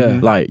 Yeah.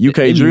 Like UK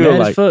It be drill,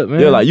 mad as like fuck, man.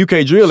 yeah, like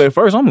UK drill. At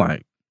first, I'm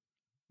like,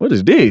 what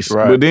is this?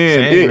 Right. But then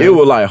Same, it man.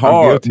 was like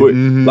hard. guilty. But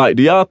Mhm. like,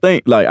 do y'all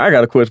think? Like, I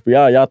got a question for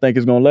y'all. Y'all think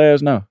it's gonna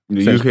last now?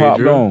 The Since UK Pop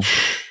drill? gone.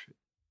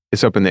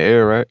 It's up in the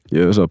air, right?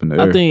 Yeah, it's up in the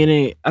air. I think it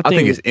ain't. I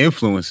think its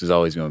influence is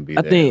always gonna be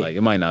I there. think- Like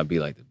it might not be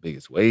like the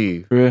biggest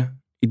wave. for real.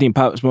 You think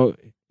Pop Smoke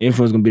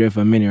influence gonna be there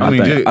for a minute? I Right?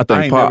 mean, I I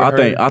think ain't Pop.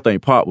 never heard- I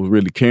think Pop was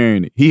really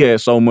carrying it. He had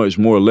so much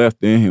more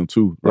left in him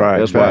too. Like, Right,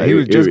 That's fact. why He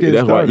was just getting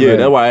that's why, started, yeah, man.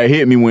 that's why it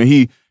hit me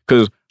when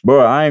cause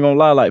bro, I ain't gonna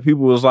lie. Like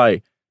people was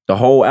like the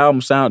whole album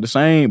sounded the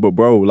same, but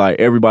bro, like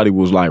everybody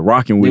was like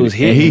rocking with It it, was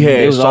and he hitting. It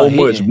had was so all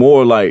much hitting.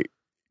 more like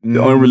Mm-hmm.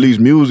 unreleased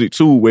music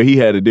too, where he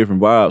had a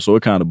different vibe. So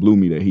it kind of blew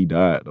me that he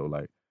died though,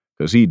 like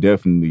because he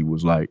definitely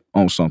was like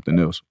on something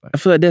else. Like, I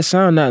feel like the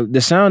sound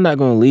not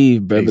gonna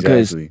leave, bro.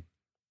 Because Exactly.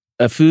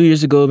 a few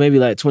years ago, maybe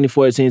like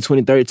 2014,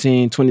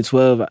 2013,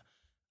 2012,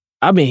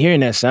 I've been hearing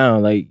that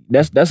sound. Like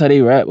that's how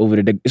they rap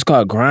over there. It's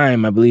called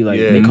grime, I believe. Like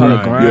Yeah, they call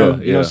it grime. grime. Yeah, You know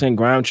what yeah. I'm saying?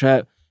 Grime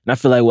trap. And I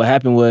feel like what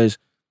happened was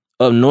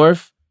up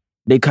north,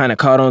 they kind of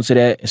caught on to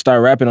that and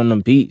started rapping on them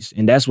beats.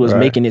 And that's what's Right.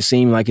 making it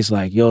seem like it's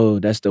like, yo,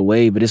 that's the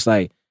way. But it's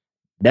like,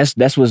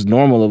 that's what's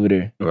normal over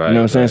there. Right, you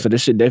know what I'm saying? right. So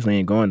this shit definitely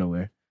ain't going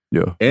nowhere.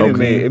 Yeah.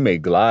 And it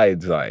made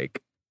glides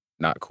like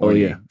not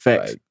corny. Oh, yeah.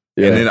 Facts. Like,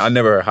 Yeah. And then I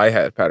never heard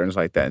hi-hat patterns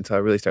like that until I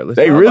really started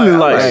listening. They I was really I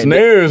like like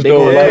snares they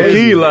though. go Like crazy.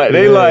 he like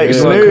they Yeah, like yeah.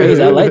 It's going snares.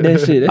 crazy. I like that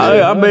shit. That shit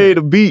I hard. made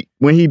a beat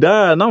when he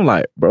died, and I'm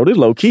like, bro, this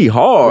low key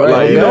hard. Right,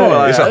 like, you yeah. know,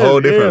 like, It's a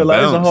whole different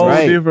like, it's a bounce. whole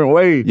Right. different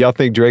way. Y'all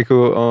think Drake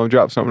will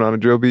drop something on a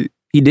drill beat?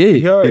 He did.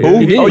 He already- Who?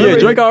 He did. Oh yeah,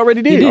 Already. Drake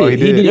already did. He did. Oh, he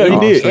did. Yeah, he Oh,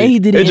 did. sweet. And he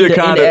did It it just in the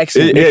kind of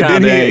accent. it Yeah, kind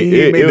of then he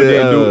it made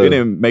the,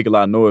 didn't make a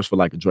lot of noise for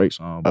like a Drake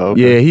song. Oh,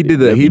 Yeah, he did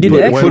the He did the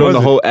put, accent. put on When the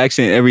was whole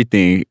accent,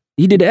 everything.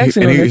 He did the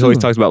accent. And on he that always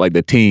too. talks about like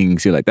the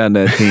tings. He's like that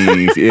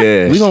tings.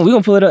 Yeah. We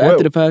gonna pull it up What-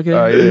 after the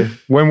podcast. yeah.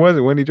 When was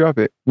it? When did he drop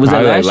it? Was that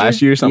Probably, like,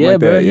 last year? or something Yeah, like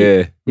bro, that? he-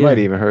 Yeah. I might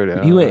even heard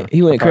it. He went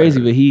I crazy,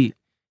 probably but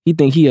he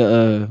think he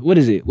what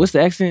is it? What's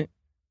the accent?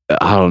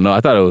 I don't know.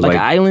 I thought it was Like,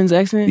 like, islands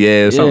accent?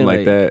 yeah, something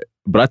like that.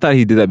 But I thought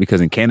he did that because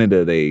in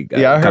Canada they got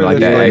Yeah, I heard kind of like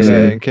this that like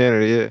accent. in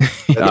Canada. Yeah, I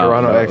that don't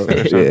Toronto know. accent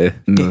or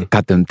something. Yeah.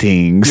 Got them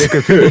tings. Yeah,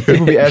 because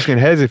people be asking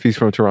Hez if he's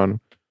from Toronto.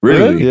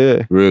 Really?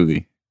 Yeah.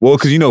 Really? Well,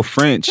 because you know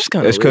French. That's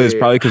kinda That's because weird.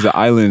 probably because the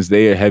islands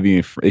they are heavy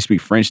in they speak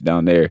French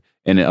down there,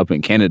 and then up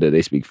in Canada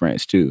they speak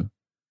French too.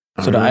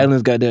 So the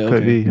islands got that.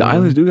 Could Okay. be. The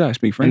islands do gotta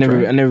speak I French. never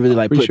right? really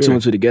like Pretty put two sure.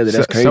 and two together.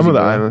 That's crazy. Some of the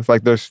bro. islands,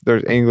 like there's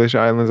English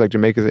islands, like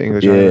Jamaica's an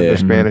English Yeah. island. There's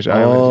Spanish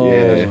islands. Oh,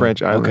 Yeah, there's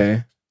French islands.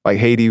 Okay. Like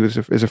Haiti is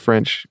a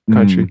French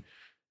country.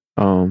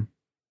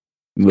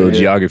 Little Yeah.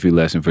 geography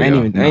lesson for I you.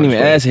 ain't even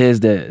ask his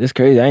that. That's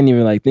crazy. I ain't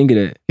even like think of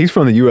that. He's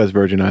from the U.S.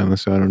 Virgin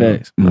Islands, so I don't know.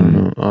 Facts. I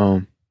don't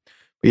know.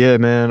 But yeah,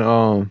 man.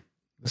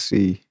 Let's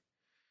see.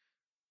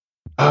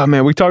 Oh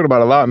man, we talked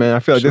about a lot, man. I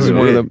feel like this is Sure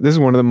one did.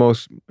 of the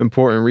most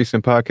important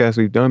recent podcasts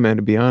we've done, man.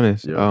 To be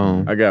honest.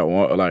 Yeah. I got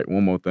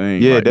one more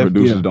thing. Yeah, like, definitely.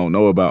 producers Yeah. don't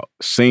know about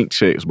sync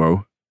checks,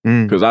 bro.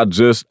 Mm. Cause I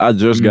just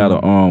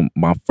got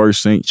my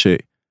first sync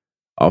check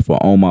off of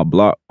On My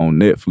Block on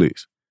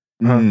Netflix.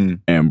 Mm.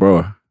 And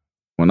bro,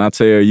 when I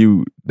tell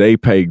you they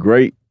pay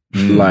great,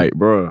 like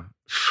bro,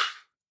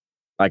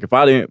 like if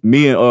I didn't,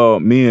 me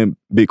and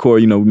Big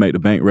Corey, you know, we made the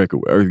bank record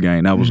with Earth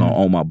Gang. That was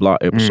on My Block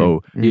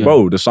episode. Yeah.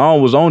 Bro, the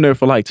song was on there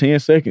for like 10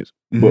 seconds.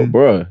 But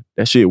bro,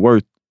 that shit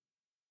worth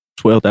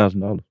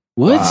 $12,000.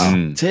 What?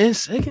 Wow. 10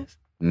 seconds?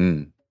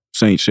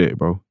 Sync check,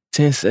 bro.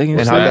 10 seconds?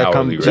 And So how'd that that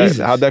come? hourly rate.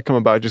 How'd that come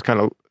about? Just kind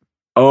of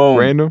Um,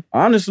 random.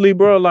 Honestly,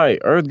 bro, like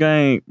Earth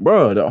Gang,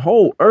 bro, the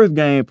whole Earth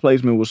Gang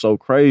placement was so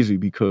crazy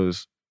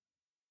because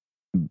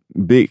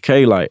Big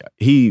K, like,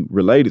 he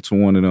related to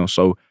one of them.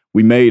 So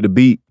we made the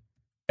beat,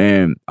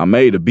 and I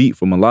made the beat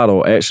for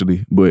Mulatto,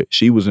 actually, but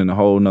she was in a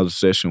whole nother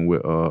session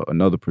with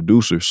another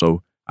producer,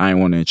 so I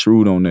didn't want to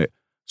intrude on that.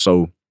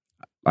 So,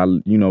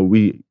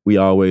 we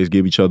always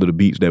give each other the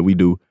beats that we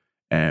do.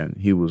 And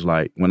he was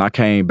like, when I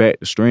came back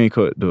to String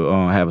Cut to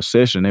have a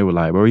session, they were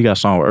like, bro, you got a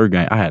song with Earth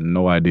Gang. I had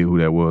no idea who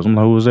that was. I'm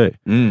like, who was that?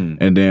 Mm.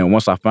 And then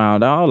once I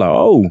found out, I was like,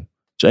 oh,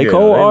 J. Yeah,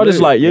 Cole they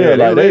artists, lit. like, Yeah,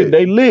 like they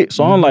they lit.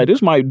 So I'm like,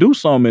 this might do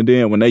something. And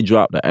then when they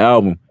dropped the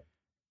album,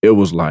 it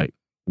was like,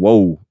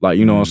 whoa. Like,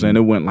 you know what I'm saying?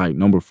 It went like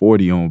number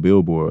 40 on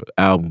Billboard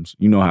albums.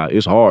 You know how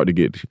it's hard to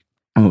get,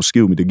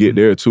 to get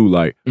there too.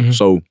 Like, Mhm.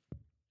 so,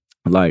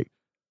 like,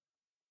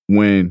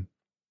 when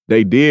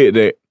they did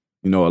that,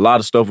 a lot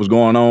of stuff was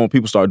going on.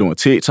 People started doing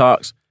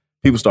TikToks.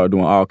 People started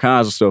doing all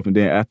kinds of stuff. And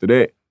then after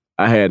that,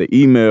 I had an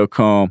email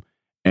come,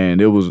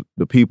 and it was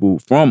the people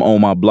from On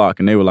My Block,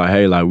 and they were like,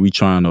 hey, like, we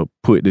trying to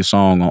put this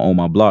song on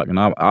My Block. And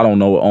I don't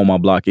know what On My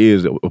Block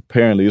is.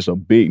 Apparently, it's a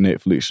big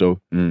Netflix show.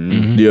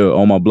 Mm. Yeah,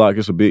 On My Block,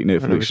 it's a big I've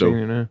never Netflix show. seen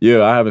it now.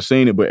 Yeah, I haven't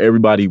seen it, but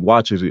everybody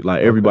watches it.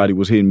 Like, everybody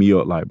was hitting me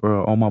up, like,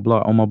 bro, On My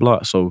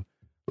Block. So,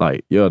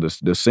 like, yeah,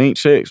 the sync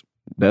checks,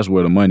 that's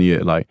where the money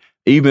at. Like,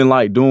 even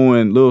like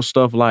doing little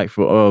stuff like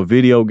for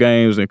video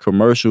games and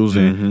commercials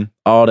and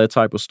all that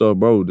type of stuff,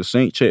 bro. The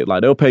sync check,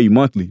 like, they'll pay you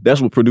monthly.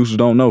 That's what producers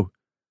don't know.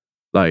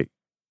 Like,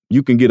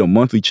 you can get a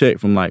monthly check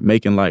from like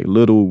making like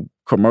little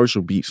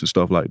commercial beats and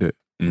stuff like that.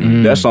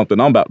 Mm. That's something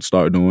I'm about to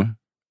start doing.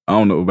 I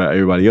don't know about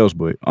everybody else,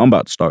 but I'm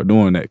about to start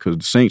doing that because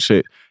the sync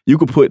check, you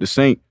could put the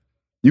sync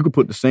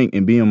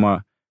in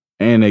BMI,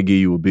 and they give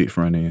you a big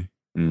front end.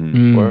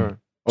 Mm. Word.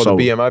 Oh, So-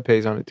 the BMI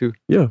pays on it too.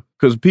 Yeah,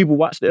 because people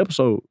watch the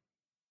episode.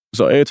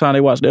 So every time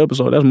they watch the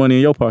episode, that's money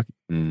in your pocket.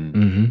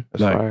 Mm-hmm.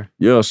 That's Like, fire.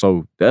 Yeah,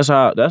 so that's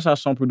how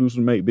some producers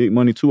make big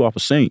money too off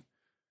of sync.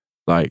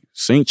 Like,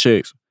 sync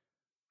checks,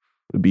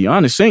 to be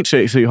honest, sync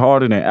checks hit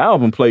harder than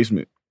album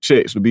placement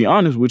checks, to be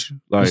honest with you.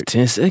 It's Like,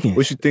 10 seconds.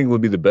 What you think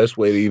would be the best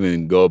way to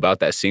even go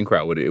about that sync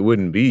route with it? It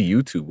wouldn't be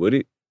YouTube, would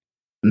it?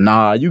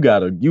 nah, you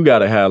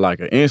gotta have like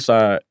an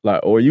inside, like,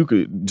 or you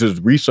could just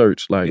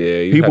research. Like, Yeah,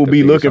 you'd people have to be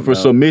figure looking for something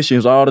out.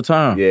 submissions all the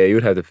time. Yeah, you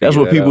would have to figure That's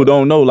what that people out.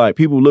 don't know. Like,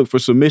 people look for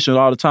submissions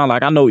all the time.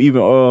 Like, I know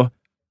even for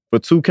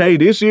 2K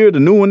this year, the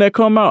new one that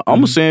come out, I'm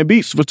gonna send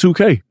beats for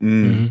 2K.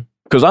 Mm.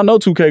 Cause I know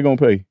 2K gonna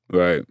pay.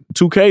 Right.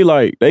 2K,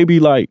 like, they be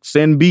like,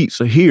 send beats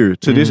here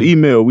to this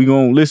email. We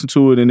gonna listen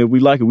to it, and if we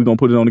like it, we gonna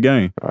put it on the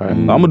game. Right.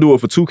 I'm gonna do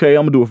it for 2K.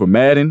 I'm gonna do it for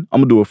Madden.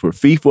 I'm gonna do it for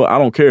FIFA. I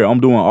don't care. I'm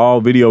doing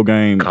all video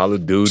game Call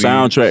of Duty,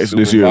 soundtracks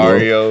Super this year, bro.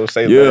 Mario,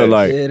 say Yeah, less.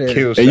 like,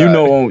 Kill and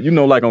shot. you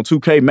know, like on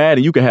 2K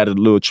Madden, you can have the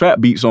little trap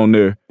beats on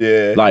there.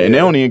 Yeah. Like, and they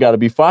don't even gotta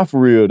be fire for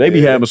real. They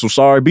be having some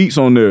sorry beats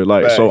on there.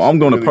 Like, so Facts. I'm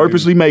gonna Really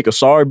purposely make a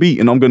sorry beat,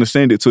 and I'm gonna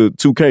send it to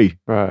 2K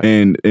Right.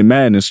 and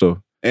Madden and stuff.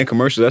 And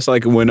commercials. That's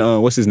like when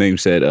what's his name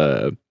said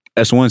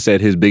S1 said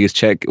his biggest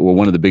check, or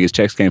one of the biggest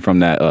checks, came from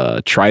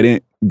that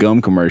Trident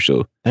gum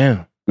commercial.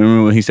 Damn.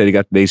 Remember when he said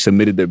they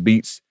submitted their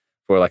beats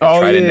for like a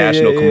Trident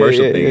national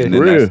commercial thing, and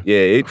then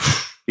Really?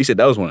 he said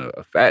that was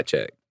a fat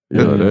check.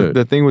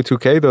 The thing with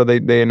 2K though,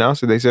 they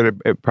announced it. They said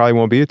it probably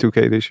won't be a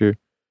 2K this year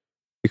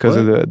because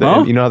of the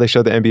Huh? you know how they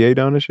shut the NBA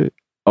down and shit.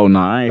 Oh,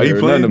 nah, I ain't Are you heard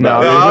playing? nothing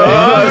about No. it.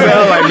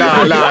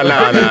 I was like,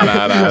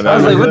 nah. I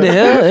was like, what the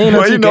hell? Ain't no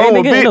Well, 2K, you know, I'm a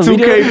nigga. big Ain't no 2K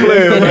video.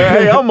 player, man.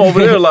 Hey, I'm over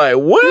there like,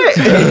 what?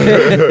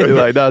 You're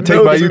like, nah,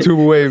 take my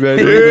YouTube away, man.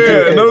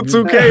 Yeah, no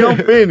 2K, I'm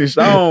finished.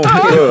 I don't,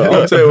 bro,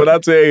 I'll tell you what I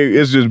tell you,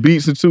 it's just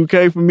beats and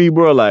 2K for me,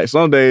 bro. Like,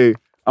 Sunday,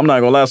 I'm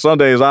not gonna lie,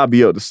 Sundays I'll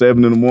be up to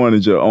 7 in the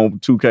morning just on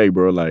 2K,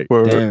 bro. Like,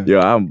 Damn.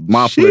 yeah, I'm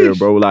my player,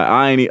 bro. Like,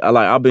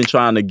 I've been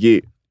trying to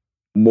get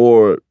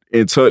more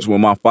in touch with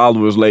my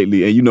followers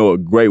lately, and you know, a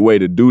great way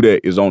to do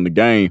that is on the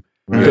game.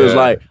 Because Yeah.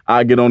 like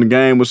I get on the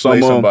game with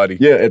Play somebody.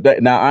 Yeah,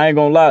 now I ain't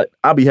gonna lie,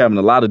 I be having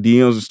a lot of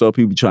DMs and stuff.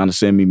 People be trying to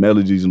send me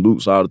melodies and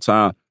loops all the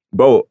time.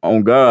 Bro,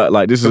 on God,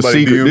 like this is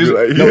Somebody a secret. DM you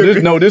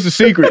like- This is a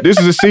secret. This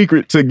is a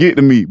secret to get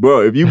to me,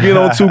 bro. If you get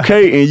on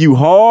 2K and you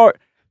hard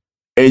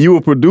and you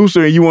a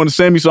producer and you want to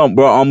send me something,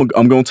 bro,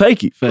 I'm gonna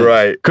take it.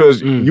 Right.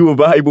 Cause you a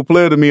valuable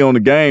player to me on the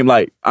game.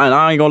 Like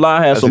I ain't gonna lie,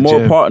 I had That's some a more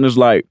gem. partners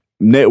like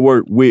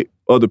network with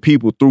other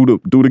people through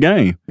the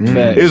game.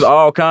 Facts. There's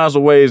all kinds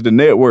of ways to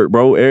network,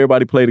 bro.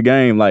 Everybody play the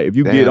game. Like, if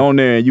you get Damn. on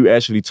there and you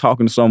actually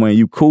talking to someone and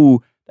you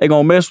cool, they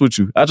gonna mess with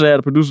you. I just had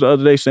a producer the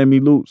other day send me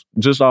loops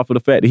just off of the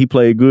fact that he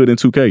played good in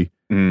 2K.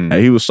 And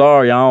he was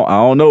sorry. I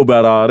don't know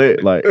about all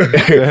that. Like,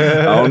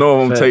 I don't know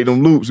if I'm gonna take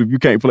them loops if you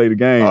can't play the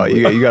game. Oh, But-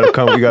 you gotta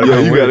come. You gotta yeah,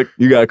 come. you with gotta it.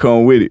 you gotta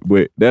come with it.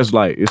 But that's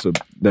like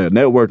the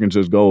networking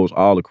just goes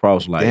all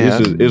across. Like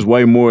it's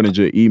way more than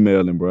just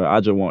emailing, bro.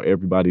 I just want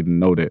everybody to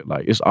know that.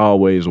 Like it's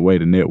always a way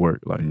to network.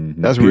 Like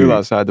That's period. real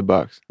outside the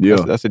box. Yeah,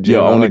 That's a gem.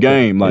 yeah, I on the like that.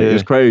 game. Like Yeah,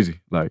 it's crazy.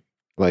 Like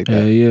like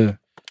Yeah, that. yeah.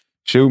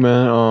 Shoot,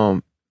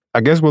 man. I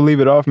guess we'll leave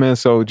it off, man.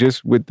 So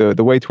just with the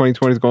way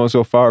 2020 is going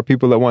so far,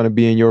 people that want to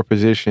be in your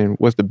position,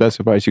 what's the best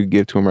advice you could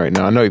give to them right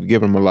now? I know you've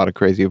given them a lot of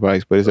crazy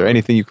advice, but is there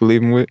anything you could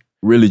leave them with?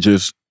 really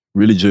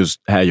just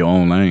have your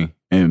own lane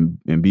and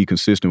be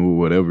consistent with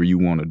whatever you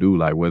want to do.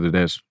 Like whether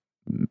that's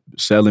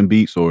selling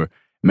beats or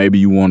maybe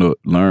you want to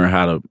learn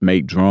how to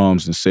make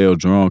drums and sell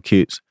drum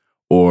kits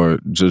or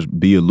just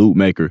be a loop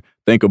maker.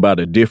 Think about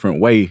a different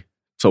way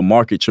to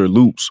market your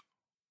loops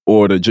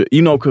or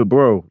cause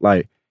bro,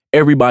 like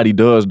everybody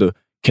does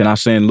can I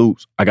send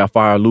loops? I got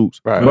fire loops.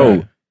 Right. Bro,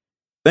 Right.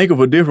 think of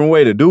a different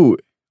way to do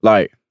it.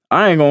 Like,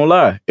 I ain't gonna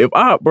lie.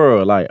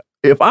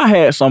 If I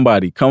had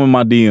somebody come in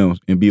my DMs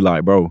and be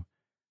like, bro,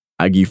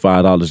 I give you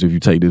 $5 if you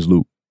take this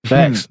loop.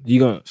 Facts. You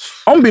gonna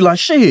I'm gonna be like,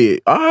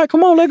 shit, all right,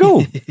 come on, let's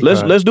go.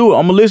 Let's do it.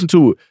 I'm gonna listen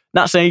to it.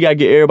 Not saying you gotta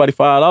get everybody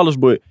 $5,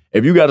 but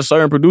if you got a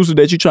certain producer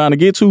that you trying to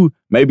get to,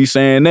 maybe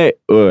saying that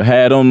or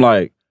had them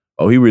like,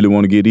 oh, he really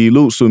want to get these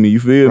loops to me. You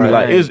feel me?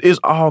 Like Right. it's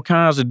all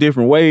kinds of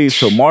different ways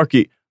to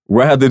market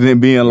rather than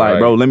being like, Right.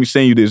 bro, let me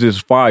send you this. This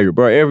is fire,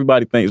 bro.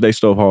 Everybody thinks they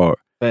stuff hard.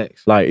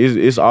 facts. Like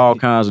it's all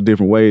kinds of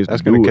different ways.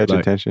 That's to gonna do catch it. Like,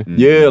 attention.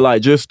 yeah,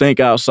 like just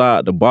think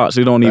outside the box.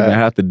 It don't even Right.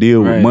 have to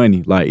deal with Right.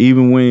 money. Like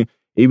even when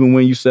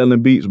you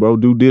selling beats, bro,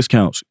 do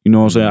discounts. You know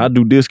what I'm saying? I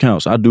do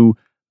discounts. I do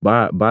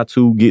buy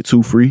 2, get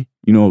 2 free.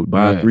 You know,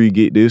 buy Right. 3,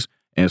 get this.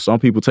 And some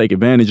people take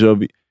advantage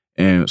of it,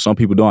 and some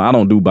people don't. I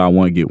don't do buy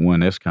 1, get 1.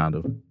 That's kind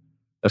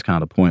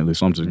of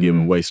pointless. I'm just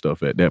giving away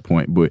stuff at that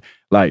point. But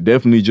like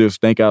definitely just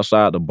think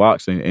outside the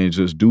box and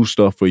just do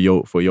stuff for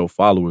your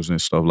followers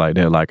and stuff like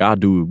that. Like I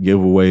do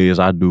giveaways,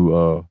 I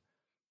do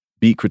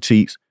beat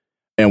critiques.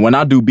 And when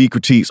I do beat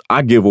critiques,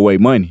 I give away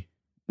money.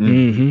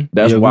 Mm-hmm.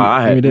 That's why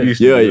I had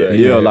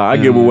like I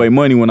give away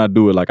money when I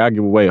do it. Like I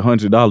give away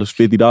 $100,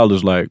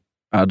 $50. Like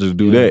I just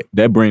do that.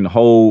 That bring the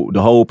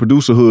whole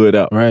producer hood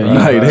out. Right.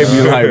 Like they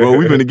be like, bro,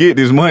 we gonna get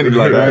this money.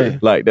 Like,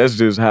 Right. like that's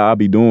just how I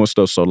be doing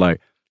stuff. So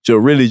like,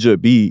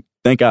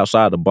 think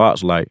outside the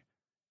box. Like,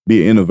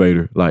 be an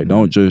innovator. Like,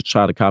 don't just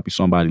try to copy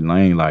somebody's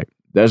lane. Like,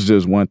 that's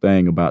just one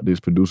thing about this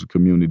producer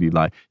community.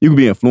 Like, you can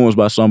be influenced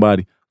by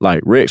somebody.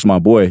 Like Rex, my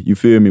boy, you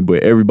feel me?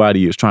 But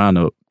everybody is trying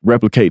to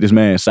replicate this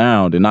man's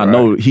sound, and I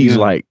know he's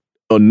like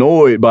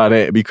annoyed by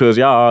that because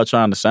y'all are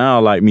trying to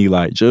sound like me.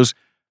 Like, just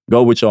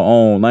go with your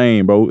own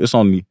lane, bro. It's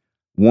only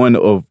one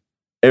of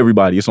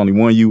everybody. It's only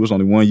one you. It's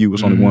only one you.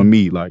 It's only one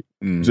me. Like,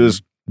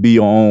 just be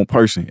your own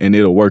person, and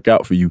it'll work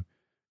out for you.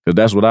 Because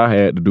that's what I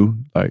had to do.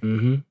 Like,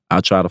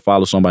 I try to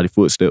follow somebody's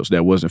footsteps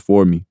that wasn't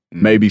for me.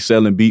 Maybe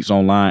selling beats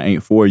online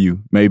ain't for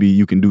you. Maybe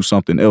you can do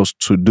something else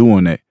to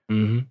doing that.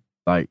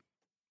 Like,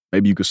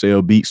 maybe you could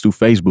sell beats through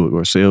Facebook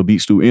or sell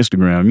beats through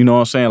Instagram. You know what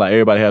I'm saying? Like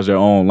everybody has their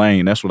own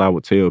lane. That's what I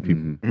would tell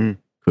people.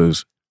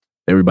 Because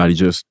everybody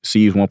just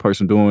sees one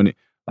person doing it.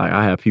 Like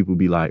I have people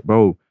be like,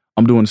 bro,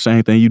 I'm doing the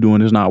same thing you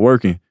doing, it's not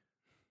working.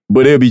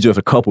 But it'll be just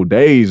a couple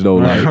days though.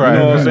 Like, you know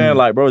what I'm saying?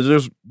 Like, bro,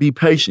 just be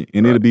patient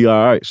and it'll be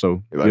all right.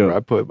 So Like,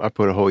 bro, I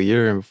put a whole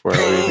year in before I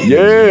really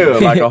yeah,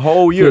 like a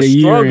whole year Put a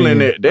year struggling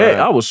in. at that.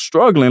 I was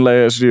struggling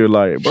last year,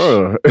 like,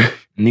 bro.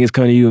 Niggas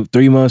come to you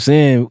 3 months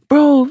in,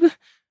 bro.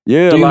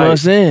 Yeah, 3 like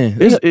months in.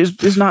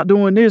 it's not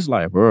doing this,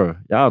 like, bro.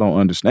 Y'all don't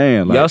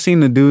understand. Like, Y'all seen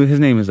the dude? His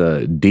name is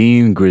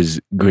Dean Grizz.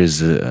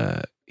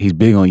 He's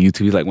big on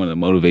YouTube. He's like one of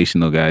the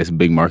motivational guys, a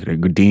big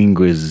marketer. Dean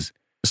Grizz.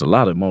 it's a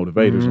lot of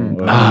motivators.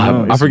 On,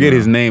 I forget Instagram.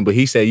 his name, but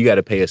he said you got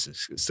to pay a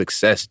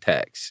success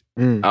tax.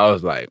 I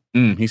was like,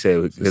 He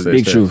said,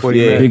 Big truth.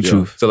 Yeah, Big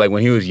truth. So like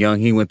when he was young,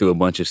 he went through a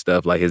bunch of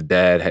stuff. Like his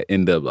dad had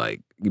ended up like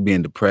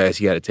being depressed.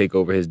 He had to take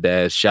over his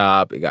dad's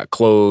shop. It got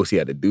closed. He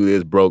had to do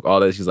this, broke, all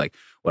this. He's like,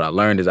 what I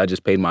learned is I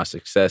just paid my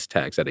success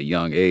tax at a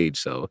young age.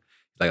 So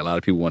like a lot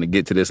of people want to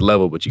get to this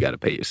level, but you got to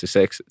pay your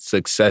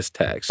success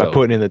tax. by So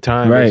putting in the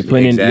time. Right, basically.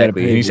 putting in- you gotta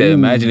exactly. pay. And he said,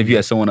 imagine if you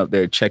had someone up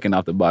there checking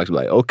off the box,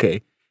 like,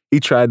 okay, he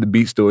tried the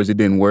beat stores, it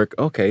didn't work.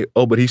 Okay.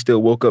 Oh, but he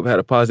still woke up, had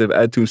a positive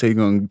attitude, and said he's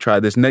gonna try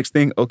this next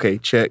thing. Okay,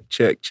 check.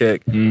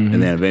 Mhm.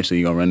 And then eventually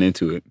you're gonna run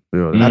into it.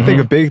 Yeah, And I think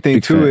a big thing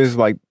Big too facts. is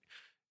like,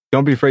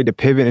 don't be afraid to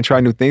pivot and try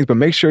new things, but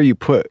make sure you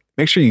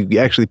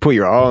actually put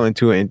your all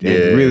into it and Yeah.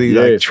 really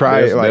yes, like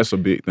try that's, it. Like that's a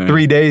big thing.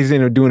 3 days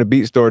into doing a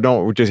beat store,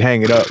 don't just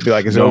hang it up. Be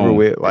like it's Don't. over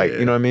with. Like Yeah.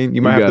 you know what I mean. You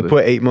You might have to gotta-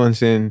 put 8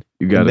 months in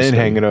You and gotta then stay.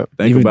 hang it up.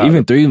 Think even about even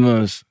it. 3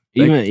 months,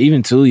 Think-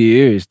 even 2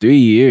 years, 3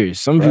 years.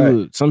 Some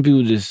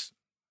people just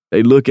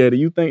They look at it.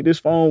 You think this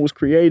phone was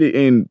created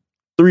in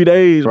 3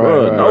 days,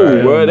 bro? Right, No,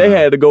 right. bro. They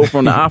had to go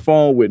from the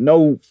iPhone with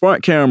no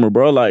front camera,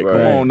 bro. Like, come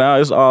Right. on now.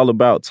 It's all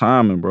about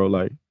timing, bro.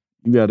 Like,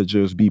 you gotta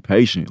just be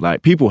patient.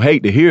 Like, people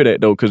hate to hear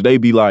that though, because they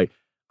be like,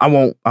 I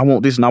want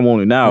this and I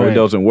want it now. Right. It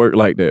doesn't work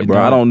like that, It bro.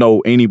 I don't. don't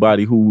know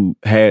anybody who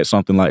had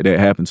something like that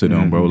happen to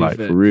them, bro. Mhm. Like,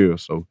 Facts. for real.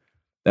 So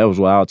that was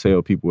what I'll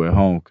tell people at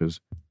home,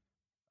 because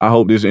I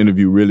hope this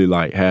interview really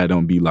like had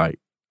them be like,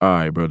 all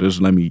right, bro,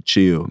 just let me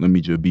chill. Let me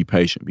just be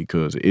patient,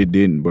 because it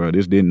didn't, bro.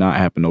 This did not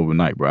happen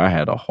overnight, bro. I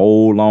had a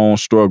whole long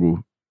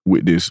struggle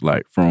with this,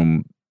 like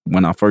from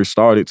when I first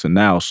started to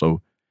now. So,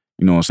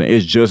 you know what I'm saying?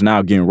 It's just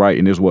now getting right,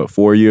 and it's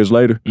 4 years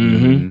later?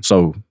 mm-hmm.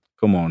 So,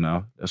 come on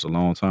now. That's a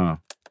long time.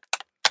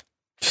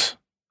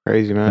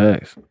 Crazy man.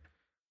 Facts.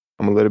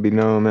 I'm gonna let it be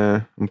known,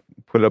 man. I'm gonna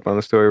put it up on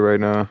the story right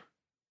now.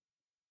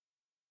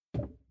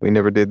 We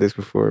never did this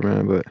before,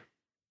 man, but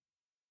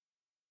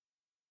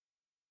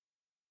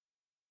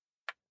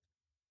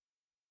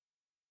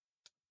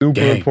super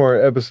Gang.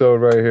 important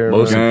episode right here.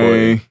 Most man.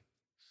 important. Gang.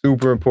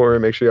 Super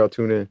important. Make sure y'all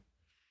tune in.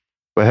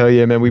 But hell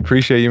yeah, man. We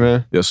appreciate you,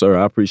 man. Yes, sir.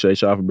 I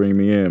appreciate y'all for bringing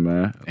me in,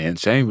 man. And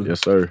Chamberlain.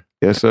 Yes, sir.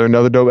 Yes, sir.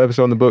 Another dope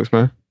episode in the books,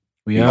 man.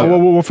 We Oh, out.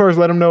 well, first,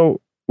 let them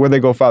know where they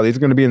go follow. It's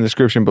going to be in the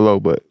description below,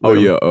 but Oh, let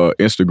 'em- yeah.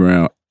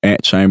 Instagram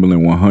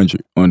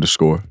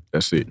 @Chamberlain100_.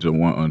 That's it. Just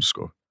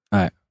 1_.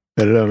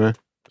 Let it up, man.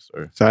 Yes,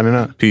 sir. Signing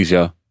out. Peace,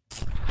 y'all.